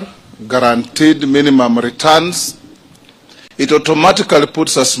GMR, guaranteed minimum returns, it automatically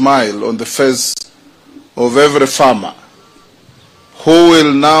puts a smile on the face of every farmer, who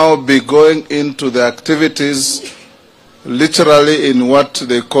will now be going into the activities literally in what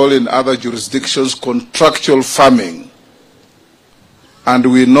they call in other jurisdictions contractual farming.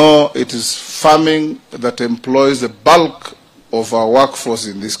 And we know it is farming that employs the bulk of our workforce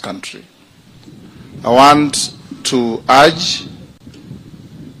in this country. I want to urge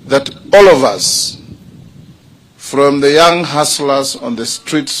that all of us, from the young hustlers on the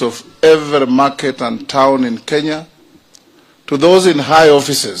streets of every market and town in Kenya, to those in high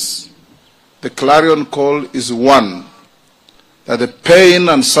offices, the clarion call is one, that the pain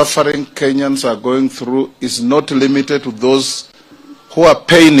and suffering Kenyans are going through is not limited to those who are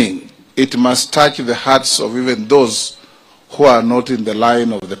paining. It must touch the hearts of even those who are not in the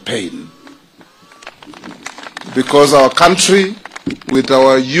line of the pain. Because our country, with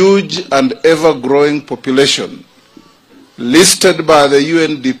our huge and ever-growing population, listed by the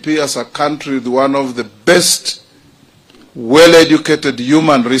UNDP as a country with one of the best well-educated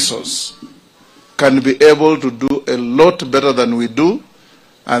human resources, can be able to do a lot better than we do,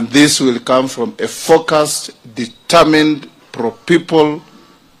 and this will come from a focused, determined, pro-people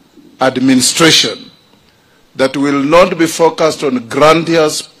administration that will not be focused on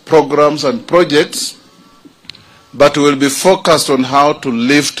grandiose programs and projects, but will be focused on how to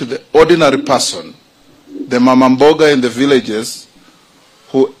lift the ordinary person, the mamamboga in the villages,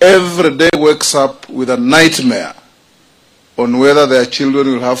 who every day wakes up with a nightmare on whether their children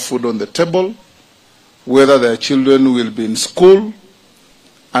will have food on the table, whether their children will be in school,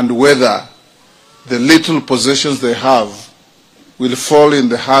 and whether the little possessions they have will fall in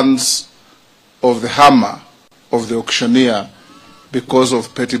the hands of the hammer of the auctioneer because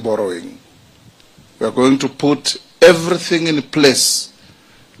of petty borrowing. We are going to put everything in place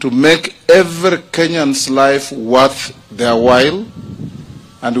to make every Kenyan's life worth their while,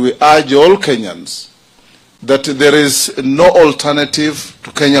 and we urge all Kenyans that there is no alternative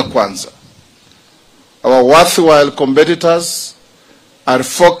to Kenya Kwanza. Our worthwhile competitors are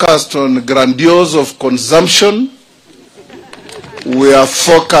focused on grandiose of consumption. We are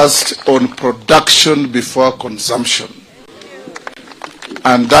focused on production before consumption.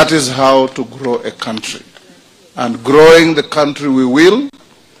 And that is how to grow a country. And growing the country we will.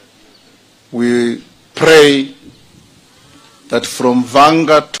 We pray that from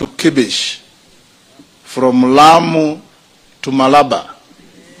Vanga to Kibish, from Lamu to Malaba,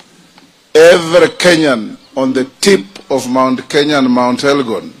 every Kenyan on the tip of Mount Kenya and Mount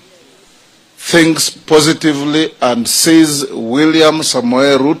Elgon thinks positively and sees William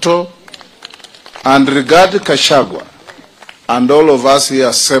Samoei Ruto and regard Kashagwa and all of us here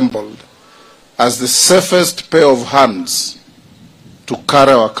assembled as the safest pair of hands to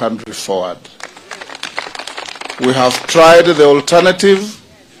carry our country forward. We have tried the alternative,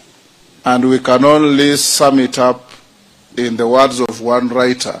 and we can only sum it up in the words of one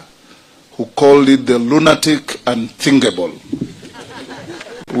writer who called it the lunatic unthinkable.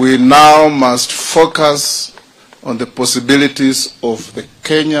 We now must focus on the possibilities of the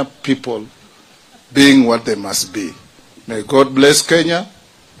Kenya people being what they must be. May God bless Kenya.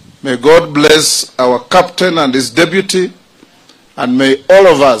 May God bless our captain and his deputy. And may all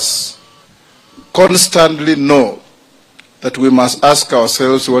of us constantly know that we must ask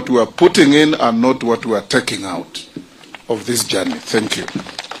ourselves what we are putting in and not what we are taking out of this journey. Thank you.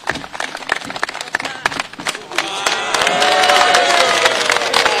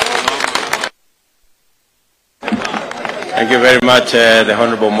 Thank you very much, the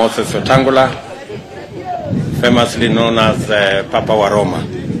Honorable Moses Wetangula, famously known as Papa Waroma.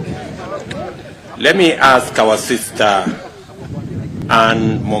 Let me ask our sister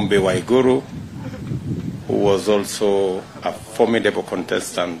Anne Mombe Waiguru, who was also a formidable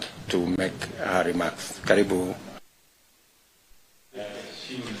contestant, to make her remarks. Karibu.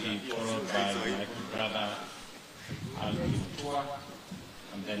 She will be followed by my brother Alvin Tua,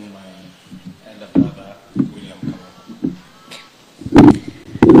 and then my elder brother William Kamau.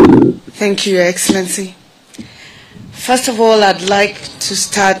 Thank you, Your Excellency. First of all, I'd like to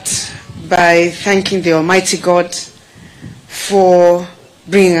start by thanking the Almighty God for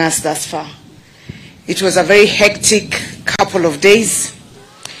bringing us thus far. It was a very hectic couple of days,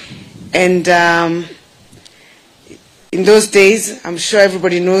 and in those days, I'm sure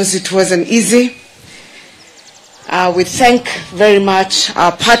everybody knows it wasn't easy. We thank very much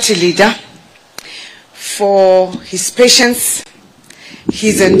our party leader for his patience,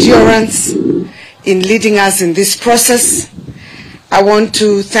 his endurance in leading us in this process. I want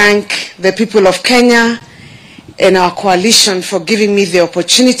to thank the people of Kenya and our coalition for giving me the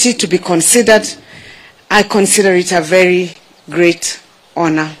opportunity to be considered. I consider it a very great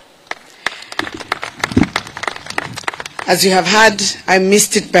honor. As you have heard, I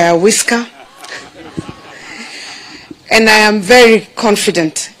missed it by a whisker. And I am very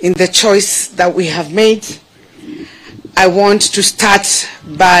confident in the choice that we have made. I want to start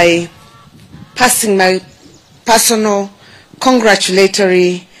by passing my personal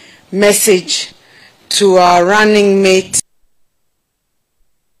congratulatory message to our running mate,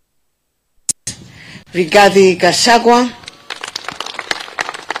 Rigathi Gachagua.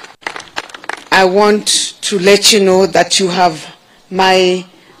 I want to let you know that you have my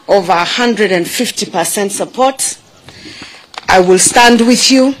over 150% support. I will stand with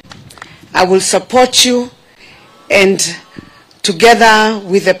you, I will support you, and together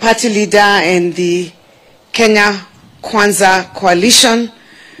with the party leader and the Kenya Kwanza coalition,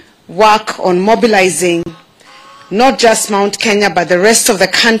 work on mobilizing not just Mount Kenya but the rest of the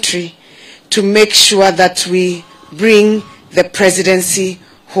country to make sure that we bring the presidency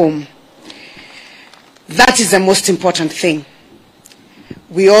home. That is the most important thing.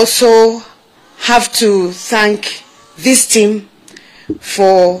 We also have to thank this team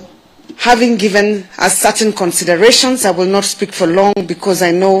for having given us certain considerations. I will not speak for long because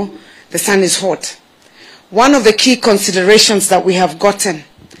I know the sun is hot. One of the key considerations that we have gotten,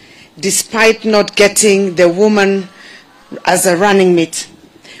 despite not getting the woman as a running mate,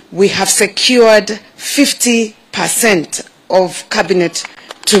 we have secured 50% of cabinet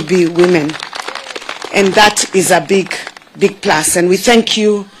to be women. And that is a big, big plus. And we thank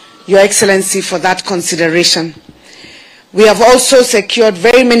you, Your Excellency, for that consideration. We have also secured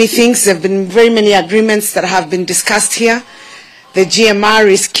very many things. There have been very many agreements that have been discussed here. The GMR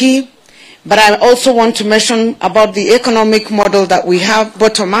is key. But I also want to mention about the economic model that we have,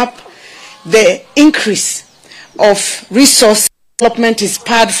 bottom up. The increase of resource development is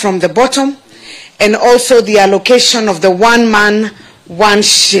paid from the bottom, and also the allocation of the 1 man, 1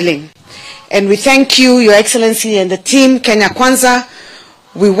 shilling. And we thank you, Your Excellency, and the team, Kenya Kwanza.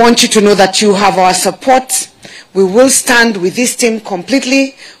 We want you to know that you have our support. We will stand with this team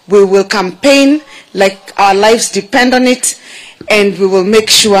completely. We will campaign like our lives depend on it, and we will make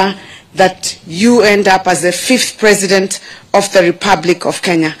sure that you end up as the 5th President of the Republic of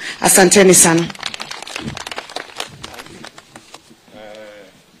Kenya. Asanteni sana.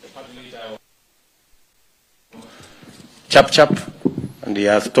 Chap, and he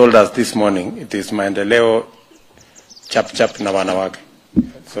has told us this morning it is maendeleo chap na wanawake.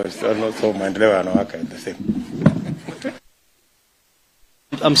 So it's also maendeleo wanawake the same.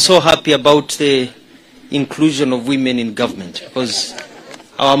 I'm so happy about the inclusion of women in government because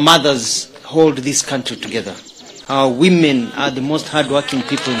our mothers hold this country together. Our women are the most hardworking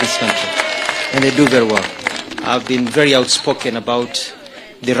people in this country, and they do very well. I've been very outspoken about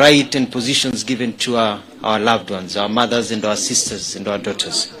the right and positions given to our loved ones, our mothers and our sisters and our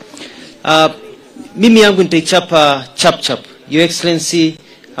daughters. Mimi yangu nitaichapa chap. Your Excellency,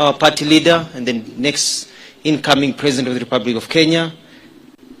 our party leader and the next incoming President of the Republic of Kenya,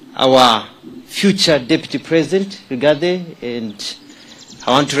 our future Deputy President, Rigathi, and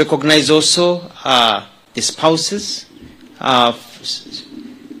I want to recognize also the spouses,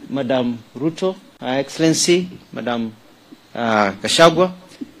 Madam Ruto, Her Excellency, Madam Gachagua,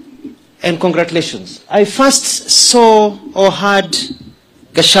 and congratulations. I first saw or heard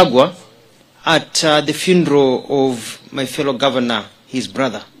Gachagua at the funeral of my fellow governor, his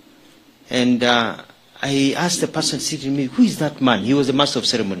brother. And I asked the person sitting with me, who is that man? He was the master of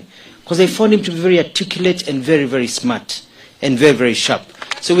ceremony. Because I found him to be very articulate and very, very smart and very, very sharp.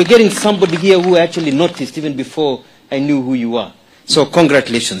 So we're getting somebody here who I actually noticed even before I knew who you are. So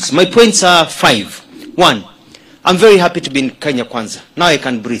congratulations. My points are 5. 1, I'm very happy to be in Kenya Kwanza. Now I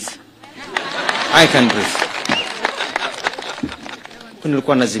can breathe. I can breathe.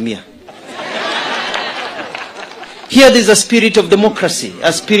 Here there's a spirit of democracy,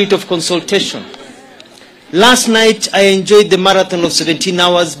 a spirit of consultation. Last night I enjoyed the marathon of 17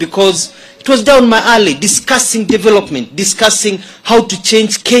 hours because it was down my alley, discussing development, discussing how to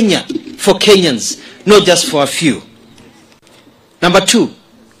change Kenya for Kenyans, not just for a few. Number 2,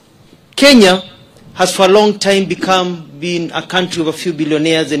 Kenya has for a long time been a country of a few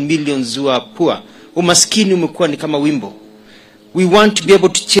billionaires and millions who are poor. Umaskini umekuwa ni kama wimbo. We want to be able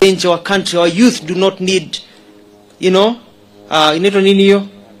to change our country. Our youth do not need,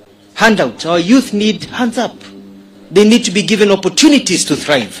 handouts. Our youth need hands up. They need to be given opportunities to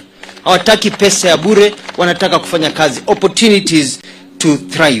thrive. Hawataki pesa ya bure, wanataka kufanya kazi. Opportunities to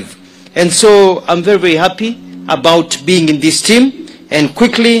thrive. And so I'm very, very happy about being in this team. And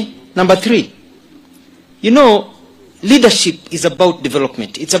quickly, number 3. Leadership is about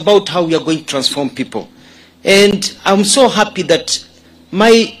development. It's about how we are going to transform people. And I'm so happy that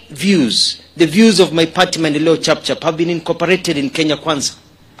my views, the views of my party Maendeleo Chapchap have been incorporated in Kenya Kwanza.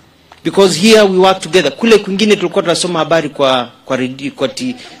 Because here we work together. Kule kwingine tulikuwa tunasoma habari kwa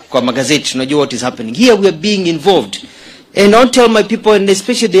magazeti, tunajua what is happening. Here we are being involved. And I'll tell my people, and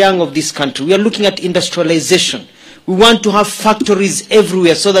especially the young of this country, we are looking at industrialization. We want to have factories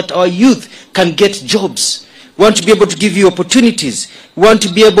everywhere so that our youth can get jobs. We want to be able to give you opportunities. We want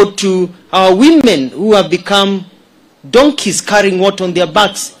to be able to, our women who have become donkeys carrying water on their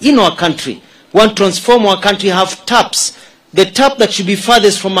backs in our country, want to transform our country, have taps. The tap that should be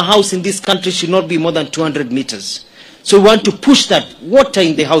farthest from a house in this country should not be more than 200 meters. So we want to push that water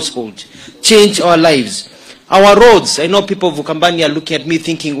in the household, change our lives. Our roads, I know people of Ukambani are looking at me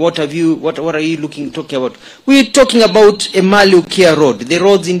thinking, what are you talking about? We're talking about Emali Ukia Road, the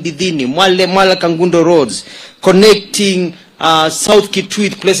roads in Didini, Mwala Kangundo roads, connecting South Kitui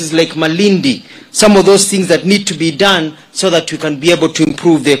with places like Malindi. Some of those things that need to be done so that we can be able to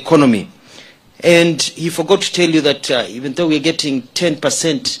improve the economy. And he forgot to tell you that even though we're getting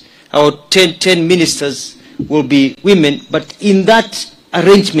 10%, our 10 ministers will be women, but in that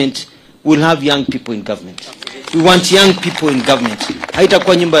arrangement, we'll have young people in government. We want young people in government.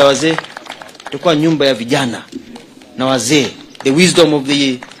 Haitakuwa nyumba ya wazee, itakuwa nyumba ya vijana na wazee. The wisdom of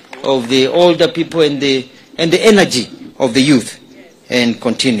the older people and the energy of the youth, and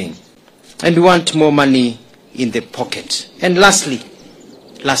continuing. And we want more money in the pocket. And lastly,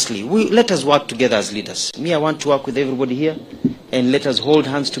 let us work together as leaders. Me, I want to work with everybody here, and let us hold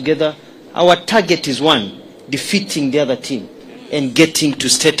hands together. Our target is one, defeating the other team and getting to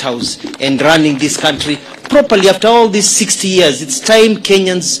State House and running this country properly. After all these 60 years, it's time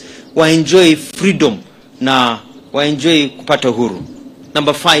Kenyans enjoy freedom na enjoy kupata uhuru.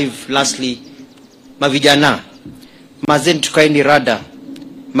 Number 5, lastly, mavijana, mazeni tukaeni rada.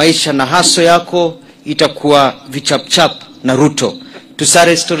 Maisha na haso yako itakuwa vichapchap na Ruto.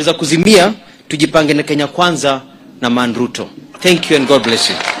 Tusare stories za kuzimia, tujipange na Kenya Kwanza na Man Ruto. Thank you and God bless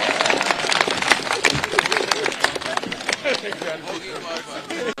you.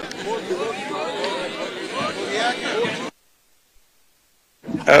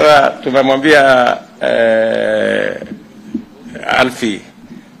 Tumemwambia Alfi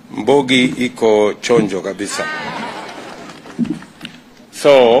Mbogi iko chonjo kabisa.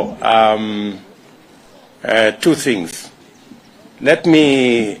 So, two things. Let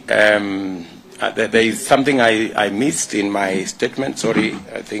me, there is something I missed in my statement, sorry,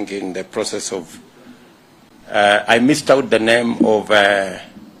 I think in the process of, I missed out the name of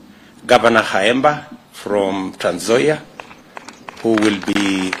Governor Haemba from Trans Nzoia, who will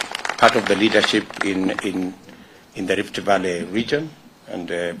be part of the leadership in the Rift Valley region,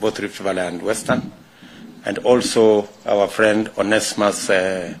 and both Rift Valley and Western, and also our friend Onesmus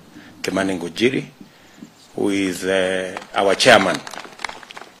Kimani Ngujiri, who is our chairman,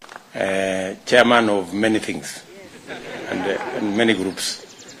 chairman of many things and many groups.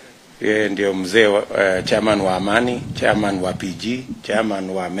 Ndio mzee chairman wa Amani, chairman wa PG, chairman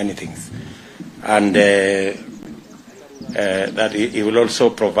wa many things, and that he will also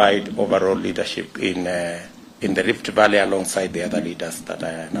provide overall leadership in the Rift Valley alongside the other leaders that I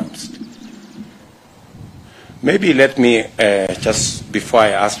announced. Maybe let me, just before I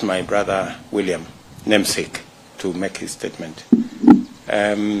ask my brother William, namesake, to make his statement.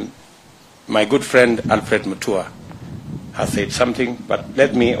 My good friend Alfred Mutua has said something, but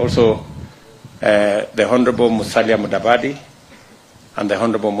let me also, the Honorable Musalia Mudavadi and the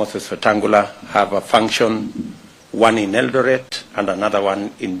Honorable Moses Wetangula have a function, one in Eldoret and another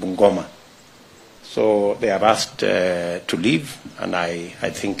one in Bungoma. So they have asked to leave, and I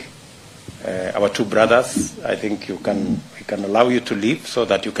think our two brothers, I think we can allow you to leave so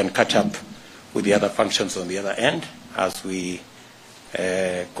that you can catch up with the other functions on the other end as we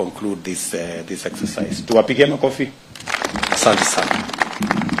conclude this exercise. Tuwapige makofi. Asante sana.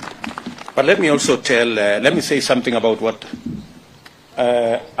 But let me also let me say something about what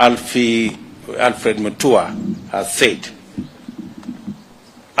Alfred Mutua has said.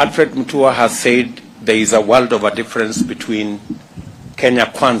 Alfred Mutua has said there is a world of a difference between Kenya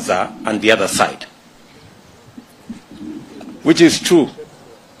Kwanza and the other side, which is true.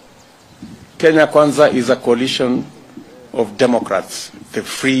 Kenya Kwanza is a coalition of Democrats, the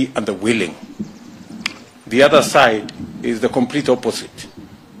free and the willing. The other side is the complete opposite.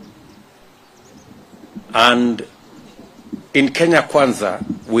 And in Kenya Kwanza,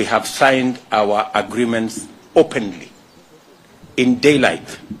 we have signed our agreements openly, in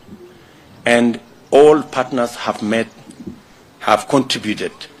daylight, and all partners have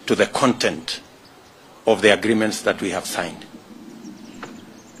contributed to the content of the agreements that we have signed.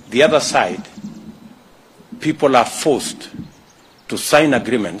 The other side, people are forced to sign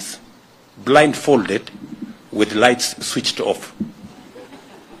agreements blindfolded with lights switched off.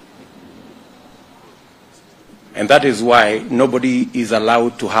 And that is why nobody is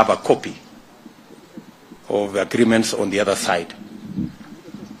allowed to have a copy of the agreements on the other side.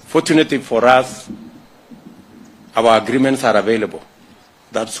 Fortunately for us, our agreements are available.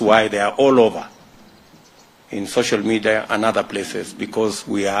 That's why they are all over in social media and other places, because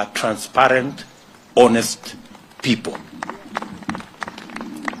we are transparent, honest people.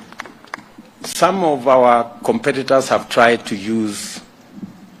 Some of our competitors have tried to use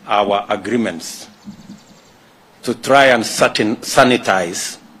our agreements to try and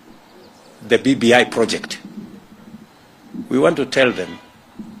sanitize the BBI project. We want to tell them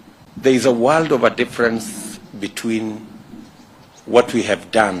there is a world of a difference between what we have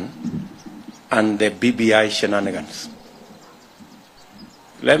done and the BBI shenanigans.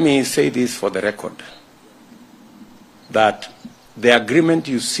 Let me say this for the record, that the agreement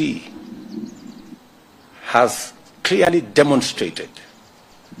you see has clearly demonstrated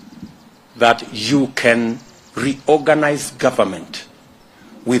that you can reorganize government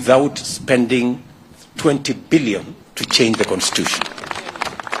without spending 20 billion to change the constitution.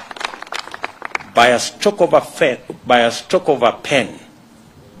 By a stroke of a pen,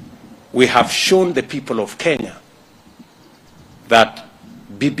 we have shown the people of Kenya that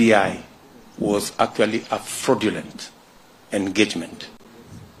BBI was actually a fraudulent engagement.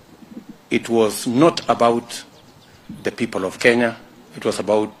 It was not about the people of Kenya, it was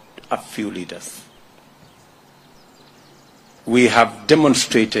about a few leaders. We have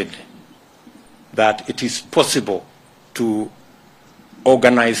demonstrated that it is possible to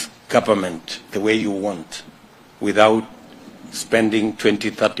organize government the way you want without spending 20,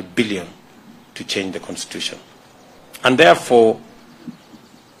 30 billion to change the constitution. And therefore,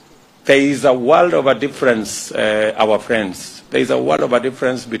 there is a world of a difference, our friends. There is a world of a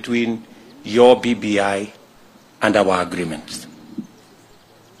difference between your BBI and our agreements.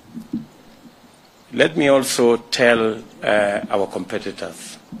 Let me also tell our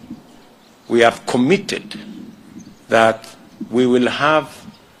competitors, we have committed that we will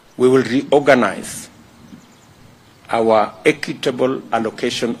reorganize our equitable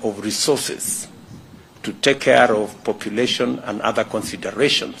allocation of resources to take care of population and other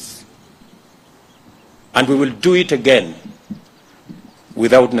considerations. And we will do it again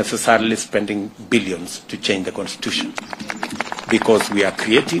without necessarily spending billions to change the constitution, because we are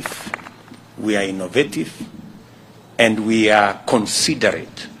creative, we are innovative, and we are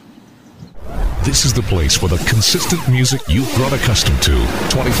considerate. This is the place for the consistent music you've grown accustomed to.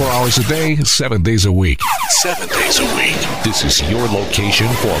 24 hours a day, 7 days a week. 7 days a week. This is your location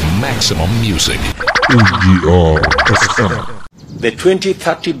for maximum music. The 20,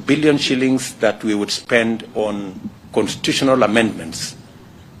 30 billion shillings that we would spend on constitutional amendments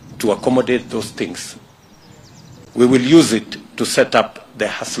to accommodate those things, we will use it to set up the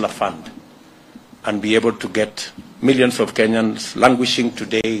Hustler Fund and be able to get millions of Kenyans languishing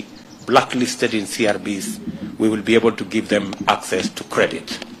today, blacklisted in CRBs. We will be able to give them access to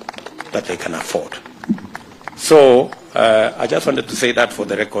credit that they can afford. So I just wanted to say that for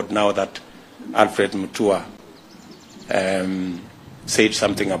the record now that Alfred Mutua said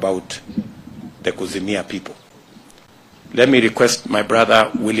something about the Kuzimia people. Let me request my brother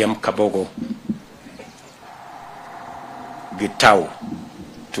William Kabogo Gitau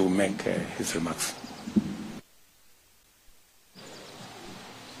to make his remarks.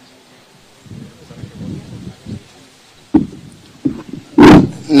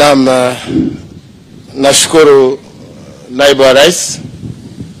 Naam, nashukuru naibu wa rais,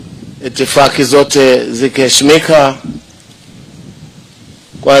 itifaki zote zikiheshimika.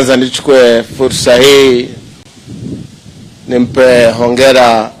 Kwanza nichukue fursa hii nimpe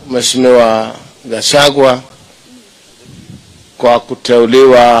hongera Mheshimiwa Gachagua kwa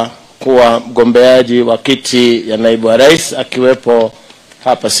kuteuliwa kuwa mgombeaji wa kiti ya naibu wa rais akiwepo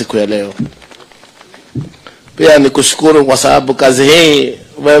hapa siku ya leo. Pia nikushukuru kwa sababu kazi hii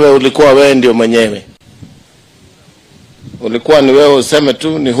wewe ndio mwenyewe. Ulikuwa ni wewe useme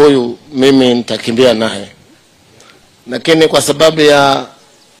tu ni huyu mimi nitakimbia naye. Lakini kwa sababu ya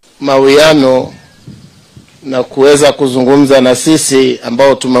mawiano na kuweza kuzungumza na sisi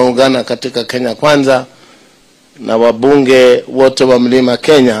ambao tumeungana katika Kenya Kwanza na wabunge wote wa Mlima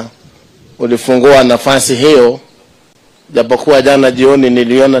Kenya, ulifungua nafasi hiyo, japokuwa jana jioni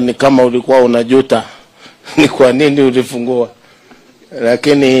niliona ni kama ulikuwa unajuta ni kwa nini ulifungua.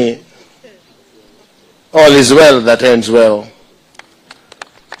 Lakini all is well that ends well.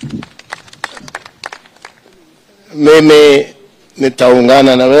 Mimi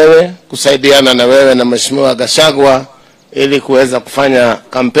nitaungana na wewe, kusaidiana na wewe na Mheshimiwa Gachagua ili kuweza kufanya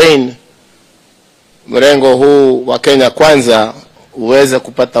campaign mrengo huu wa Kenya Kwanza uweze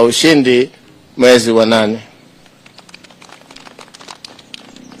kupata ushindi mwezi wa 8.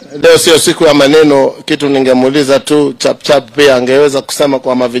 Leo sio siku ya maneno, kitu ningemuuliza tu chap pia angeweza kusema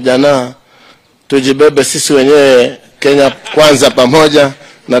kwa mavijana tujibebe sisi wenyewe Kenya Kwanza pamoja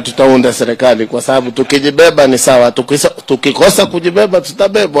na tutaunda serikali, kwa sababu tukijibeba ni sawa, tukikosa kujibeba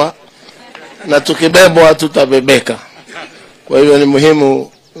tutabebwa, na tukibebwa tutabebeka. Kwa hiyo ni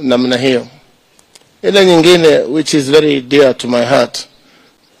muhimu namna hiyo. Ile nyingine which is very dear to my heart,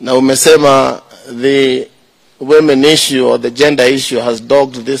 na umesema the women issue or the gender issue has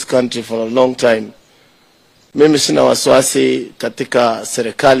dogged this country for a long time. Mimi sina wasiwasi katika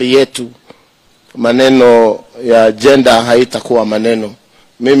serikali yetu maneno ya gender haitakuwa maneno.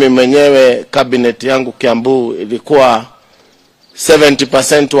 Mimi mwenyewe cabinet yangu Kiambu ilikuwa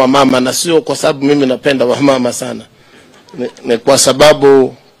 70% wa mama, na sio kwa sababu mimi napenda wa mama sana. Ni kwa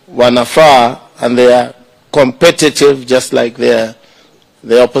sababu wanafaa and they are competitive just like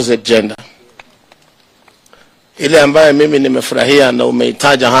the opposite gender. Ile ambaye mimi nimefurahia na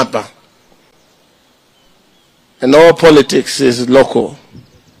umeitaja hapa, and all politics is local.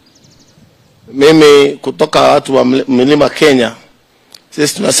 Mimi kutoka watu wa Mlima Kenya,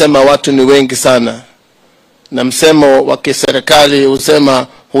 sisi tunasema watu ni wengi sana, na msemo wa kiserikali usema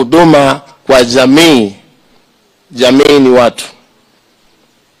huduma kwa jamii, jamii ni watu.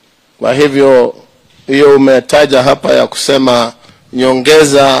 Kwa hivyo hiyo umetaja hapa ya kusema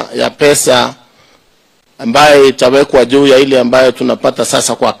nyongeza ya pesa ambayo itawekwa juu ya ile ambayo tunapata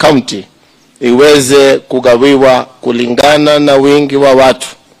sasa kwa county iweze kugawiwa kulingana na wingi wa watu,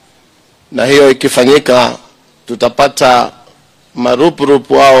 na hiyo ikifanyika tutapata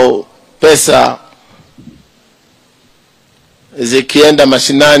marupurupu au pesa zikienda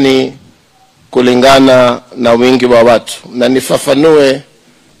mashinani kulingana na wingi wa watu. Na nifafanue,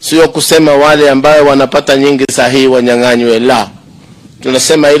 sio kusema wale ambao wanapata nyingi sahihi wanyang'anywe, la.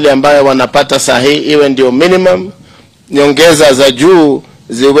 Tunasema ile ambayo wanapata sahihi iwe ndio minimum, nyongeza za juu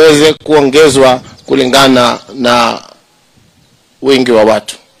ziweze kuongezwa kulingana na wingi wa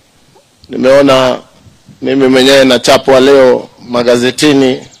watu. Nimeona mimi mwenyewe na chapwa leo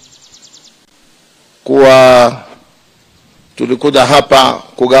magazetini kuwa tulikuja hapa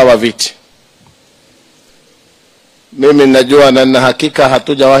kugawa viti. Mimi najua na nina hakika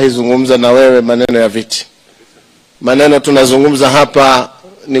hatujawahi zungumza na wewe maneno ya viti. Maneno tunazungumza hapa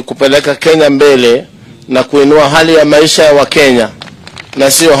ni kupeleka Kenya mbele na kuinua hali ya maisha ya Wakenya,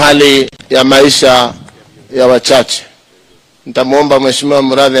 na sio hali ya maisha ya wachache. Nitamuomba Mheshimiwa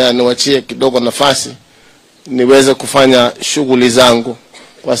Muradhi aniwachie kidogo nafasi niweze kufanya shughuli zangu,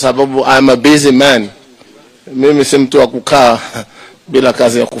 kwa sababu I'm a busy man. Mimi si mtu wa kukaa bila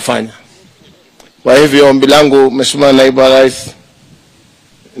kazi ya kufanya. Kwa hivyo ombi langu Mheshimiwa Naibu wa Rais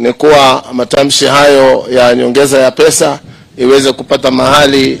ni kuwa matamshi hayo ya nyongeza ya pesa iweze kupata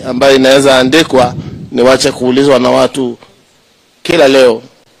mahali ambayo inaweza andikwa, niwache kuulizwa na watu kila leo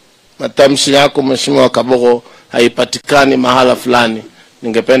matamshi yako Mheshimiwa Kabogo haipatikani mahala fulani.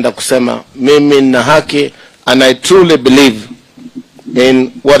 Ningependa kusema mimi nina haki, and I truly believe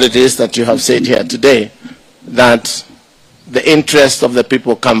in what it is that you have said here today, that the interest of the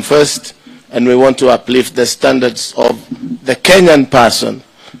people come first, and we want to uplift the standards of the Kenyan person.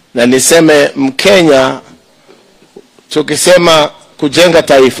 Na niseme Mkenya, tukisema kujenga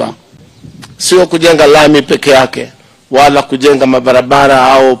taifa, sio kujenga lami peke yake, wala kujenga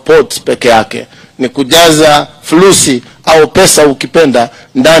mabarabara au ports peke yake. Ni kujaza flusi au pesa ukipenda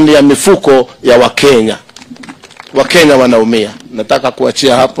ndani ya mifuko ya Wakenya. Wakenya wanaumia. Nataka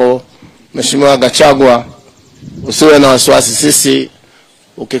kuachia hapo. Mheshimiwa Gachagua, usiwe na wasiwasi. Sisi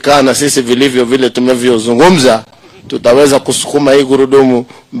ukikaa na sisi vilivyo vile tumevyozungumza, tutaweza kusukuma hii gurudumu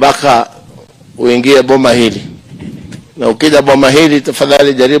mpaka uingie boma hili. Na ukija boma hili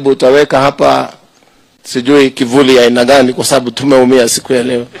tafadhali jaribu utaweka hapa sijui kivuli ya aina gani, kwa sababu tumeumia siku ya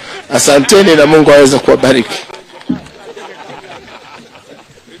leo. Asanteni na Mungu aweze kuwabariki.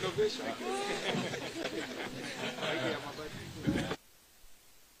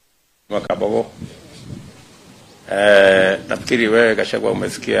 Wakabogo. Nafikiri wewe Gachagua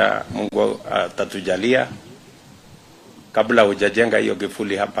umesikia, Mungu atatujalia. Kabla hujajenga hiyo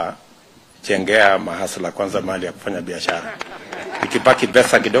kivuli hapa, jengea mahasla kwanza mahali ya kufanya biashara. Ikipaki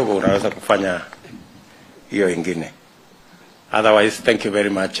pesa kidogo unaweza kufanya hiyo ingine. Otherwise, thank you very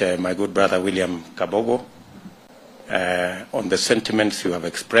much, my good brother William Kabogo, on the sentiments you have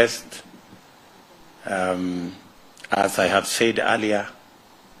expressed. As I have said earlier,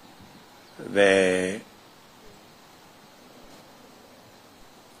 the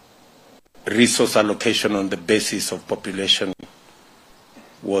resource allocation on the basis of population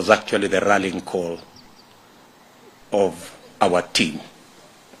was actually the rallying call of our team.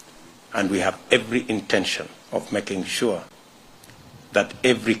 And we have every intention of making sure that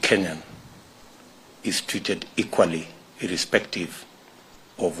every Kenyan is treated equally, irrespective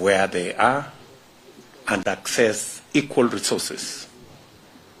of where they are, and access equal resources.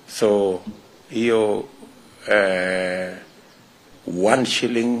 So, hiyo 1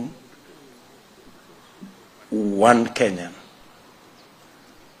 shilling, 1 Kenyan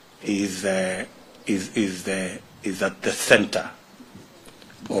is at the center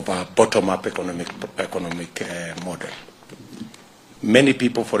of our bottom-up economic model. Many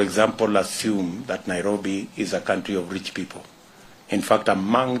people, for example, assume that Nairobi is a country of rich people. In fact,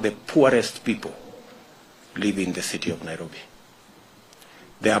 among the poorest people live in the city of Nairobi.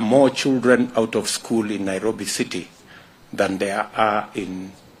 There are more children out of school in Nairobi city than there are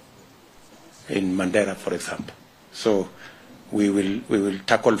in Mandera, for example. So we will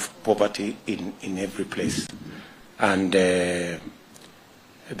tackle poverty in every place. And the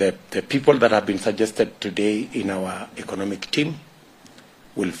people that have been suggested today in our economic team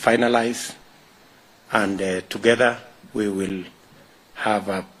will finalize, and together we will have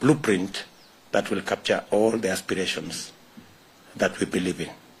a blueprint that will capture all the aspirations that we believe in.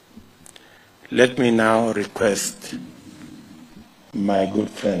 Let me now request my good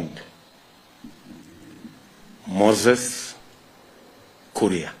friend, Moses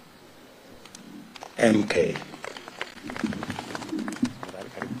Kuria, MK.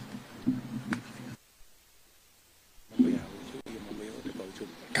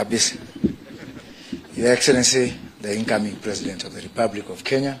 Kabisa. Your Excellency, the incoming President of the Republic of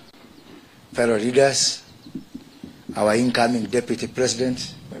Kenya, fellow leaders, our incoming Deputy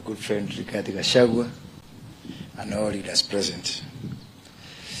President, my good friend Rigathi Gachagua, and all leaders present.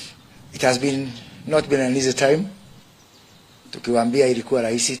 It has not been an easy time. Tukiwaambia ilikuwa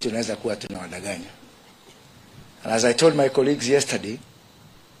rahisi, tunaweza kuwa tunawadanganya. And as I told my colleagues yesterday,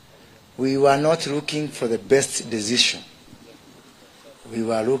 we were not looking for the best decision. We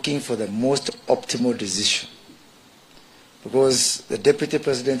were looking for the most optimal decision. Because the Deputy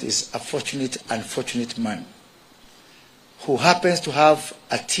President is a unfortunate man who happens to have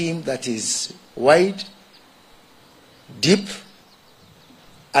a team that is wide, deep,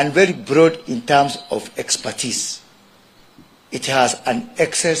 and very broad in terms of expertise. It has an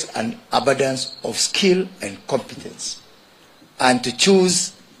excess and abundance of skill and competence. And to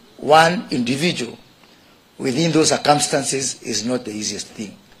choose one individual within those circumstances is not the easiest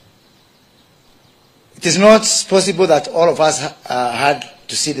thing. It is not possible that all of us had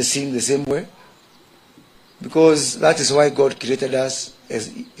to see the scene the same way, because that is why God created us as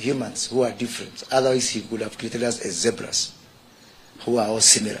humans who are different. Otherwise, He could have created us as zebras who are all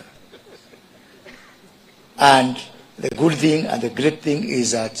similar. And the good thing and the great thing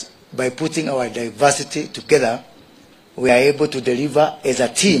is that by putting our diversity together, we are able to deliver as a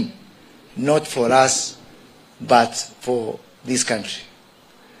team, not for us, but for this country.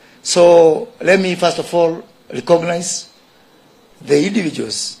 So let me first of all recognize the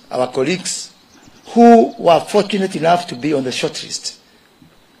individuals, our colleagues, who were fortunate enough to be on the short list.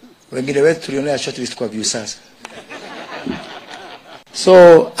 Wengine wetu tulionea short list kwa view sasa.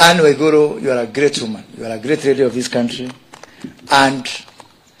 So, Anne Waiguru, you are a great woman. You are a great lady of this country. And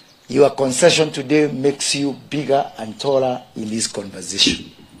your concession today makes you bigger and taller in this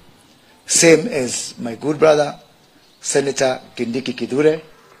conversation. Same as my good brother, Senator Kindiki Kidure,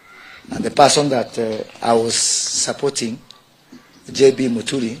 and the person that I was supporting, JB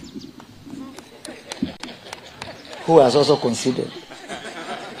Muturi, who has also considered.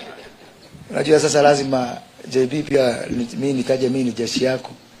 Unajua sasa lazima JB pia mimi nikaje mimi ni jeshi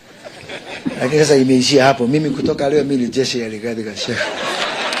yako. Lakini sasa imeishia hapo. Mimi kutoka leo mimi ni jeshi ya Rigathi Gachagua.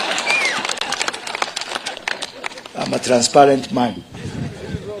 I'm a transparent man.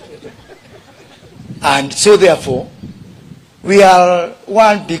 And so therefore, we are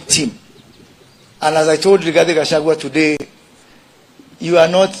one big team. And as I told Rigathi Gachagua today, you are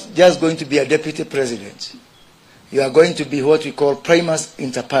not just going to be a deputy president. You are going to be what we call primus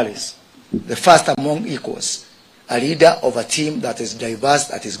inter pares, the first among equals, a leader of a team that is diverse,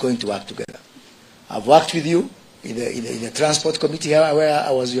 that is going to work together. I've worked with you in the transport committee here, where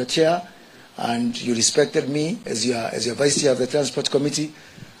I was your chair, and you respected me as your vice chair of the transport committee.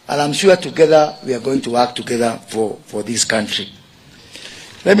 And I'm sure together we are going to work together for this country.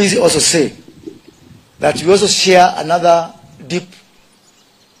 Let me also say that we also share another deep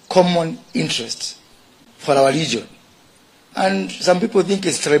common interest for our region. And some people think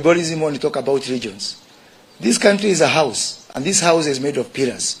it's tribalism when we talk about regions. This country is a house, and this house is made of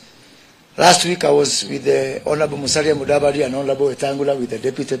pillars. Last week I was with the Honorable Musalia Mudavadi and Honorable Wetangula, with the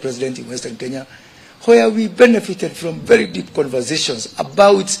Deputy President in Western Kenya. where we benefited from very deep conversations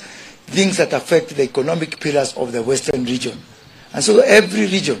about things that affect the economic pillars of the Western region. And so every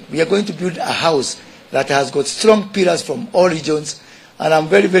region, we are going to build a house that has got strong pillars from all regions. And I'm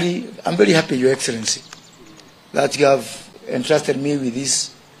very happy, Your Excellency, that you have entrusted me with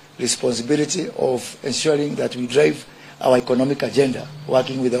this responsibility of ensuring that we drive our economic agenda,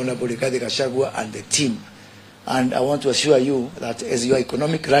 working with the Honorable Rigathi Gachagua and the team. And I want to assure you that as your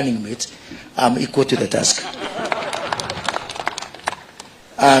economic running mate, I'm equal to the task.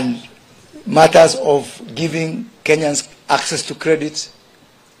 And matters of giving Kenyans access to credit,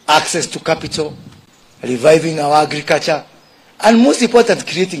 access to capital, reviving our agriculture, and most important,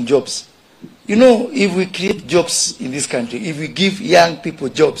 creating jobs. You know, if we create jobs in this country, if we give young people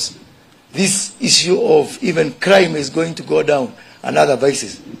jobs, this issue of even crime is going to go down and other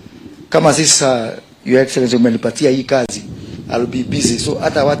vices. Kama sisa, Your Excellency, umenipatia hii kazi, I'll be busy. So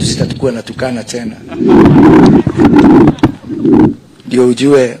hata watu sitatukua natukana tena. Ndio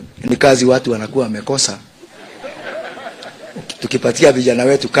ujue ni kazi watu wanakuwa wamekosa. Tukipatia vijana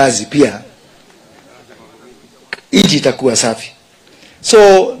wetu kazi pia, nchi itakuwa safi. So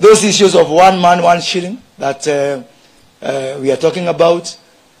those issues of one man, one shilling that we are talking about,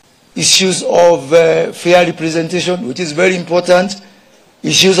 issues of fair representation, which is very important,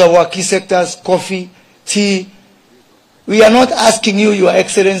 issues of our key sectors, coffee, tea. We are not asking you, Your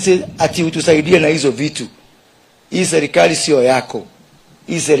Excellency, ati utusaidie na hizo vitu. Hii serikali sio yako.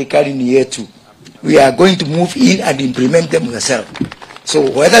 Hii serikali ni yetu. We are going to move in and implement them yourself. So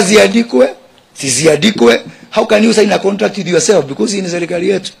whether ziandikwe, siziandikwe, how can you sign a contract with yourself? Because hii ni serikali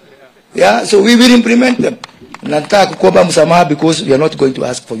yetu. Yeah, so we will implement them. Nataka kukuomba msamaha because we are not going to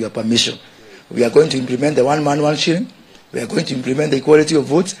ask for your permission. We are going to implement the one man, one shilling. We are going to implement the equality of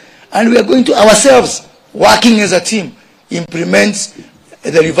votes. And we are going to ourselves, working as a team, implement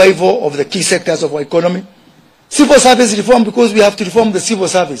the revival of the key sectors of our economy. Civil service reform, because we have to reform the civil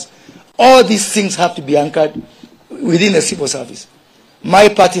service. All these things have to be anchored within the civil service. My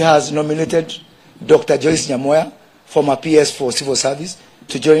party has nominated Dr. Joyce Nyamoya, former PS for civil service,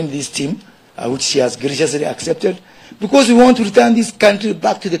 to join this team, which she has graciously accepted, because we want to return this country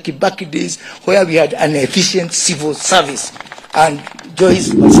back to the Kibaki days where we had an efficient civil service. And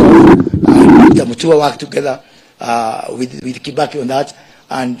Joyce, myself, and Dr. Mutua worked together with Kibaki on that,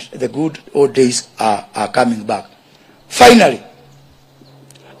 and the good old days are coming back. Finally,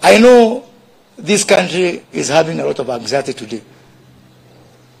 I know this country is having a lot of anxiety today,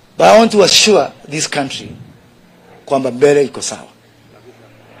 but I want to assure this country kwamba mbele iko sawa.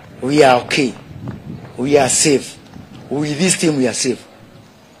 We are okay. We are safe. With this team, we are safe.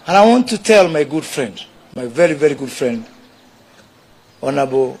 And I want to tell my good friend, my very, very good friend,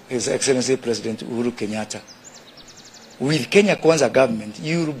 Honorable His Excellency President Uhuru Kenyatta, with Kenya Kwanza government,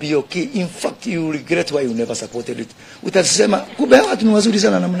 you will be okay. In fact, you will regret why you never supported it. Utasema, kumbe watu ni wazuri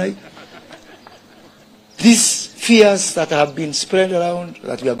sana namna hii. These fears that have been spread around,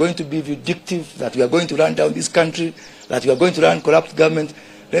 that we are going to be vindictive, that we are going to run down this country, that we are going to run corrupt government,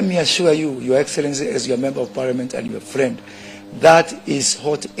 let me assure you, Your Excellency, as your member of parliament and your friend, that is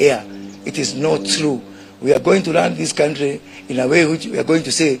hot air. It is not true. We are going to run this country in a way which we are going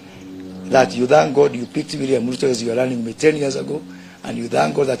to say that you thank God you picked William Ruto as you were running me 10 years ago, and you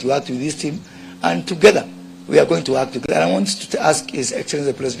thank God that you worked with this team, and together we are going to work together. And I want to ask His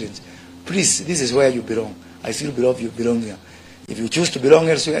Excellency the President, please, this is where you belong. I still believe you belong here. If you choose to belong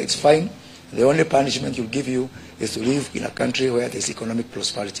elsewhere, it's fine. The only punishment will give you is to live in a country where there is economic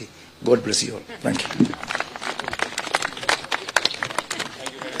prosperity. God bless you all. Thank you.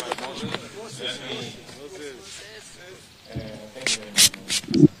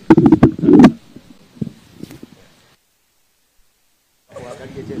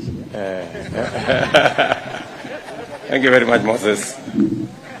 Thank you very much, Moses.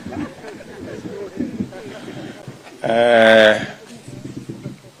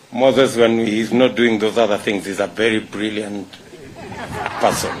 Moses, when he's not doing those other things, is a very brilliant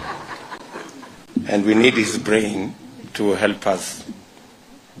person. And we need his brain to help us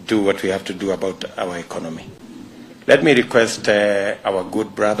do what we have to do about our economy. Let me request our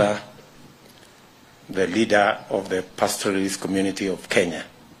good brother, the leader of the pastoralist community of Kenya,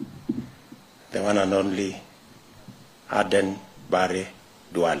 the one and only Aden Bare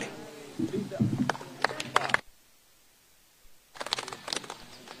Duale.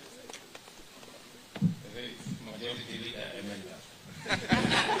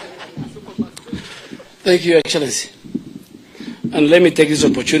 Thank you, Excellency. And let me take this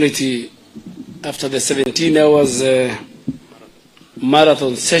opportunity after the 17 hours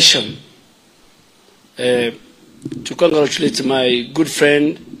marathon session to congratulate my good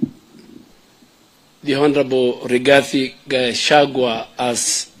friend, the Honorable Rigathi Gachagua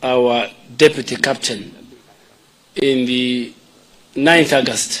as our deputy captain in the 9th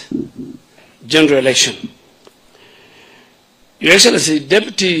August general election. Your Excellency,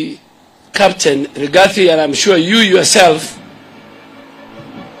 Deputy Captain Rigathi, and I'm sure you yourself,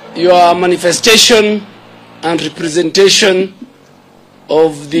 you are a manifestation and representation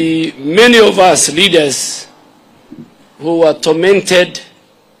of the many of us leaders who were tormented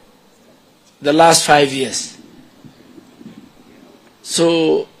the last 5 years.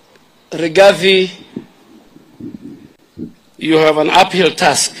 So, Rigathi, you have an uphill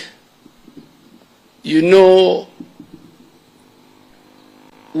task. You know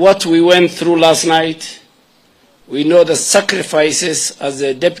what we went through last night. We know the sacrifices, as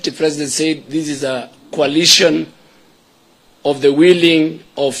the Deputy President said, this is a coalition of the willing,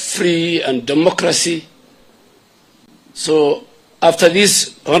 of free and democracy. So after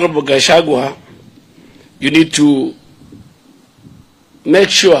this, Honorable Gachagua, you need to make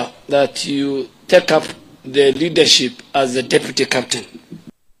sure that you take up the leadership as the deputy captain.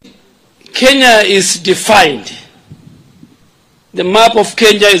 Kenya is defined. The map of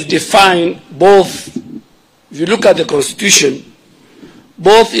Kenya is defined both, if you look at the constitution,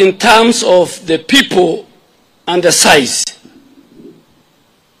 both in terms of the people and the size.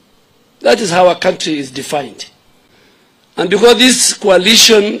 That is how a country is defined. And because this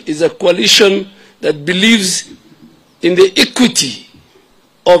coalition is a coalition that believes in the equity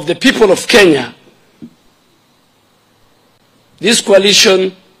of the people of Kenya, this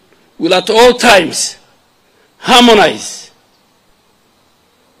coalition will at all times harmonize,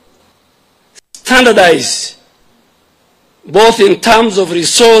 standardize, both in terms of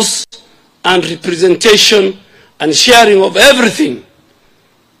resource and representation and sharing of everything,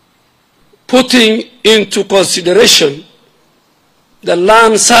 putting into consideration the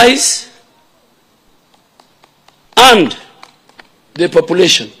land size and the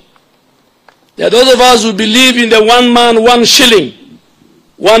population. There are those of us who believe in the 1 man, 1 shilling,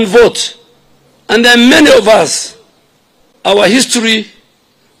 1 vote. And there are many of us, our history,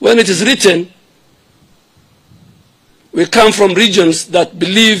 when it is written, we come from regions that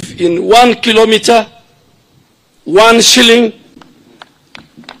believe in 1 kilometer, 1 shilling,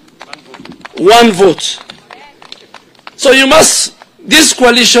 1 vote. So you must, this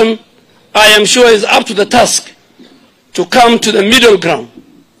coalition, I am sure, is up to the task to come to the middle ground,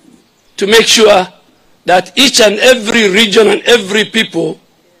 to make sure that each and every region and every people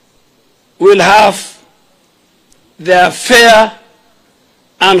will have their fair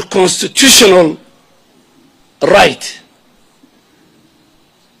and constitutional right.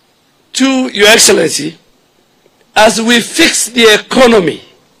 To Your Excellency, as we fix the economy,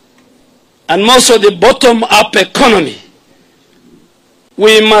 and more so the bottom-up economy,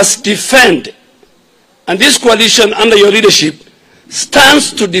 we must defend, and this coalition under your leadership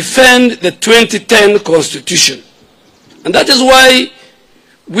stands to defend the 2010 Constitution. And that is why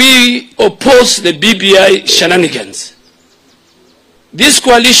we oppose the BBI shenanigans. This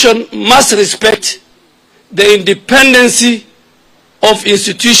coalition must respect the independence of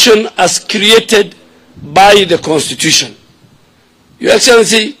institution as created by the Constitution. Your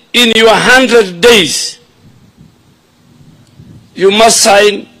Excellency, in your 100 days, you must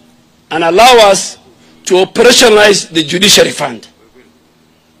sign and allow us to operationalize the judiciary fund.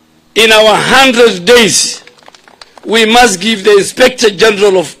 In our 100 days, we must give the Inspector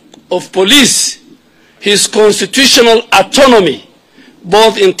General of Police his constitutional autonomy,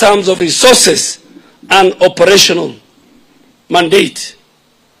 both in terms of resources and operational mandate.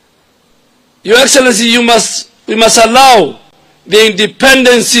 Your Excellency, we must allow the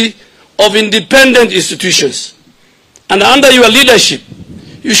independence of independent institutions. And under your leadership,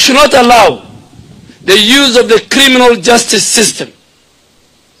 you should not allow the use of the criminal justice system.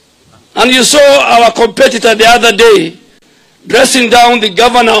 And you saw our competitor the other day dressing down the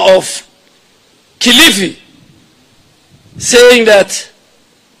governor of Kilifi, saying that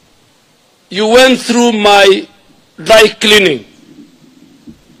you went through my dry cleaning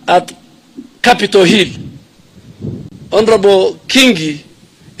at Capitol Hill. Honorable Kingi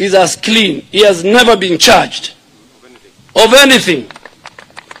is as clean. He has never been charged of anything.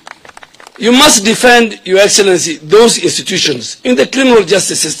 You must defend, Your Excellency, those institutions in the criminal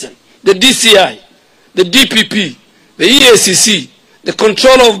justice system, the DCI, the DPP, the EACC, the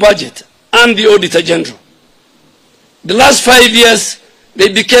Controller of Budget, and the Auditor General. The last 5 years,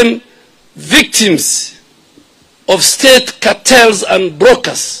 they became victims of state cartels and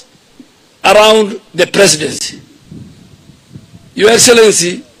brokers around the presidency. Your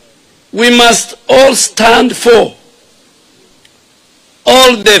Excellency, we must all stand for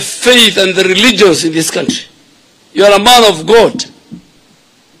all the faith and the religions in this country. You are a man of God.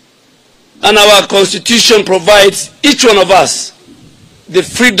 And our constitution provides each one of us the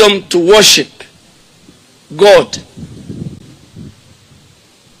freedom to worship God.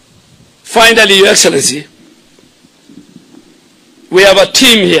 Finally, Your Excellency, we have a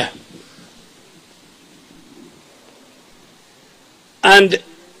team here. And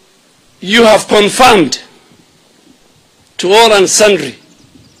you have confirmed to all and sundry.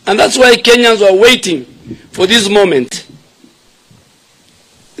 And that's why Kenyans are waiting for this moment,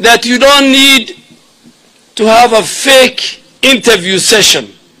 that you don't need to have a fake interview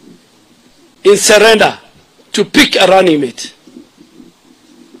session in surrender to pick a running mate.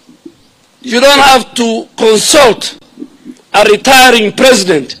 You don't have to consult a retiring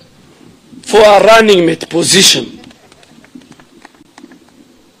president for a running mate position.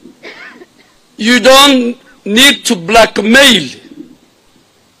 You don't need to blackmail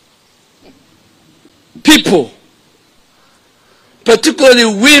people, particularly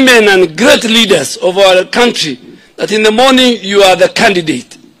women and great leaders of our country, that in the morning you are the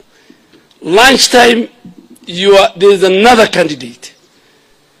candidate. Lunchtime, there is another candidate.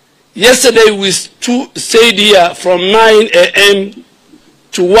 Yesterday we stayed here from 9 a.m.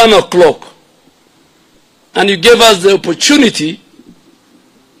 to 1 o'clock. And you gave us the opportunity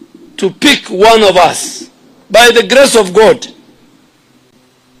to pick one of us, by the grace of God,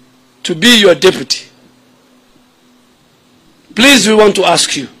 to be your deputy. Please, we want to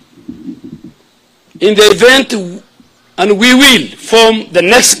ask you, in the event, and we will form the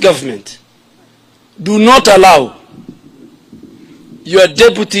next government, do not allow your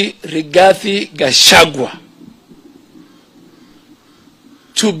deputy Rigathi Gachagua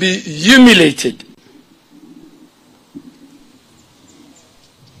to be humiliated,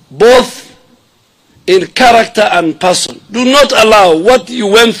 both in character and person. Do not allow what you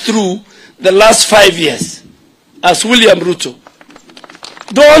went through the last 5 years as William Ruto.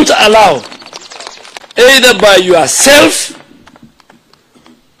 Don't allow, either by yourself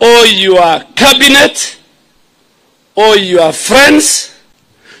or your cabinet or your friends.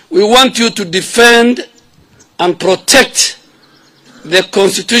 We want you to defend and protect the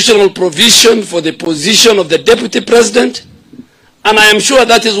constitutional provision for the position of the deputy president. And I am sure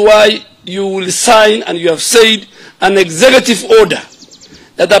that is why you will sign, and you have said, an executive order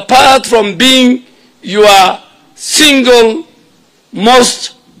that apart from being your single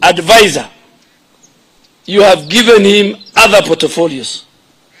most advisor, you have given him other portfolios.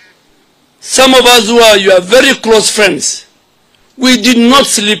 Some of us who are your very close friends, we did not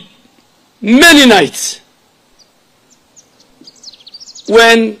sleep many nights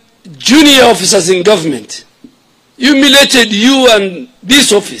when junior officers in government humiliated you and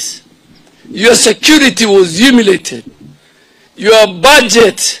this office. Your security was humiliated. Your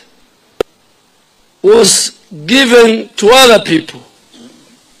budget was given to other people.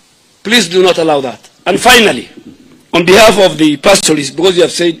 Please do not allow that. And finally, on behalf of the pastoralists, because you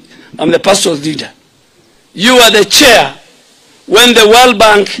have said I'm the pastoral leader, you are the chair when the World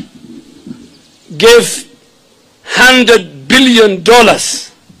Bank gave $100 billion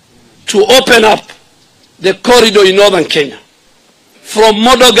to open up the corridor in northern Kenya, from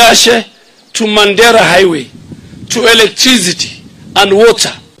Modogashe to Mandera Highway, to electricity and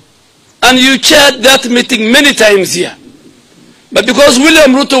water. And you chaired that meeting many times here. But because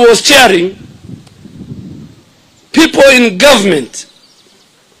William Ruto was chairing, people in government,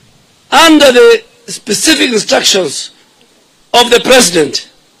 under the specific instructions of the president,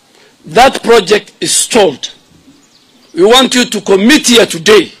 that project is stalled. We want you to commit here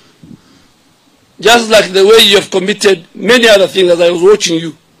today, just like the way you have committed many other things as I was watching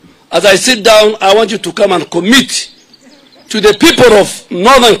you. As I sit down, I want you to come and commit to the people of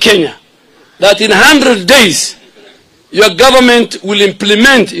northern Kenya that in 100 days, your government will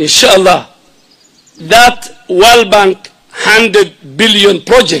implement, inshallah, that World Bank $100 billion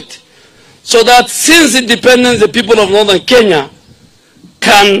project, so that since independence, the people of northern Kenya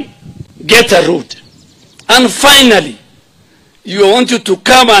can get a road. And finally, you want you to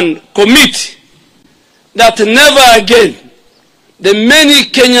come and commit that never again the many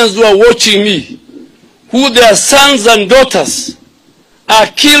Kenyans who are watching me, who their sons and daughters are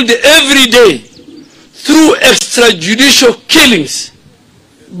killed every day through extrajudicial killings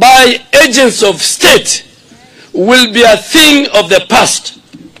by agents of state, will be a thing of the past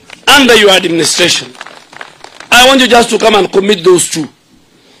under your administration. I want you just to come and commit those two,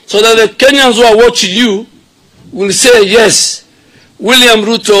 so that the Kenyans who are watching you will say, yes, William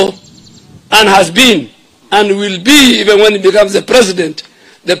Ruto, and has been, and will be, even when he becomes the president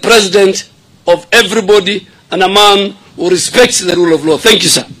of everybody, and a man who respects the rule of law. Thank you,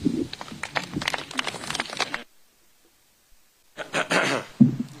 sir.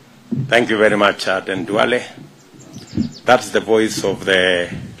 Thank you very much, Dendwale. That's the voice of the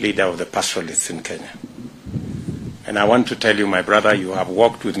leader of the pastoralists in Kenya. And I want to tell you, my brother, you have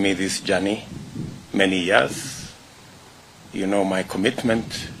walked with me this journey many years. You know my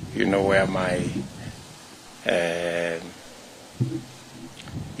commitment. You know where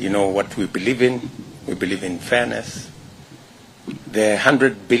you know what we believe in. We believe in fairness. The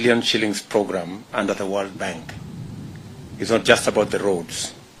 100 billion shillings program under the World Bank is not just about the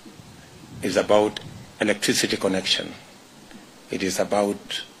roads. It's about electricity connection. It is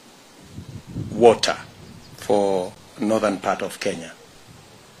about water for northern part of Kenya.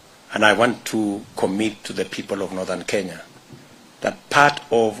 And I want to commit to the people of northern Kenya that part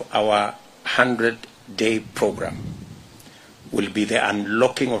of our 100-day program will be the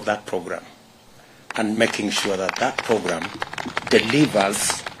unlocking of that program and making sure that that program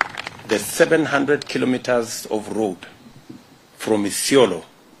delivers the 700 kilometers of road from Isiolo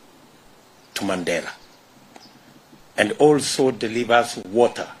to Mandela, and also delivers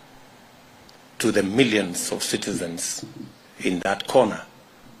water to the millions of citizens in that corner,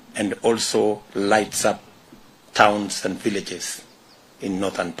 and also lights up towns and villages in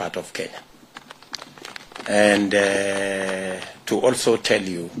northern part of Kenya. And to also tell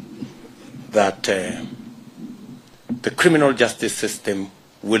you that the criminal justice system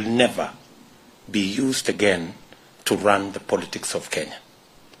will never be used again to run the politics of Kenya,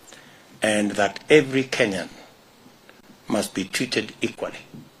 and that every Kenyan must be treated equally,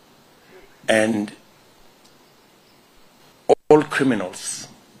 and all criminals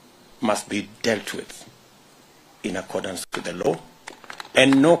must be dealt with in accordance with the law,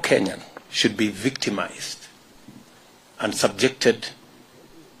 and no Kenyan should be victimized and subjected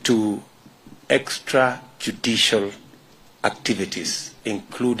to extrajudicial activities,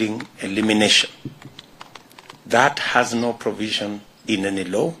 including elimination. That has no provision in any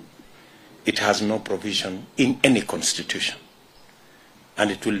law. It has no provision in any constitution.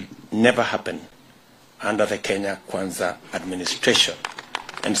 And it will never happen under the Kenya Kwanza administration,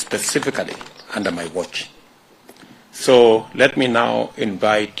 and specifically under my watch. So let me now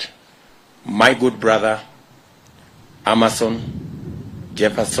invite my good brother, Amason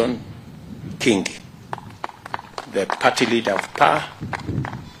Jefferson Kingi, the party leader of PAR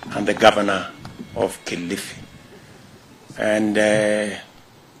and the governor of Kilifi. And as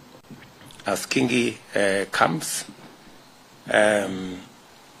Kingi comes,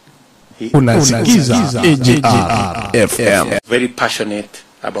 he is very passionate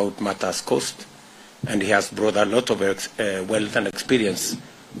about matters coast, and he has brought a lot of wealth and experience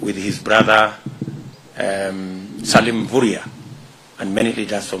with his brother Salim Vuria and many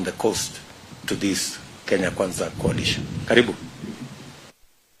leaders from the coast to this Kenya Kwanza coalition. Karibu.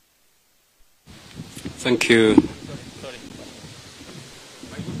 Thank you.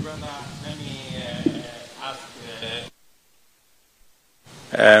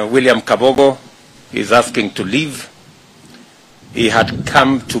 William Kabogo is asking to leave. He had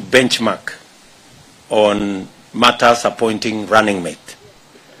come to benchmark on matters appointing running mate.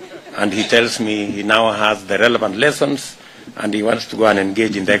 And he tells me he now has the relevant lessons and he wants to go and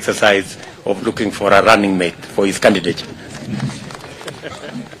engage in the exercise of looking for a running mate for his candidature.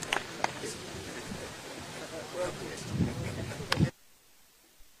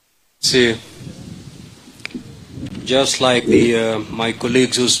 See, just like my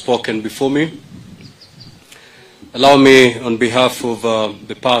colleagues who've spoken before me, allow me on behalf of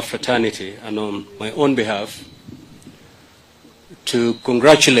the PAR fraternity and on my own behalf to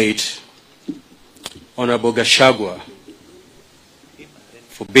congratulate Honorable Gachagua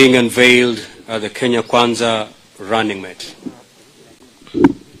for being unveiled as the Kenya Kwanza running mate.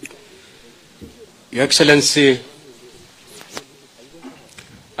 Your Excellency,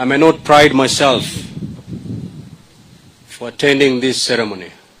 I may not pride myself for attending this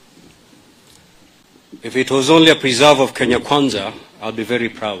ceremony. If it was only a preserve of Kenya Kwanza, I'll be very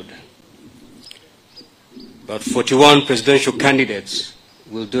proud. But 41 presidential candidates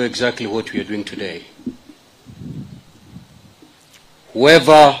will do exactly what we are doing today.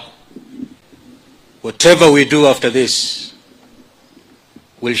 Whatever we do after this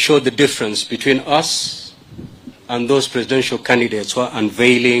will show the difference between us and those presidential candidates who are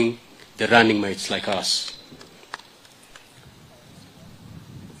unveiling the running mates like us.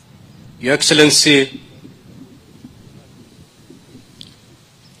 Your Excellency,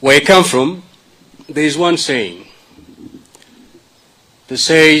 where I come from, there is one saying that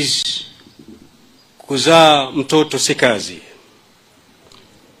says, kuzaa mtoto si kazi,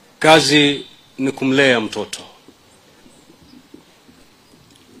 kazi ni kumlea mtoto.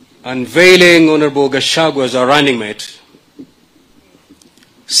 unveiling Honorable Gachagua as our running mate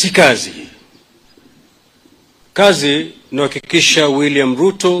si kazi. Kazi ni kuhakikisha William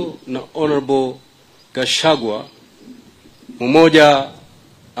Ruto na Honorable Gachagua, mmoja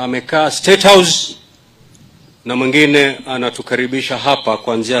amekaa State House na mwingine anatukaribisha hapa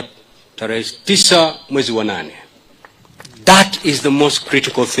kuanzia tarehe 9 mwezi wa 8. That is the most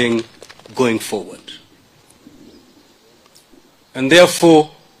critical thing going forward. And therefore,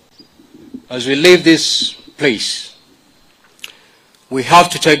 as we leave this place, we have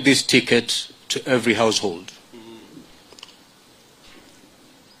to take this ticket to every household.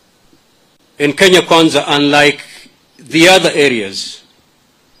 In Kenya Kwanza, unlike the other areas,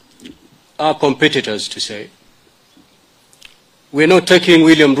 our competitors to say, we're not taking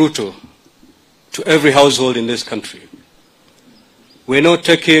William Ruto to every household in this country. We're not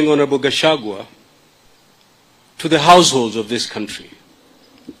taking Honorable Gachagua to the households of this country.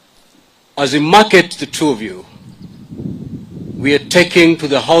 As we market the two of you, we are taking to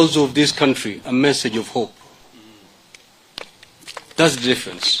the house of this country a message of hope. That's the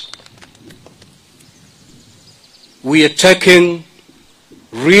difference. We are taking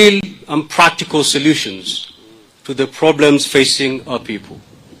real and practical solutions to the problems facing our people.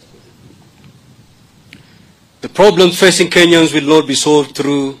 The problems facing Kenyans will not be solved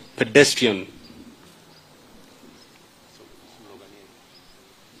through pedestrian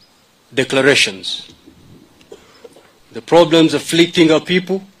declarations. The problems afflicting our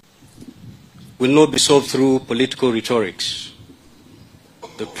people will not be solved through political rhetorics.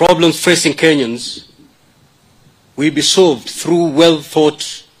 The problems facing Kenyans will be solved through well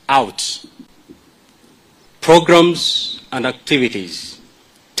thought out programs and activities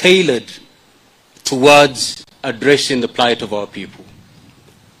tailored towards addressing the plight of our people.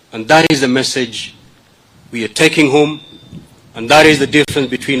 And that is the message we are taking home, and that is the difference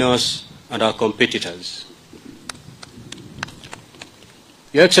between us and our competitors.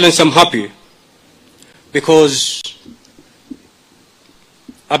 Your Excellency, I'm happy because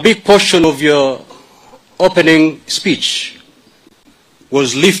a big portion of your opening speech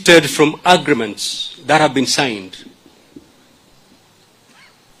was lifted from agreements that have been signed.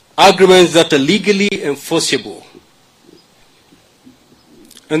 Agreements that are legally enforceable.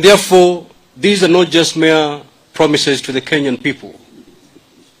 And therefore, these are not just mere promises to the Kenyan people.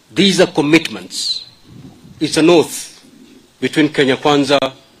 These are commitments. It's an oath between Kenya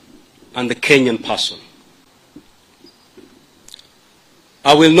Kwanza and the Kenyan person.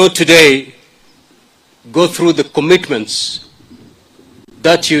 I will not today go through the commitments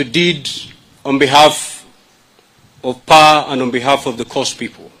that you did on behalf of PA and on behalf of the Coast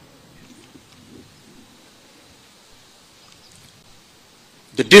people.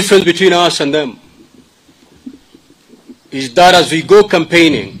 The difference between us and them is that as we go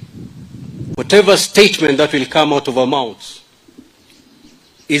campaigning, whatever statement that will come out of our mouths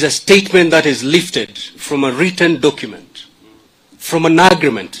is a statement that is lifted from a written document, from an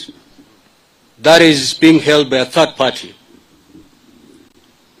agreement that is being held by a third party.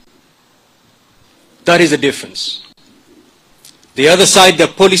 That is the difference. The other side, their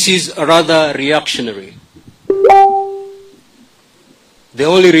policies are rather reactionary. They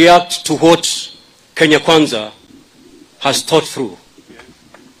only react to what Kenya Kwanza has thought through.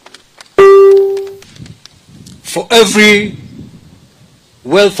 For every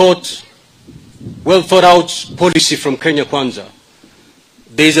well thought out policy from Kenya Kwanza,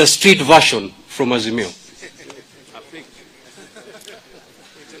 there is a street version from Azimio.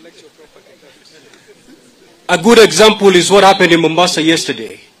 A good example is what happened in Mombasa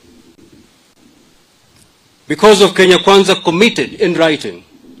yesterday. Because of Kenya Kwanza committed in writing,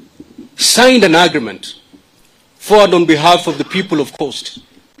 signed an agreement forward on behalf of the people of Coast,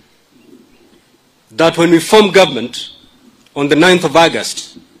 that when we form government on the 9th of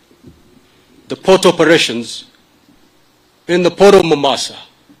August, the port operations in the port of Mombasa,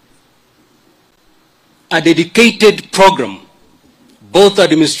 a dedicated program, both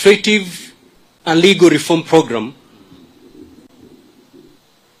administrative and legal reform program,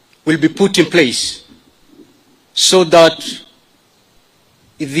 will be put in place so that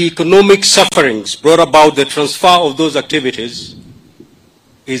the economic sufferings brought about the transfer of those activities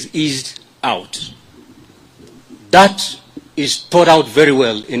is eased out. That is thought out very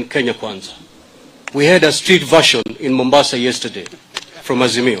well in Kenya Kwanza. We had a street version in Mombasa yesterday from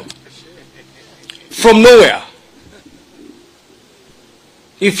Azimio. From nowhere.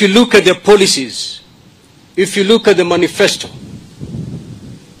 If you look at their policies, if you look at the manifesto,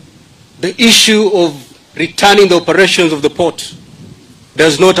 the issue of returning the operations of the port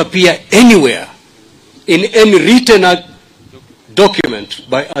does not appear anywhere in any written document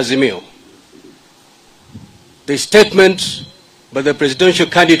by Azimio. The statement by the presidential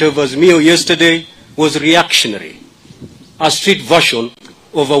candidate of Azimio yesterday was reactionary, a street version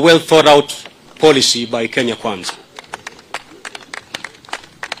of a well thought out policy by Kenya Kwanza.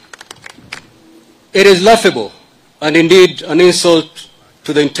 It is laughable and indeed an insult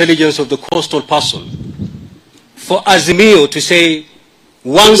to the intelligence of the coastal person for Azimio to say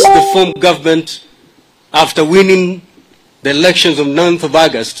once they form government after winning the elections of 9th of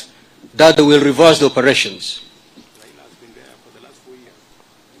August that they will reverse the operations.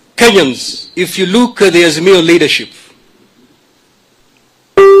 Kenyans, if you look at the Azimio leadership,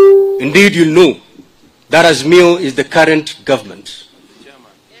 indeed you'll know that Azimio is the current government.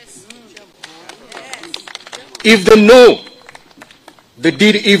 If they know they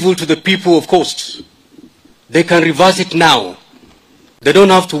did evil to the people of Coast, they can reverse it now. They don't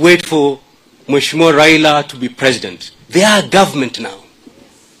have to wait for Mheshimiwa Raila to be president. They are government now.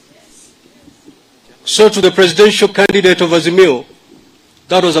 So to the presidential candidate of Azimio,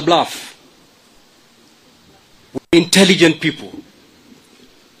 that was a bluff. We're intelligent people.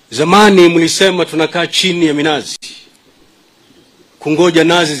 Zamani mlisema tunakaa chini ya minazi kungoja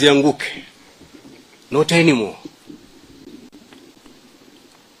nazi zianguke. Not anymore.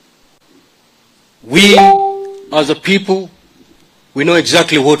 We, as a people, we know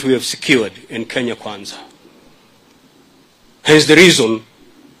exactly what we have secured in Kenya Kwanza. Hence the reason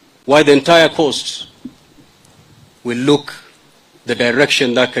why the entire coast will look the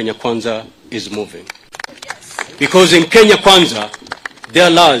direction that Kenya Kwanza is moving. Because in Kenya Kwanza, there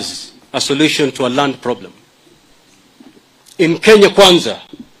lies a solution to a land problem. In Kenya Kwanza,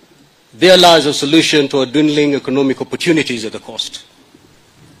 there lies a solution to a dwindling economic opportunities at the coast.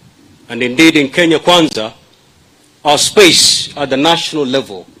 And indeed, in Kenya Kwanza, our space at the national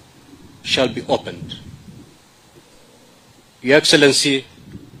level shall be opened. Your Excellency,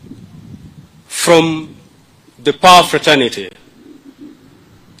 from the power fraternity,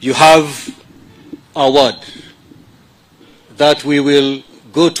 you have our word that we will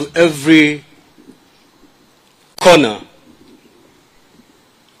go to every corner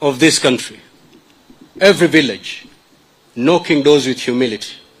of this country, every village, knocking doors with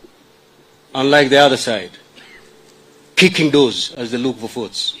humility, unlike the other side, kicking doors as they look for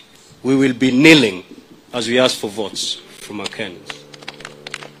votes. We will be kneeling as we ask for votes from our Kenyans.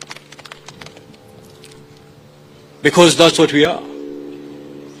 Because that's what we are.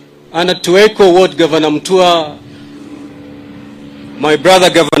 And to echo what Governor Mutua, my brother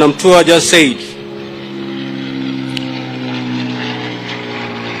Governor Mutua just said,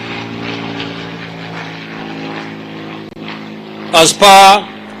 as per,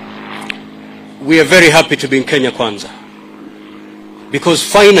 we are very happy to be in Kenya Kwanza. Because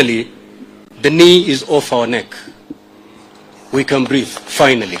finally, the knee is off our neck. We can breathe,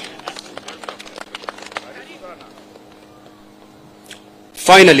 finally.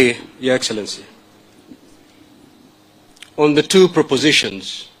 Finally, Your Excellency, on the two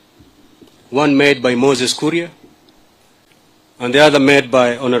propositions, one made by Moses Kuria and the other made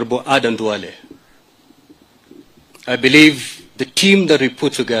by Honorable Adan Duale, I believe the team that we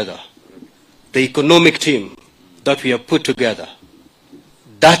put together, the economic team that we have put together,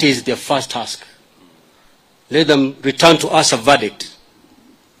 that is their first task. Let them return to us a verdict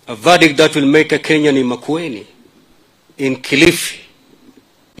that will make a Kenyan in Makueni, in Kilifi,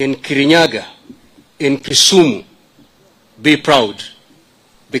 in Kirinyaga, in Kisumu, be proud,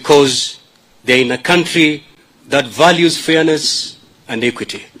 because they're in a country that values fairness and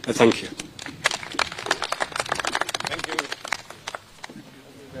equity. Thank you. Thank you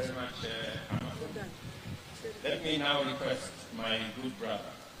very much. Let me now request my good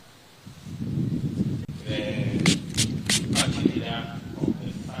brother, the party leader of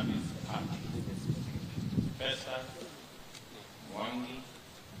the Service Party, Professor Mwangi,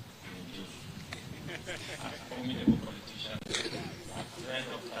 a formidable politician, a friend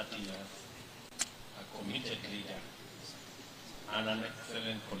of 30 years, a committed leader, and an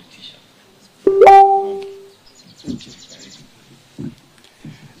excellent politician.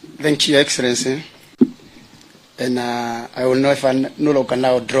 Thank you, Excellency. And I will know if I no longer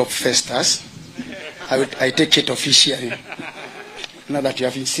now drop Festus. I take it officially. Now that you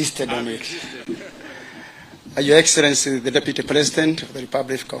have insisted on it. Your Excellency, the Deputy President of the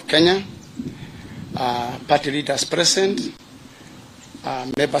Republic of Kenya, party leaders present,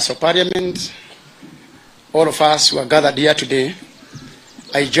 members of Parliament, all of us who are gathered here today,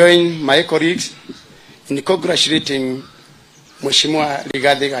 I join my colleagues in congratulating Mheshimiwa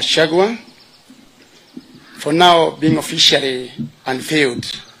Rigathi Gachagua for now being officially unveiled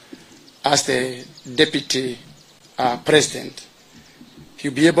as the Deputy President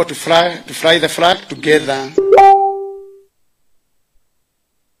You'll be able to fly the flag together.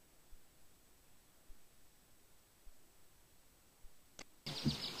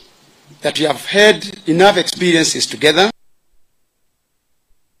 That we have had enough experiences together.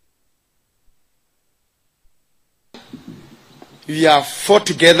 We have fought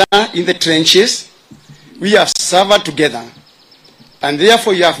together in the trenches. We have suffered together. And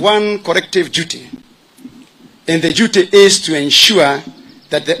therefore you have one corrective duty. And the duty is to ensure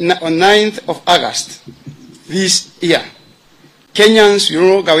that on 9th of August this year, Kenyans will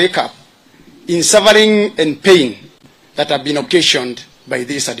no longer wake up in suffering and pain that have been occasioned by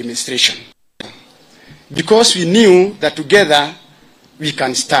this administration. Because we knew that together we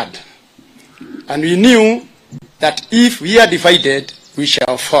can stand. And we knew that if we are divided, we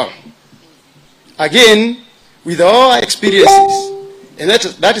shall fall. Again, with all our experiences, and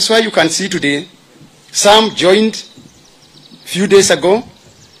that is why you can see today, some joined a few days ago,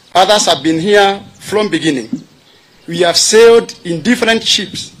 others have been here from beginning. We have sailed in different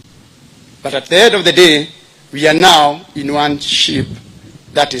ships, but at the end of the day, we are now in one ship,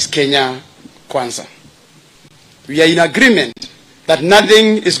 that is Kenya Kwanza. We are in agreement that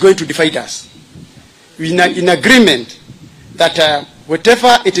nothing is going to divide us. We are in agreement that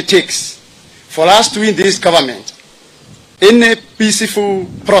whatever it takes for us to win this government in a peaceful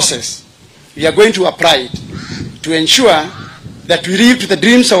process, we are going to apply it to ensure that we live to the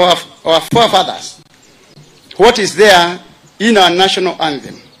dreams of our forefathers. What is there in our national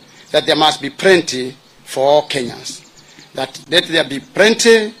anthem? That there must be plenty for all Kenyans. That let there be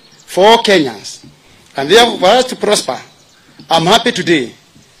plenty for all Kenyans. And therefore, for us to prosper, I'm happy today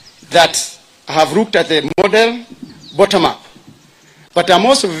that I have looked at the model bottom-up. But I'm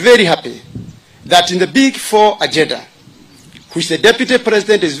also very happy that in the Big Four agenda, which the Deputy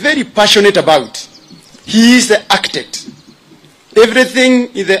President is very passionate about, he is the architect.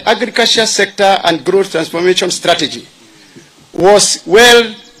 Everything in the agriculture sector and growth transformation strategy was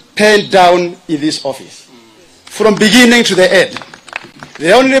well penned down in this office, from beginning to the end.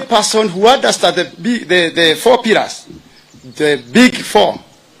 The only person who understands the four pillars, the Big Four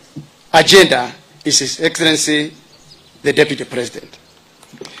agenda, is His Excellency, the Deputy President.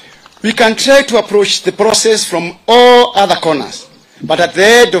 We can try to approach the process from all other corners, but at the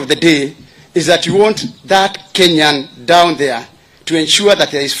end of the day, is that you want that Kenyan down there to ensure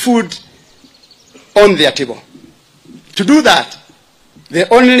that there is food on their table. To do that,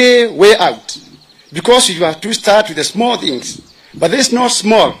 the only way out, because you have to start with the small things, but this is not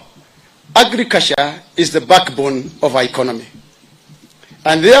small. Agriculture is the backbone of our economy.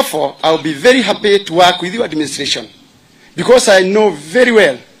 And therefore, I'll be very happy to work with your administration, because I know very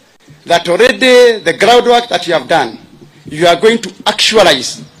well that already the groundwork that you have done, you are going to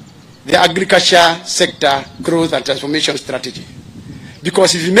actualize the agriculture sector growth and transformation strategy.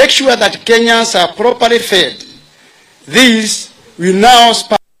 Because if you make sure that Kenyans are properly fed, this will now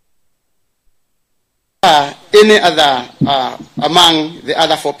spur any other among the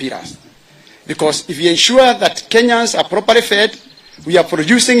other four pillars. Because if you ensure that Kenyans are properly fed, we are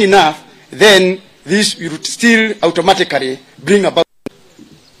producing enough, then this will still automatically bring about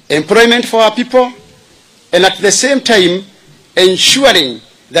employment for our people, and at the same time ensuring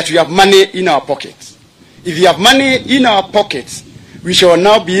that we have money in our pockets. If we have money in our pockets, we shall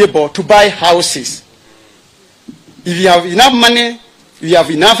now be able to buy houses. If we have enough money, we have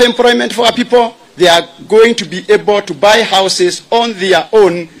enough employment for our people, they are going to be able to buy houses on their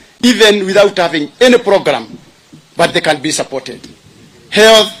own, even without having any program, but they can be supported.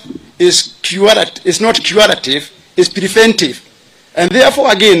 Health is not curative, it's preventive. And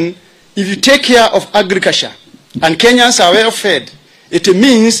therefore, again, if you take care of agriculture and Kenyans are well fed, it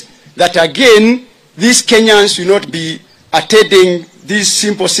means that, again, these Kenyans will not be attending this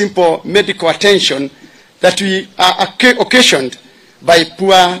simple medical attention that we are occasioned by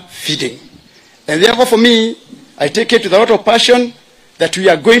poor feeding. And therefore, for me, I take it with a lot of passion that we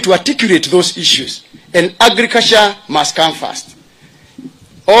are going to articulate those issues. And agriculture must come first.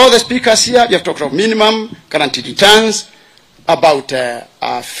 All the speakers here, we have talked about minimum guaranteed returns, about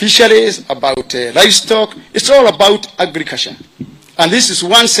fisheries, about livestock. It's all about agriculture. And this is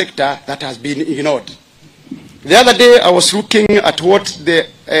one sector that has been ignored. The other day, I was looking at what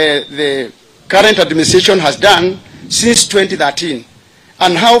the current administration has done since 2013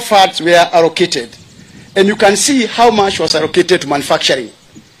 and how funds were allocated. And you can see how much was allocated to manufacturing.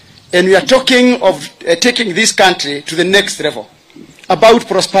 And we are talking of taking this country to the next level. About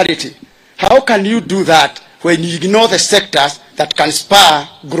prosperity. How can you do that when you ignore the sectors that can spur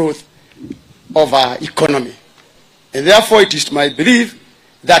growth of our economy? And therefore, it is my belief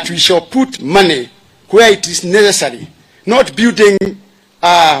that we shall put money where it is necessary, not building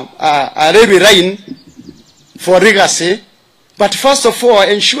levy rain for legacy, but first of all,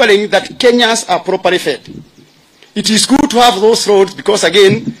 ensuring that Kenyans are properly fed. It is good to have those roads because,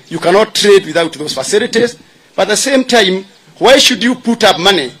 again, you cannot trade without those facilities. But at the same time, why should you put up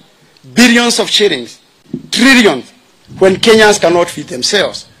money, billions of shillings, trillions, when Kenyans cannot feed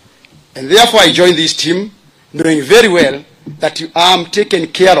themselves? And therefore, I join this team, knowing very well that you are taken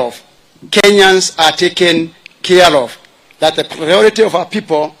care of. Kenyans are taken care of. That the priority of our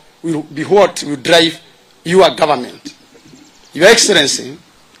people will be what will drive your government. Your Excellency,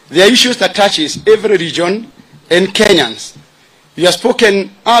 there are issues that touches every region and Kenyans. You have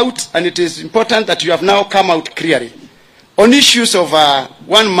spoken out, and it is important that you have now come out clearly on issues of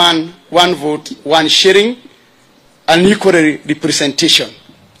one man, one vote, one sharing, and equal representation.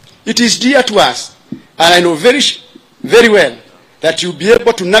 It is dear to us, and I know very well that you'll be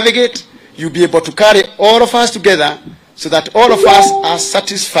able to navigate, you'll be able to carry all of us together so that all of us are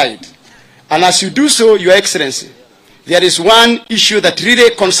satisfied. And as you do so, Your Excellency, there is one issue that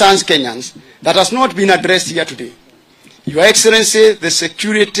really concerns Kenyans that has not been addressed here today. Your Excellency, the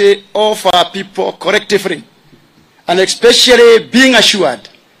security of our people collectively, and especially being assured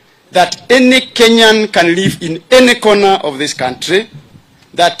that any Kenyan can live in any corner of this country,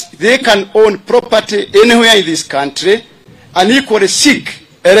 that they can own property anywhere in this country, and equally seek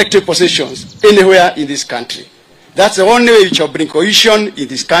elected positions anywhere in this country. That's the only way which will bring cohesion in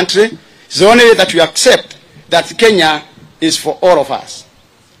this country. It's the only way that we accept that Kenya is for all of us.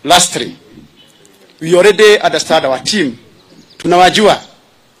 Lastly, we already understand our team. Tunawajua.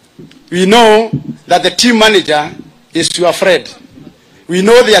 We know that the team manager is your Fred. We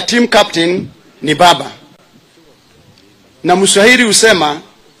know their team captain ni Baba. Na Mswahili usema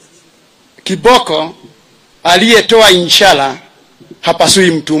kiboko aliyetoa inshallah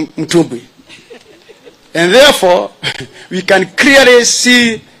hapasui mtumbwi. And therefore, we can clearly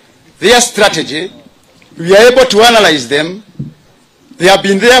see their strategy. We are able to analyze them. They have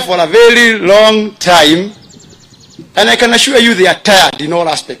been there for a very long time. And I can assure you they are tired in all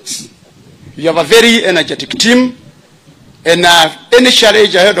aspects. We have a very energetic team. And any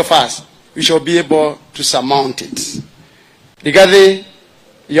challenge ahead of us, we shall be able to surmount it. Rigathi,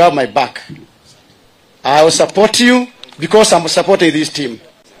 you have my back. I will support you because I'm supporting this team.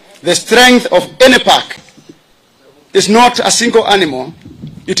 The strength of any pack is not a single animal.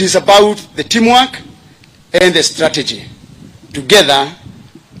 It is about the teamwork and the strategy. Together,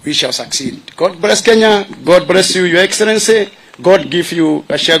 we shall succeed. God bless Kenya. God bless you, Your Excellency. God give you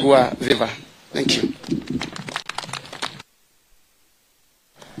a Shagwa Viva. Thank you.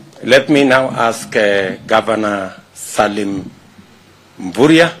 Let me now ask Governor Salim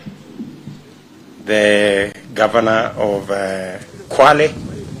Mvurya, the governor of Kwale.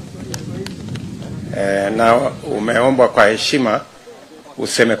 Na umeombwa kwa heshima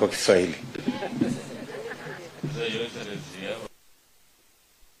useme kwa Kiswahili.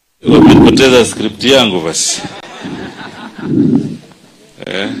 Wamepoteza script yangu basi.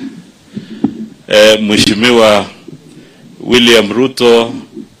 Mheshimiwa William Ruto,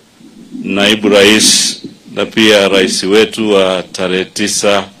 naibu rais na pia rais wetu wa tarehe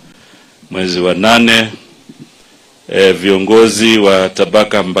 9 mwezi wa 8, viongozi wa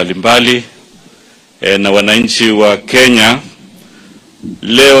tabaka mbalimbali na wananchi wa Kenya,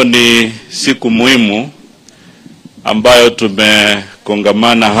 leo ni siku muhimu ambayo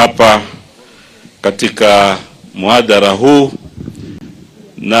tumekongamana hapa katika muhadhara huu.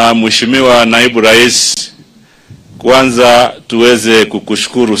 Na Mheshimiwa naibu rais, kwanza tuweze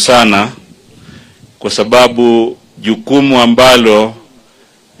kukushukuru sana kwa sababu jukumu ambalo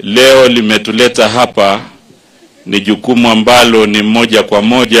leo limetuleta hapa ni jukumu ambalo ni moja kwa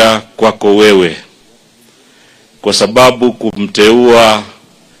moja kwako wewe, kwa sababu kumteua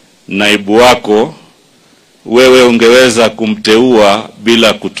naibu wako, wewe ungeweza kumteua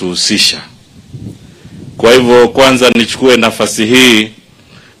bila kutuhusisha. Kwa hivyo kwanza nichukue nafasi hii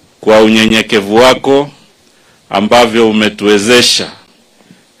kwa unyenyekevu wako ambavyo umetuwezesha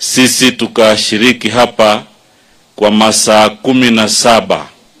sisi tukashiriki hapa kwa masaa 17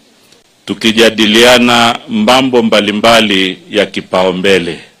 tukijadiliana mambo mbalimbali ya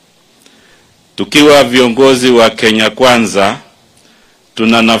kipaumbele. Tukiwa viongozi wa Kenya Kwanza,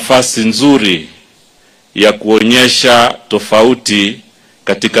 tuna nafasi nzuri ya kuonyesha tofauti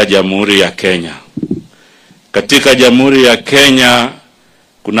katika Jamhuri ya Kenya. Katika Jamhuri ya Kenya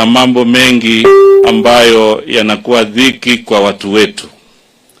kuna mambo mengi ambayo yanakuwa dhiki kwa watu wetu.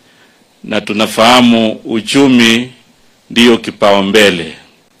 Na tunafahamu uchumi ndiyo kipaumbele.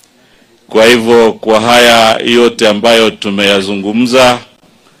 Kwa hivyo kwa haya yote ambayo tumeyazungumza,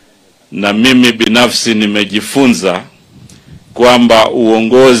 na mimi binafsi nimejifunza kwamba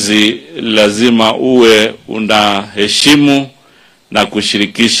uongozi lazima uwe unaheshimu na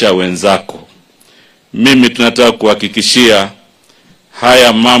kushirikisha wenzako. Mimi tunataka kuhakikishia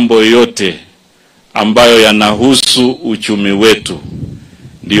haya mambo yote ambayo yanahusu uchumi wetu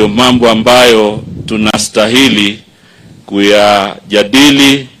ndiyo mambo ambayo tunastahili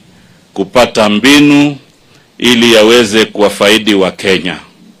kuyajadili, kupata mbinu ili yaweze kuwafaidi wa Kenya.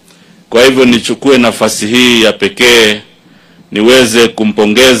 Kwa hivyo nichukue nafasi hii ya pekee niweze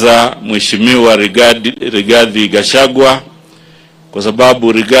kumpongeza Mheshimiwa Rigathi Gachagua, kwa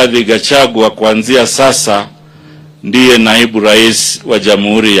sababu Rigathi Gachagua kuanzia sasa ndiye naibu rais wa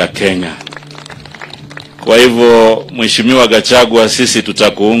Jamhuri ya Kenya. Kwa hivyo Mheshimiwa Gachagua, sisi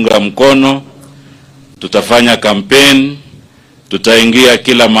tutakuunga mkono, tutafanya campaign, tutaingia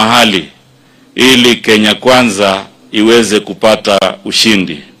kila mahali ili Kenya kwanza iweze kupata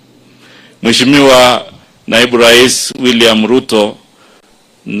ushindi. Mheshimiwa Naibu Rais William Ruto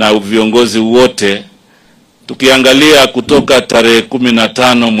na viongozi wote, tukiangalia kutoka tarehe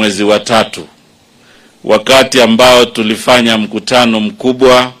 15 mwezi wa 3, wakati ambao tulifanya mkutano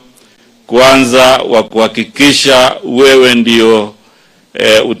mkubwa kwanza wa kuhakikisha wewe ndio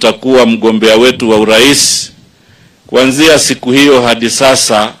utakuwa mgombea wetu wa urais. Kuanzia siku hiyo hadi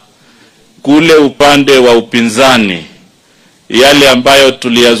sasa, kule upande wa upinzani, yale ambayo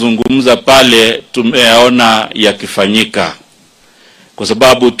tuliyazungumza pale tumeyaona yakifanyika, kwa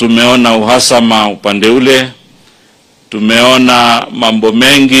sababu tumeona uhasama upande ule, tumeona mambo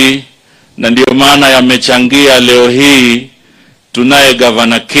mengi, na ndio maana yamechangia leo hii tunaye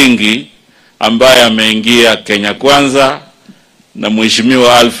Governor Kingi ambaye ameingia Kenya Kwanza na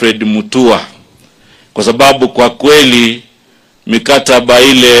Mheshimiwa Alfred Mutua, kwa sababu kwa kweli mikataba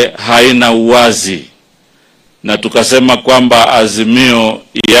ile haina uwazi, na tukasema kwamba Azimio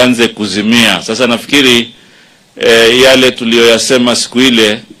ianze kuzimia. Sasa nafikiri yale tuliyoyasema siku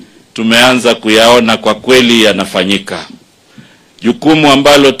ile tumeanza kuyaona kwa kweli yanafanyika. Jukumu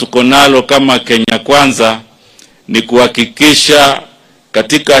ambalo tuko nalo kama Kenya Kwanza ni kuhakikisha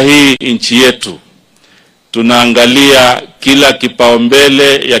katika hii nchi yetu tunaangalia kila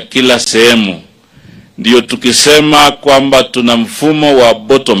kipaumbele ya kila sehemu. Ndio tukisema kwamba tuna mfumo wa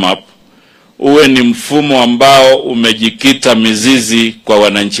bottom up, uwe ni mfumo ambao umejikita mizizi kwa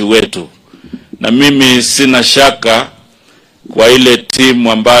wananchi wetu. Na mimi sina shaka kwa ile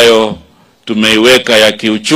timu ambayo tumeiweka ya kiuchumi